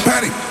don't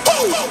panic.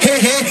 Hey,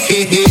 hey,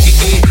 hey, hey,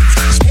 hey.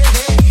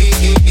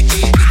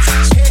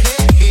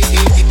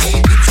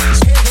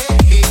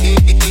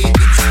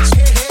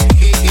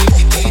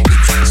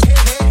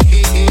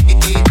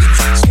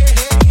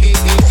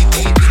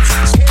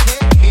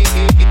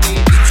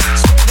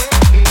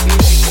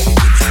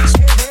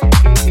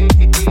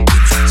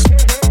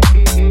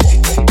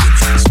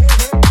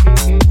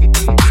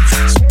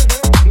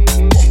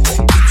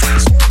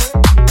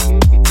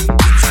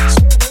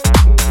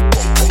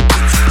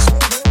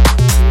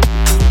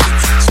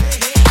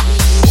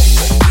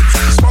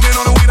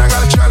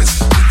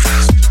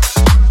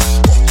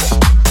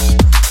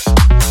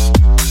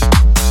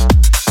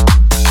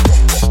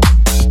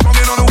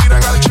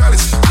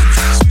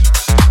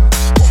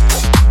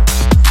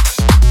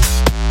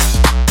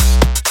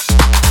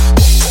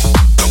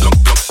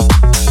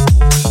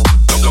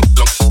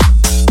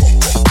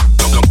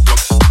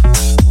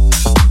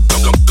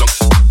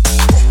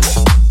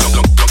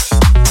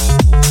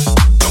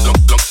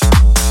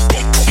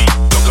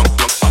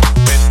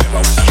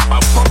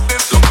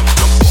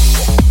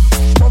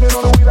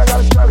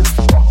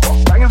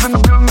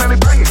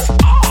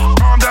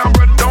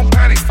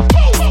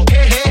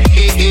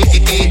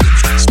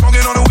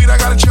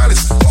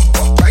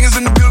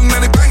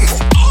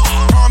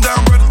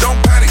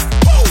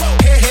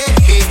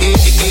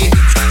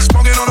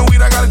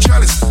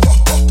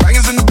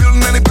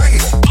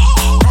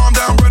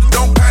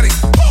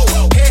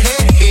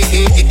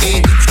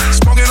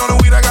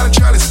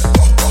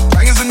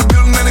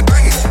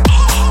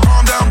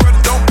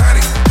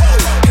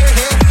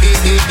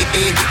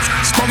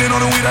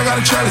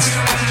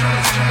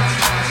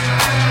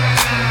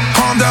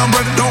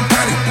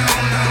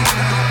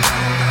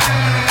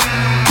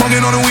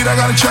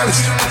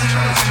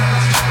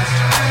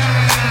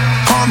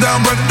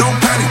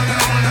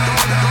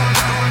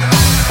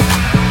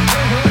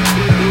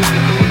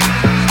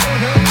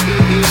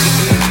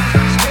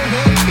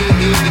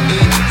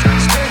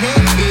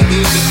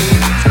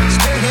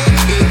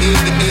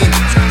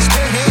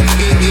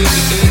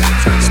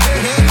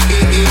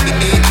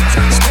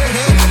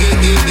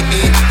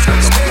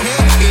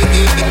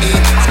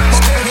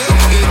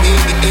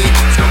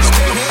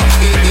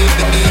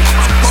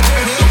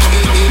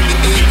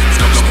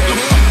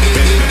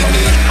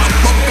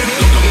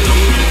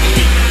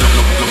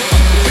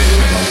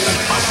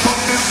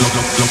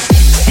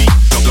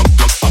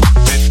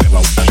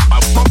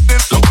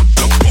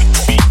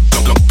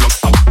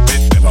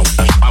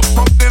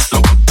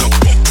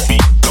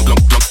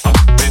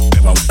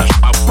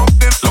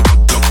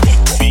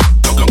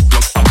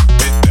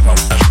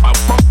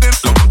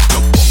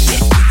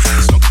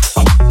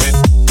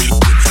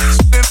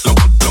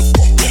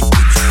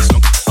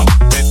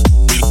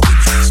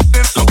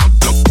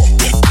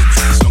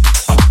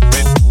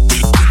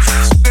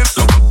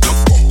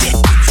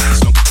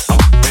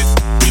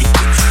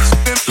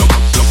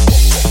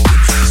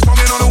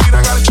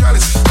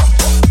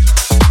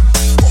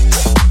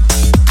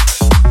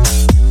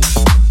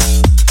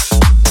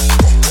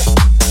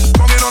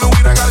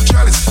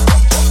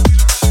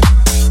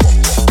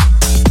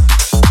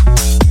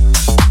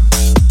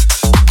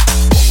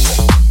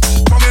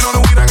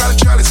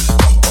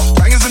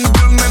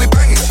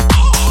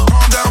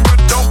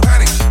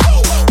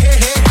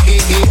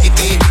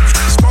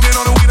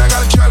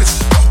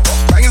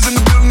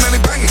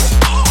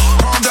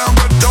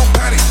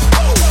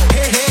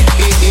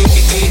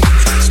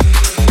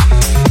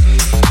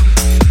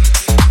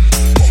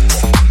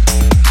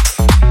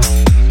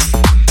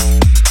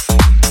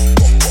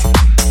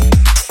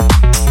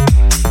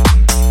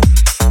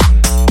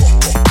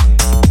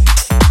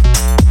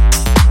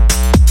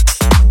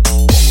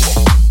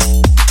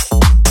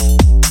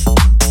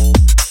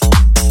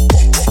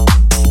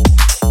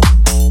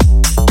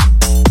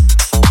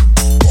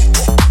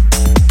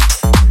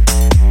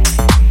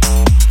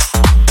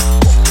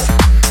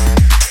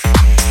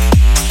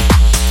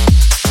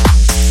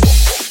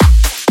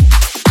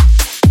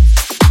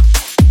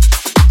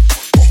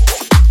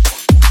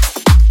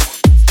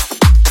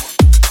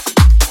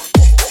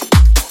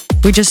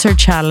 We just heard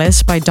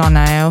Chalice by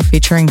Donaio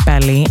featuring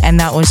Belly, and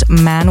that was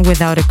Man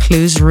Without a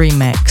Clues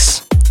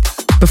remix.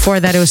 Before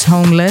that, it was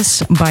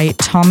Homeless by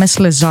Thomas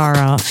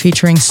Lazara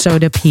featuring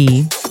Soda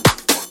P.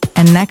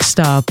 And next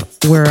up,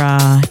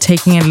 we're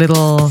taking a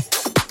little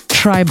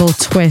tribal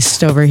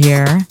twist over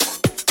here.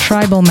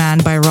 Tribal Man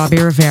by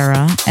Robbie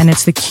Rivera, and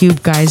it's the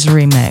Cube Guys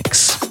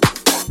remix.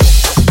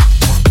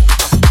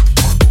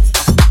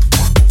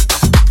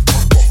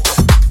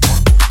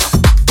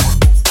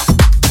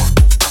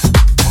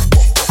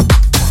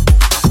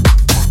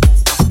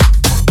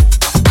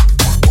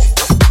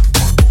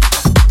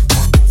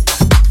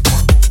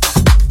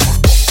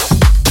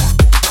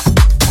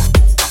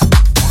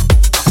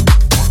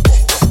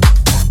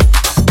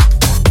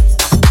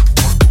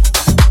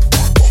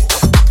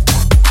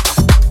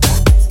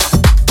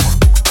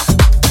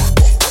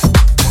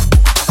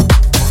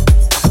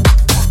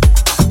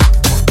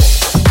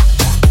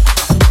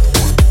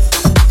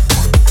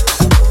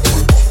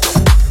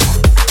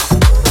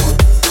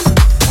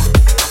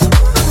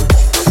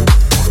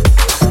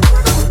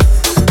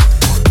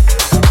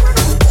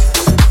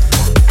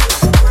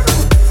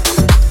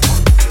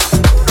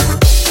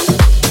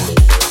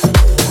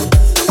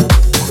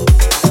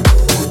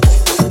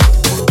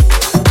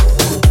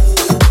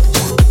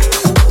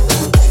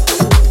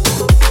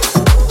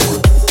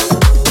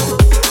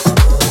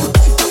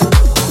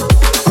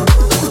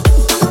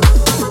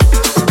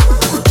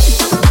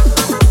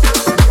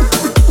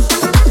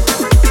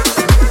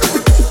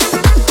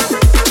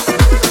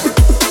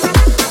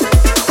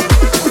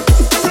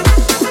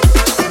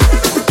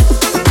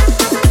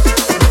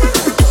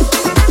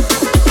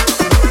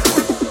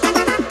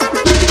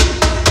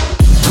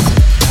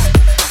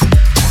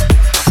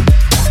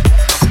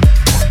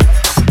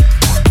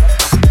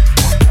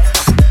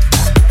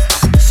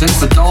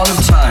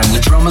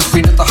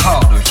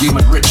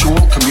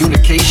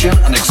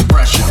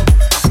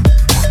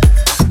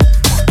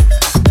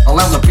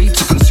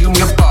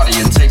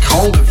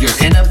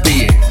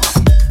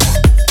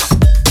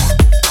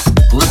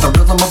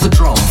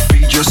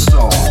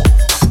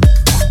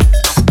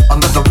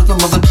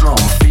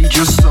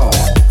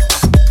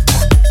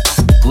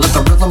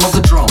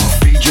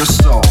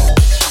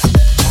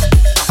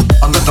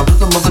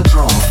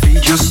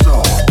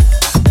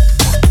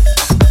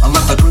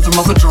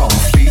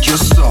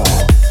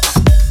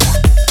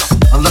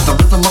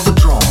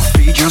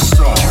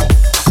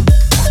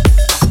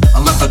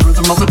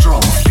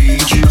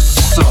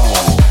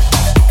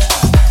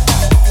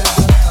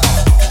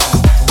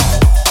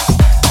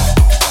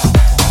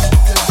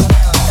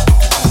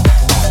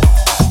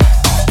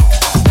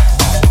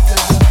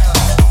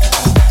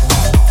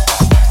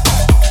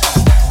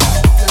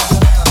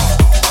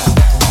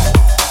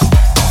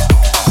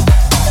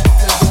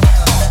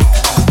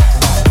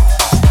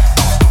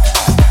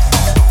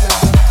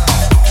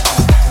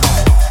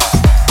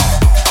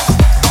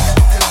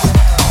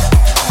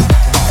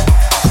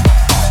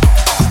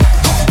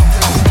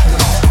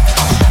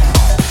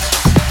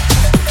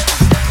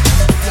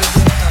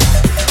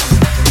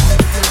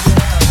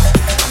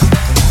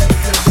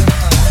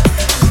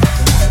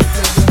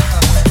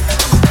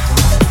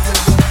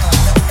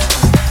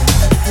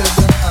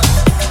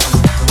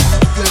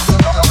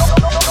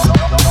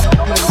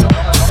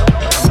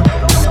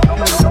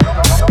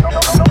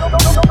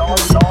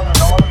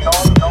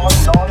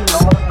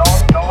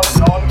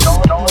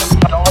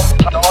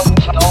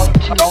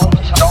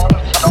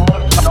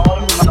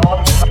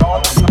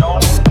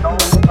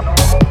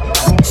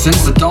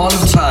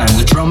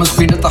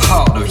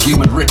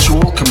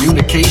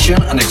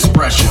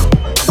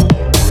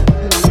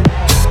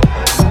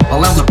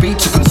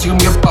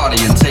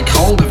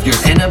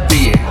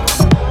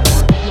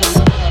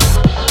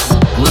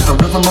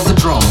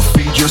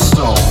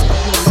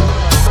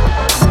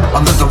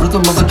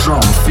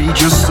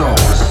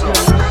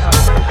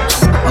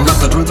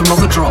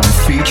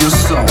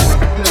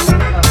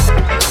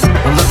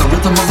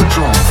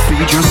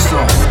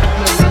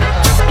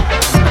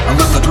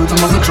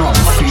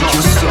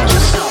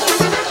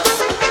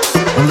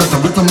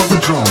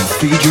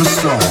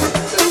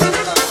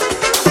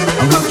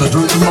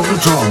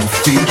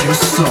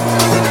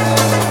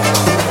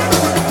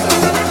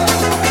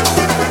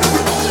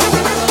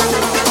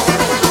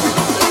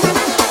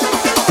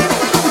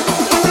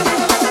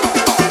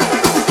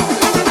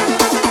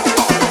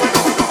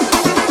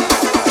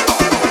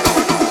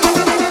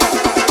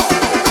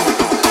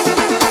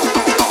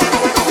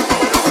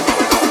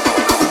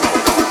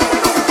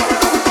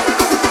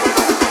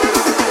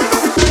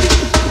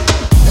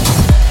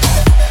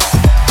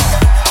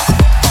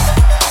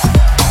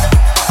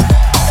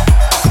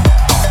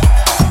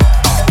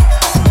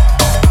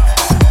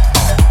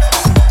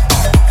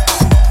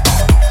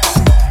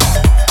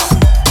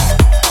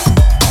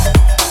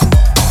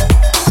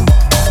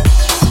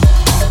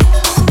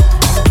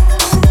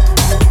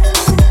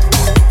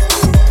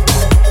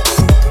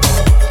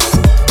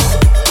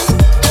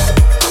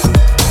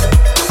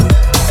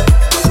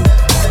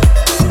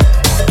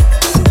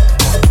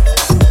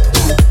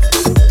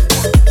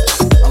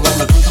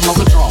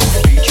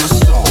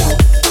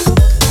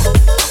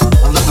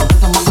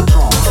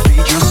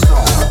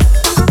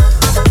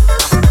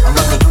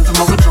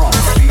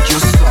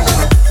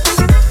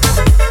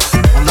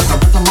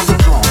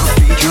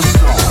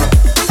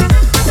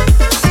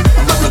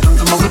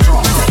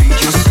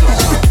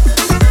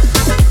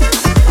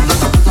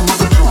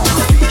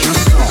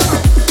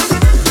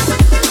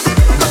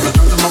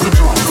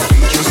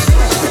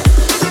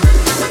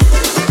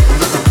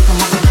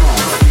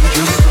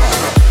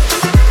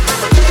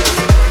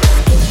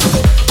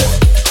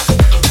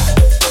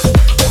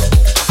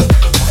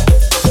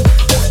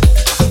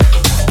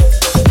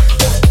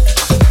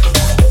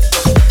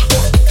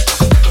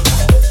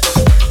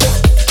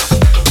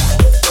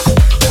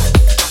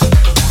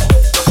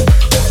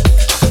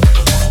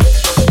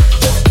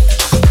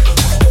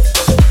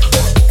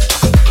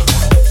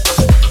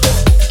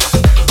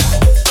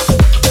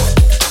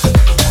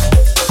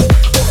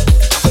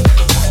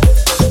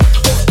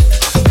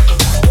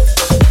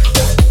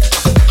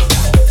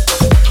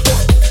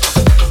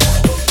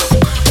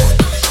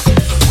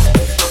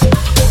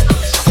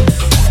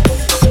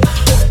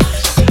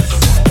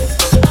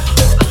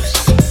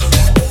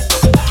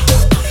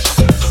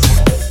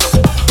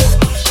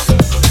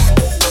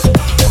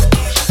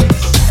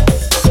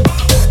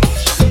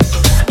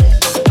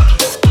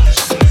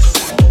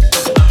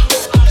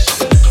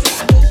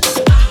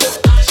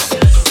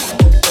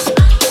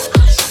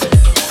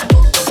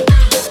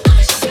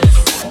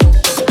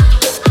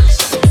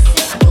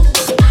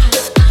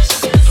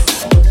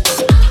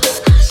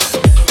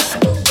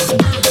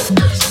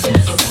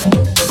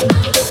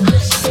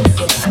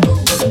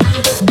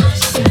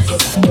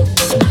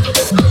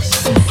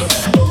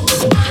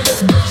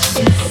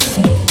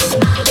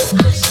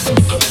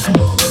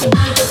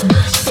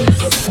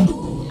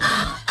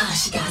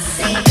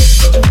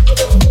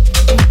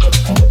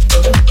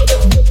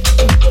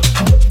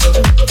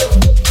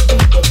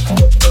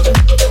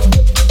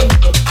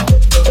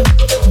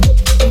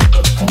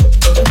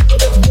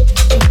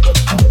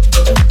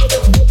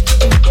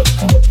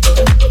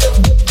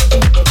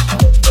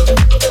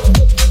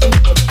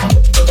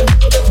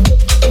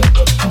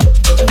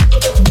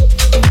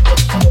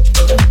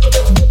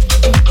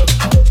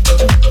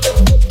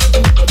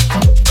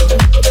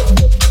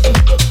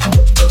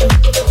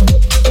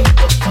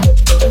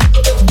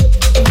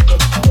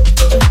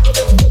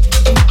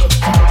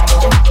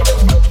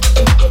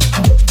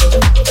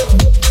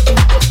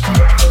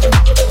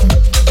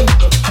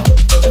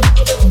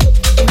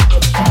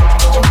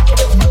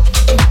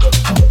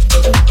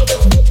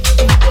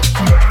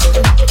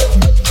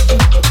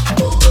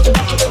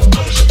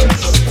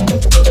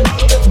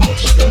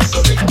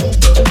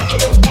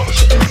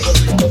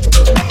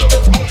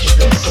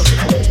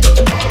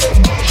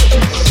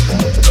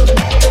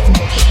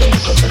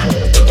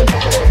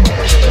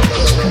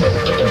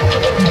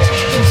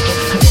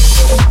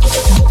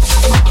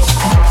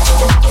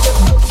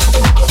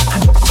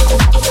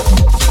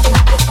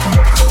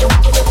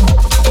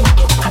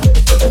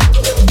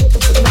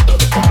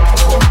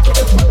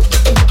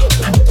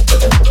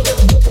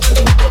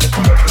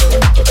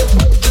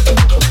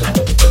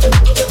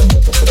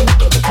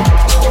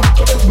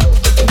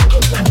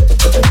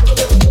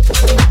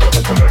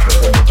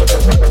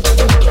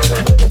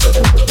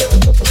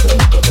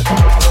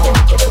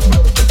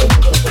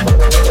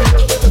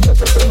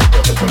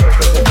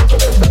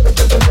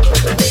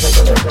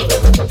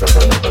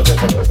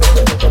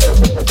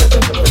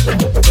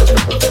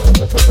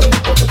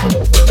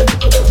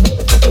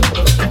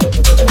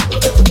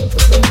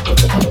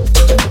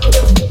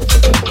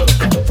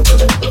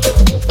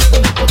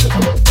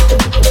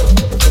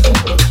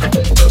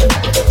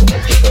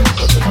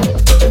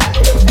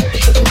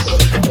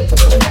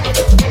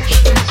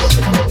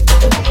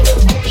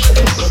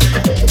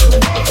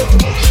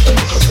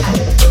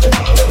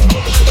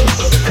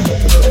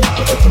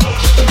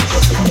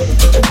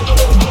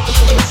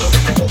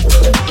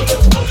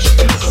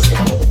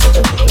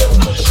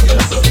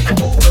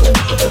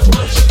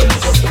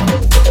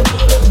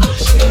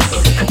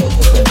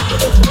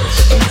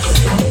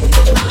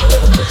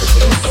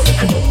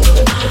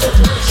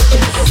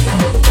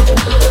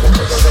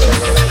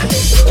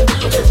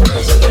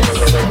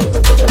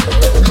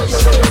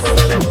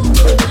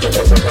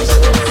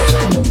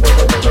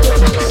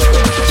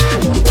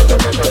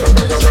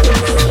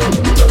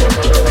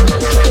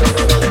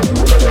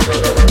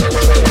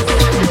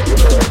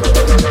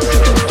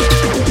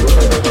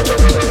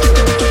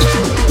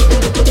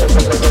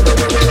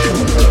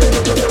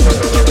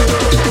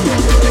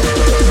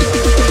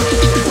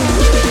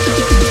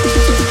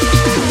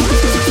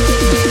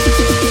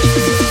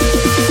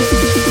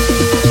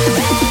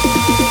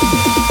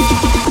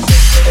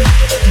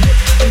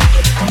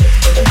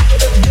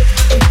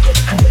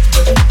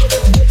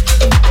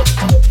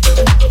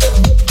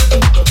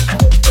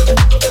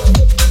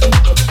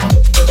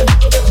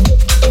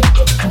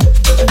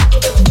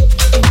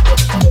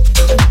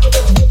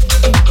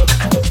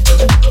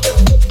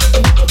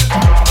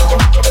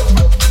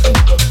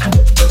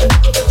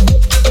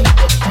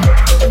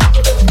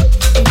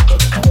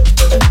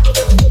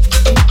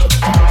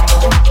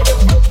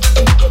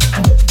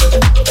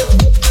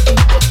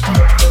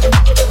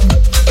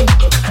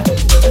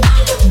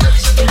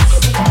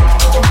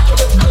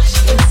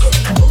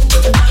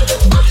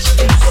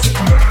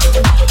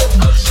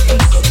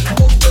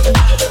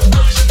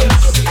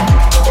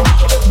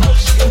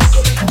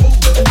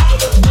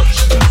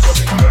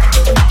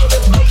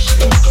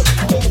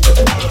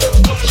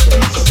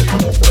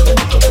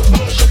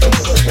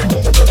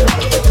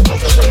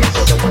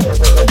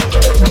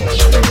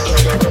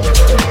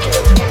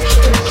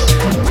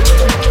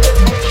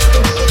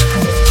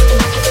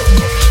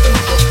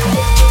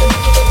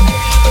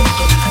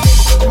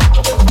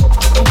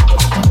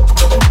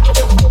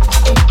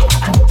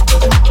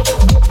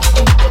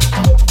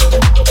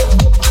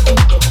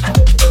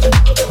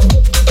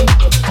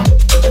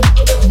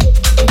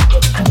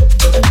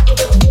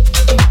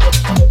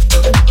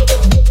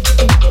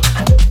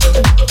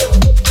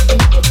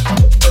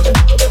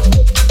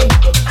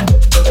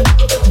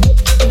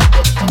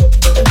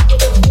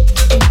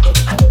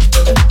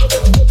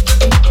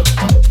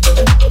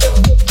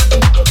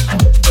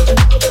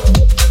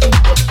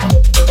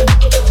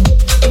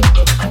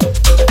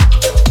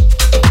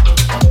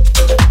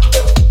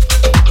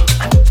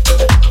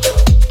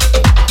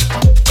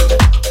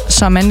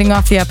 So I'm ending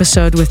off the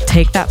episode with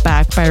Take That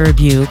Back by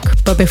Rebuke.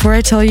 But before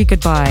I tell you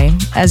goodbye,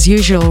 as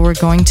usual, we're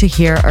going to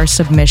hear our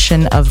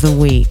submission of the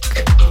week.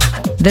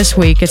 This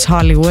week, it's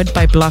Hollywood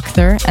by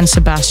Blukther and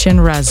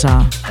Sebastian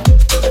Reza.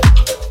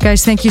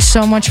 Guys, thank you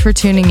so much for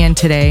tuning in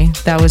today.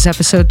 That was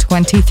episode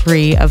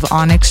 23 of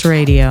Onyx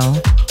Radio.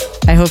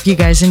 I hope you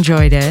guys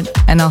enjoyed it,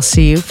 and I'll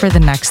see you for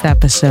the next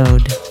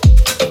episode.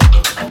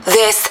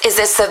 This is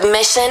a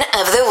submission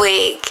of the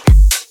week.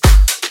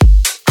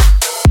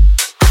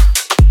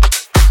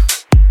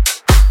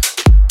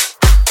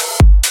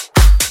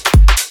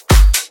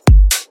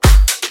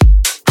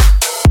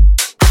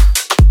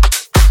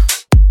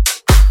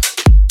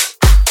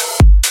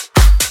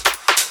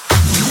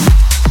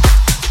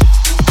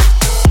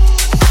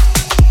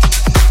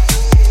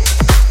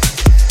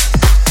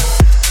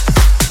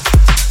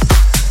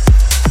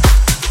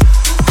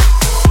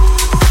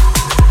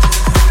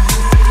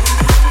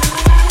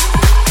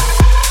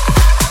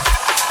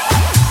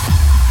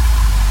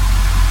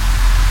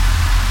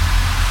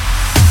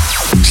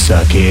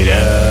 Suck it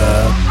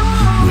up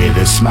with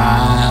a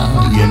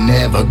smile. You're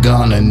never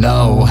gonna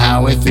know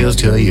how it feels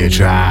till you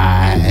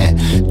try.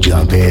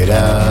 Jump it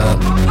up,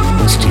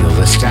 steal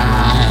the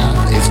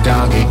style. It's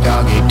doggy,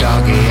 doggy,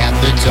 doggy at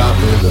the top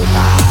of the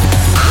line.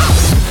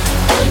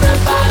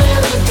 Everybody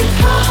look at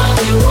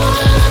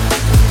Hollywood.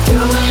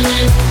 Doing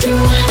it,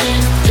 doing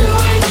it,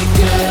 doing it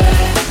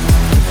good.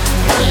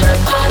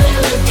 Everybody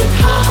look at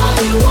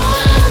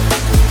Hollywood.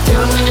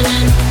 Doing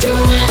it,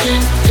 doing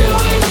it,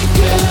 doing it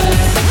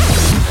good.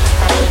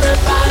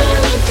 Everybody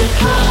look at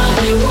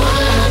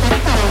Hollywood.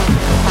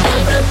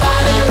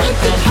 Everybody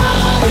look at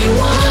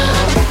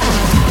Hollywood.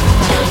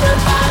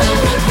 Everybody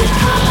look at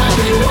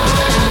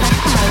Hollywood.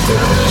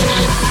 Doing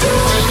it,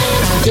 doing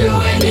it,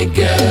 doing it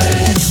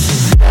good.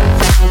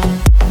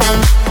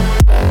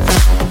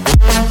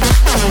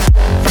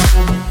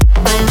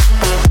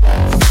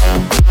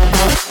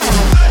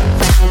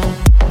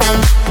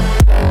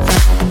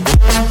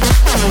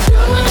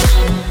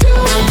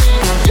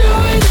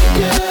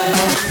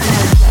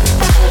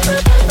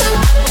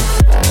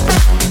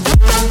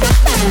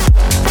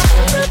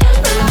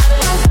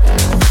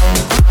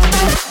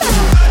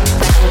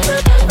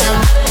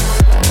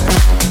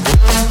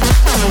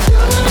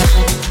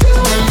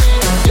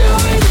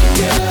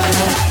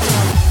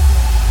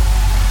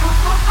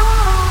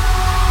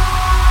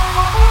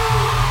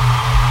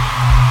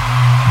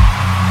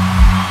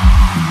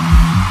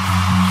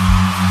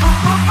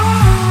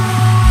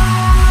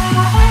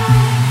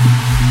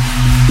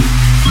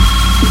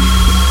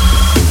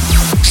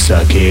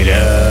 Suck it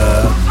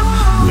up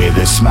with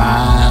a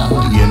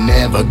smile. You're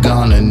never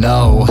gonna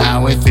know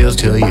how it feels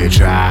till you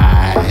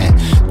try.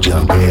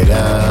 Jump it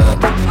up,